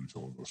handful of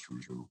retail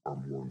investors are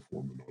more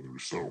informed than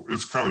others. So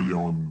it's kind of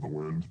yelling in the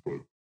wind,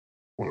 but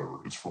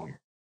whatever, it's fun.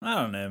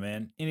 I don't know,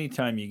 man.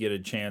 Anytime you get a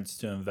chance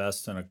to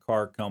invest in a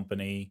car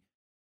company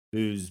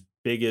whose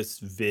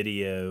biggest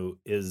video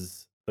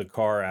is the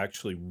car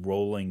actually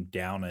rolling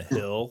down a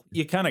hill,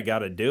 you kind of got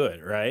to do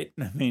it, right?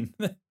 I mean,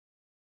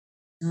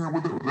 yeah,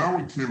 when that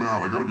one came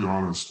out, I got to be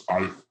honest,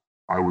 I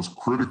was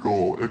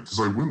critical because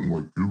I went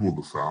and Googled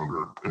the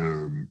founder,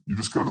 and you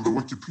just go to the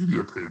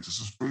Wikipedia page. It's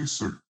just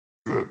basic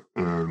shit,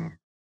 and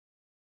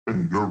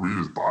you go read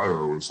his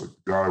bio. It's the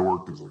guy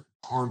worked as a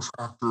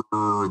contractor,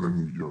 and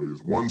then he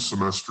was one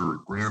semester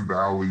at Grand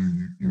Valley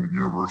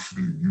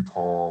University in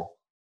Utah.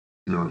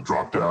 He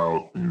dropped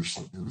out, and you're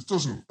just this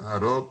doesn't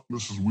add up.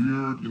 This is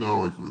weird.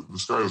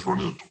 This guy is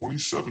running a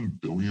 $27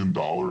 billion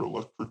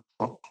electric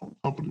truck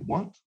company.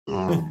 What?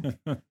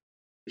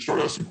 I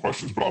started asking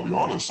questions, but I'll be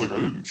honest, I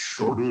didn't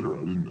short it, or I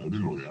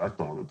didn't really act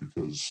on it,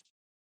 because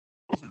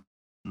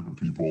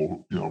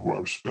people, who I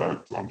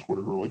respect on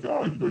Twitter are like,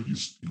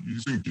 he's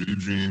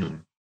engaging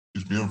and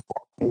he's being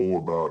thoughtful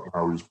about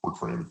how he's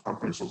portraying the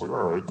company. So I was like,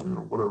 all right,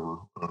 whatever.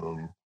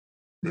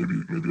 Maybe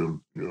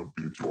I'm,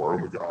 being too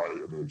hard on the guy,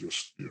 and then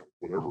just,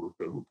 whatever,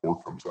 that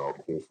report comes out,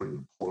 the whole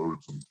thing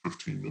implodes in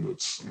 15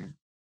 minutes. And,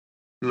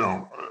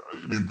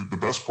 the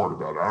best part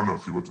about it, I don't know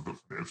if you looked at the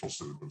financial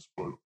statements,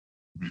 but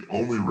the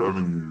only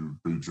revenue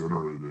they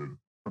generated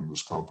from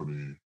this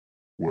company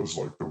was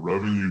the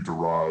revenue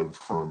derived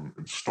from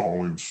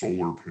installing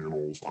solar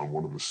panels on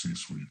one of the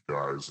C-suite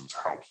guys'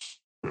 house.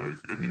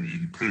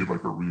 He paid a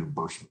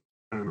reimbursement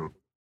and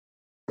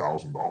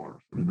 $1,000.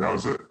 That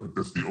was it.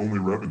 That's the only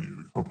revenue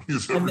the company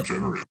has ever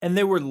generated. And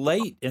they were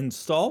late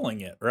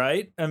installing it,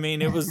 right?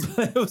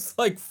 It was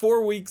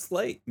 4 weeks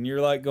late, and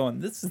you're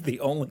going, this is the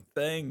only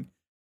thing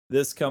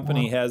this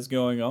company has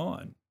going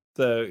on.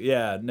 So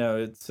yeah,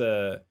 no,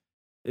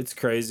 it's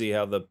crazy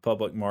how the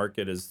public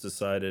market has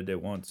decided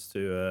it wants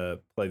to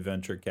play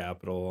venture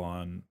capital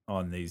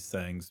on these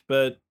things.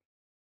 But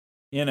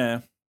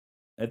at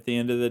the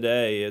end of the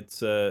day,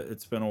 it's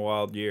been a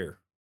wild year.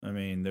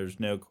 There's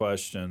no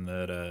question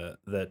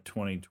that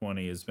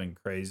 2020 has been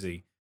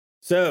crazy.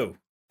 So,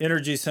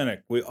 Energy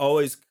Cynic, we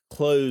always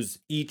close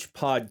each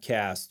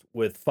podcast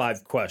with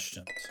 5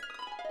 questions.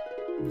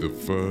 The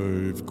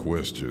 5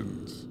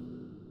 questions.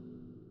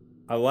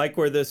 I like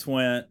where this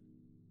went.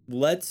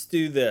 Let's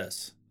do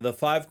this. The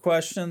 5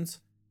 questions.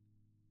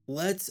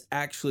 Let's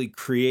actually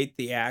create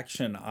the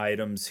action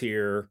items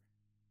here.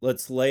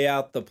 Let's lay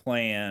out the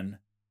plan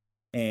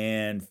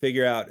and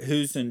figure out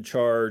who's in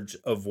charge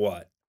of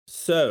what.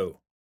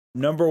 So,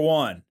 number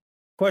 1,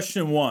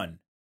 question 1.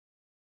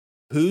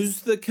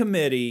 Who's the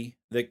committee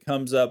that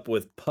comes up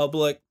with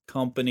public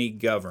company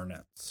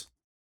governance?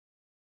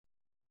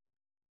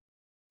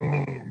 Oh,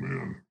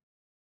 man.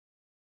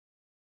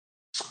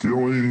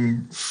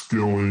 Skilling,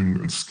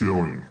 and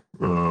skilling.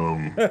 Fuck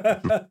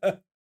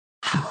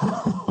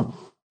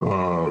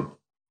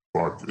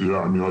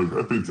yeah.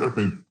 I think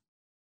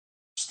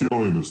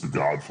Skilling is the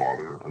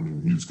godfather.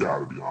 He's got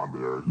to be on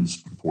there.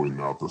 He's been pointing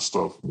out this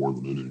stuff more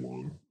than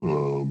anyone.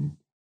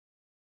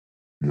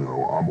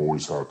 I'm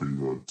always happy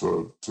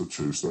to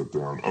chase that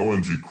down.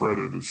 ONG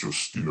Credit is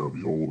just the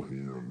old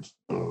hand.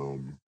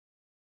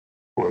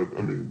 But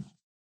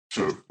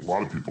shit, a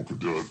lot of people could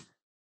do it.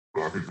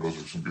 But I think those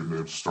are some good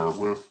names to start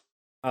with.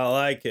 I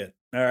like it.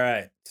 All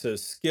right. So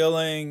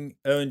Skilling,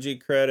 ONG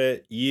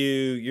Credit,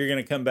 you're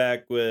going to come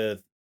back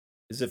with,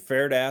 is it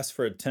fair to ask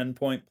for a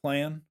 10-point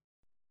plan?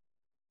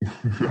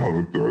 Yeah,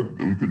 we could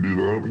do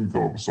that. We can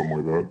come up with something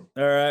like that.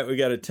 All right. We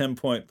got a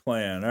 10-point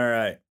plan. All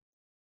right.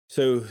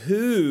 So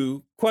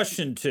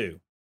question 2,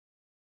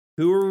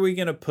 who are we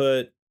going to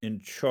put in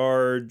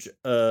charge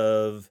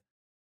of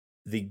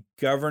the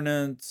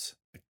governance,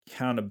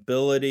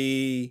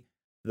 accountability,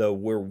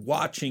 we're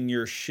watching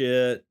your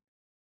shit,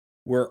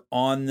 we're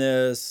on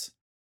this,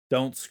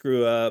 don't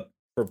screw up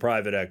for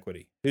private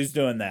equity? Who's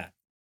doing that?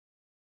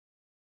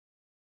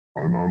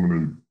 I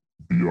nominate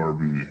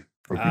BRB.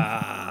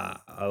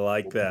 I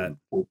like that.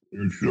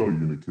 And Shell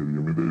Unikitty. I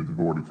mean, they've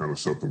already kind of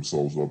set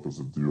themselves up as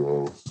a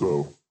duo.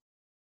 So,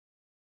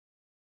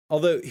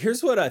 although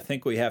here's what I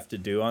think we have to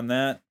do on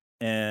that,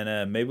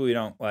 and maybe we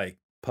don't like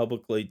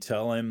publicly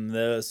tell him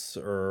this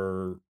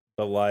or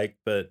the like,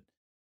 but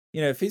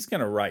if he's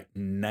going to write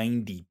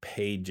 90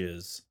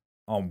 pages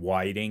on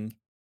Whiting,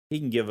 he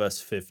can give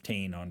us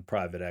 15 on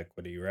private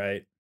equity,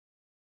 right?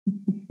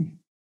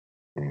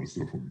 that's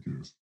definitely the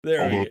case.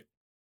 There Although it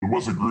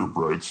was a group,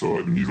 right? So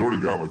I mean, he's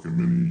already got like a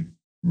mini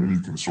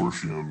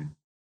consortium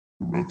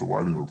who wrote the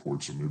Whiting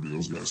report, so maybe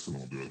those guys can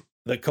all do it.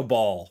 The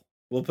cabal.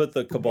 We'll put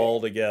the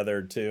cabal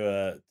together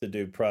to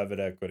do private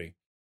equity.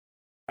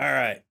 All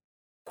right.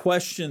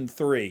 Question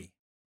 3.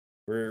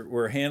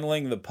 We're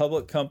handling the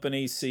public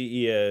company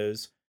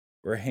CEOs.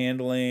 We're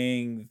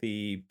handling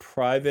the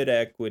private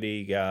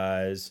equity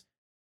guys.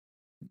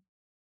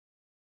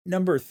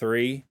 Number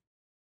 3,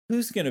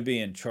 who's going to be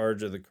in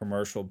charge of the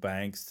commercial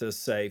banks to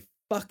say,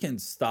 fucking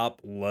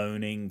stop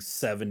loaning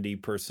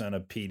 70%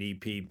 of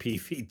PDP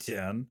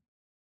PV10?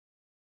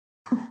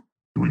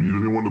 Do we need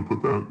anyone to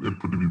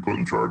be put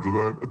in charge of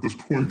that at this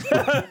point?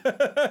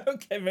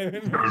 Okay, maybe.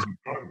 I think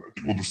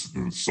we'll just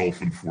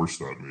self-enforce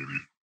that, maybe.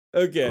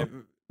 Okay,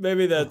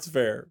 maybe that's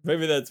fair.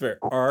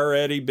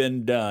 Already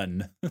been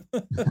done.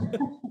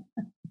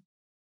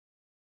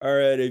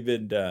 Already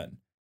been done.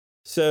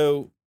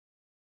 So,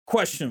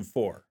 question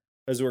 4,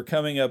 as we're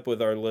coming up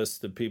with our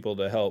list of people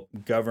to help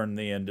govern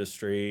the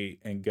industry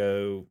and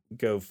go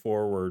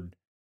forward,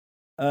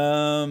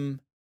 who's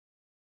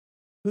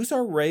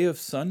our ray of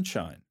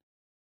sunshine?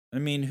 I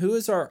mean, who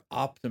is our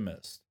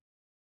optimist?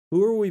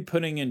 Who are we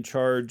putting in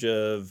charge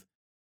of,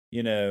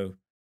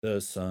 the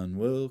sun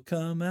will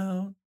come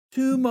out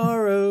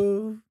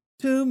tomorrow.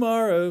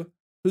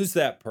 Who's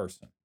that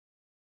person?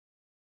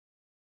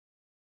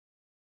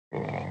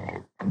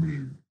 I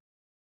mean,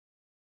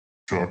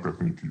 Chuck, I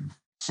think you've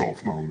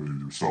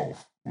self-nominated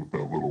yourself with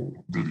that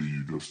little ditty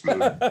you just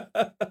did.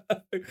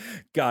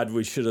 God,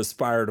 we should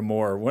aspire to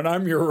more. When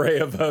I'm your ray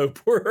of hope,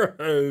 we're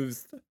a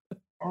host.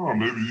 Oh,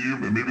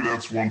 maybe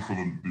that's one for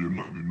the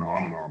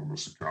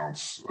non-anonymous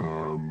accounts,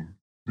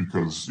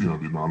 because the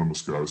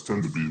anonymous guys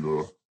tend to be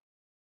the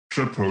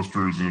shit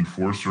posters and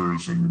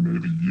enforcers, and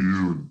maybe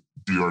you and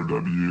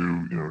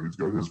DRW, he's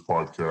got his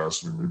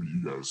podcast. I mean, maybe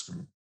you guys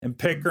can. And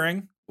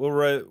Pickering, we'll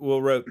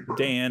rope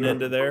Dan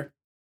into there.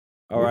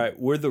 All right,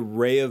 we're the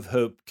Ray of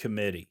Hope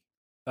Committee.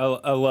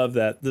 I love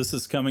that. This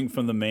is coming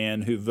from the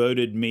man who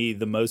voted me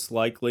the most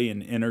likely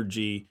in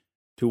energy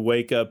to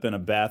wake up in a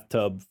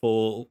bathtub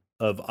full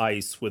of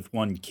ice with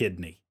one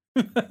kidney.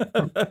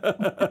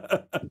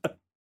 I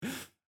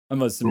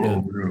must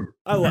admit.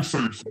 I saw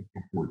yourself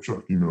before,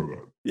 Chuck. You know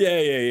that.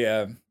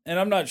 Yeah. And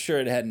I'm not sure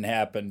it hadn't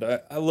happened.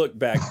 I look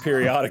back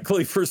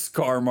periodically for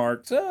scar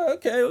marks. Oh,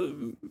 okay,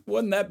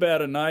 wasn't that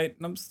bad a night,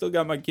 and I'm still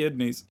got my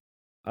kidneys.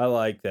 I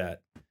like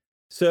that.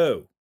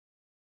 So,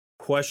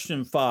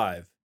 question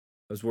 5,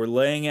 as we're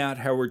laying out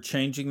how we're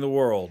changing the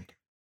world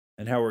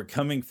and how we're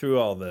coming through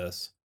all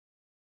this,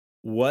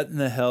 what in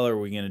the hell are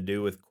we going to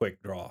do with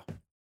Quick Draw?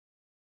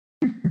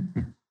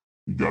 You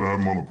got to have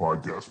him on the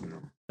podcast,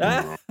 man.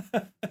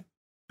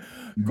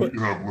 You need to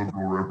have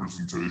liberal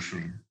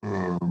representation.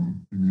 You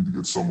need to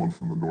get someone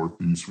from the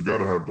Northeast. We got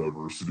to have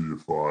diversity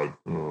of thought.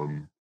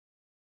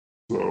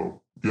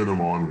 So get him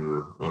on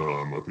here.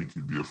 I think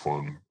he'd be a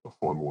fun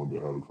one to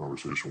have a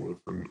conversation with,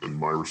 and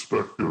my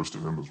respect goes to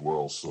him as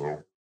well.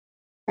 So,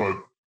 but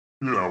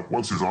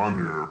once he's on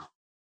here,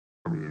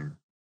 I mean,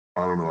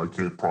 I don't know. I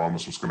can't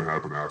promise what's going to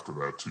happen after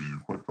that to you,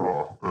 Quick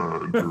Draw,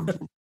 in terms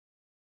of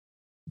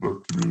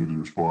the community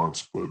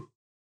response. But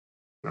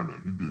yeah,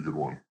 man, he'd be a good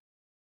one.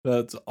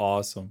 That's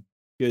awesome.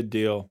 Good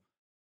deal.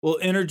 Well,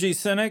 Energy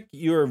Cynic,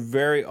 you are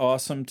very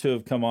awesome to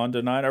have come on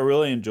tonight. I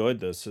really enjoyed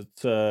this.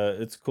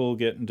 It's cool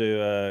getting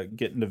to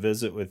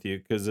visit with you,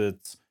 because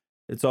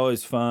it's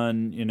always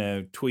fun,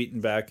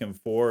 tweeting back and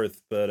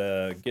forth,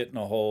 but getting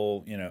a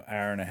whole,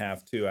 hour and a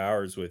half, 2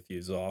 hours with you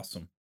is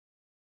awesome.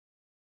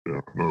 Yeah,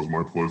 that was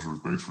my pleasure.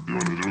 Thanks for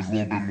doing it. It was a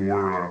little bit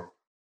more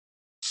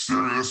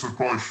serious. I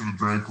probably should have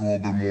drank a little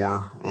bit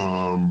more.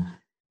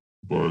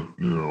 But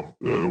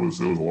it was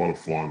a lot of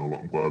fun.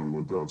 I'm glad we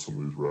went down some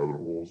of these rabbit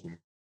holes, and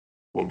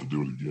love to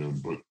do it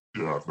again. But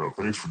yeah, no,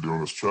 thanks for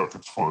doing this, Chuck.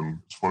 It's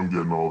fun. It's fun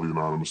getting all the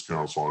anonymous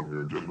accounts on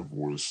here and getting a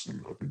voice,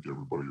 and I think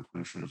everybody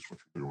appreciates what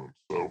you're doing.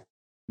 So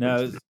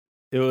no,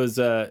 it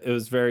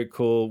was very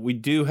cool. We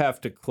do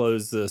have to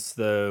close this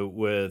though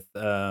with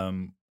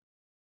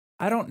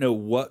I don't know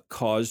what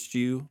caused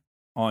you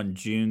on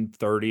June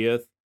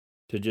 30th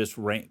to just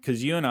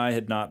because you and I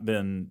had not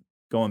been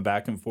going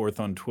back and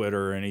forth on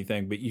Twitter or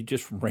anything, but you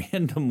just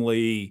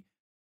randomly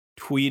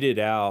tweeted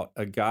out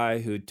a guy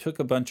who took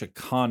a bunch of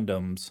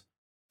condoms,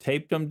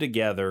 taped them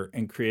together,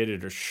 and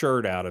created a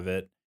shirt out of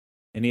it.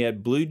 And he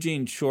had blue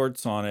jean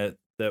shorts on it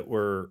that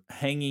were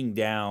hanging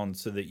down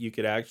so that you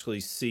could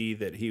actually see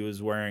that he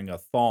was wearing a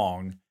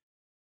thong.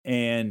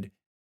 And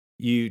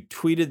you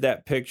tweeted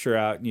that picture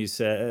out and you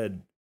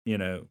said,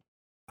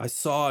 I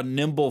saw a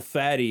nimble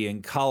fatty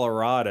in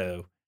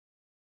Colorado.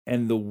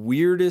 And the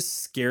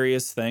weirdest,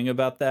 scariest thing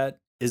about that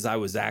is I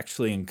was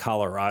actually in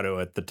Colorado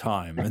at the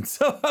time. And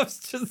so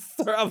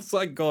I was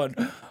like going,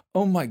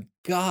 oh my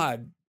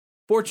God.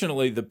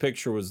 Fortunately, the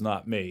picture was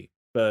not me.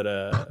 But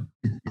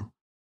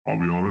I'll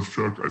be honest,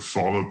 Chuck, I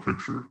saw that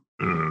picture,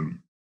 and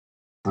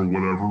for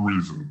whatever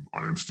reason,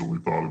 I instantly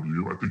thought of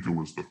you. I think it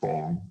was the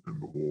thong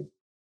and the whole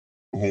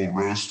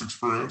roast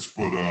experience,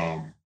 but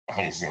I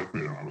was like,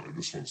 man,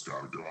 this one's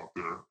got to go out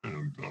there.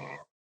 And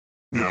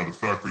yeah, the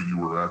fact that you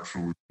were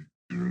actually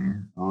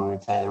in rural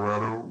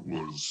Colorado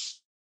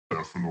was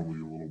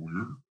definitely a little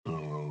weird.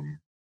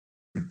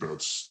 I think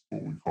that's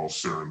what we call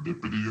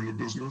serendipity in the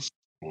business.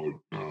 But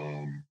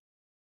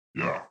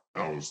yeah,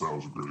 that was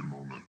a great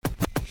moment.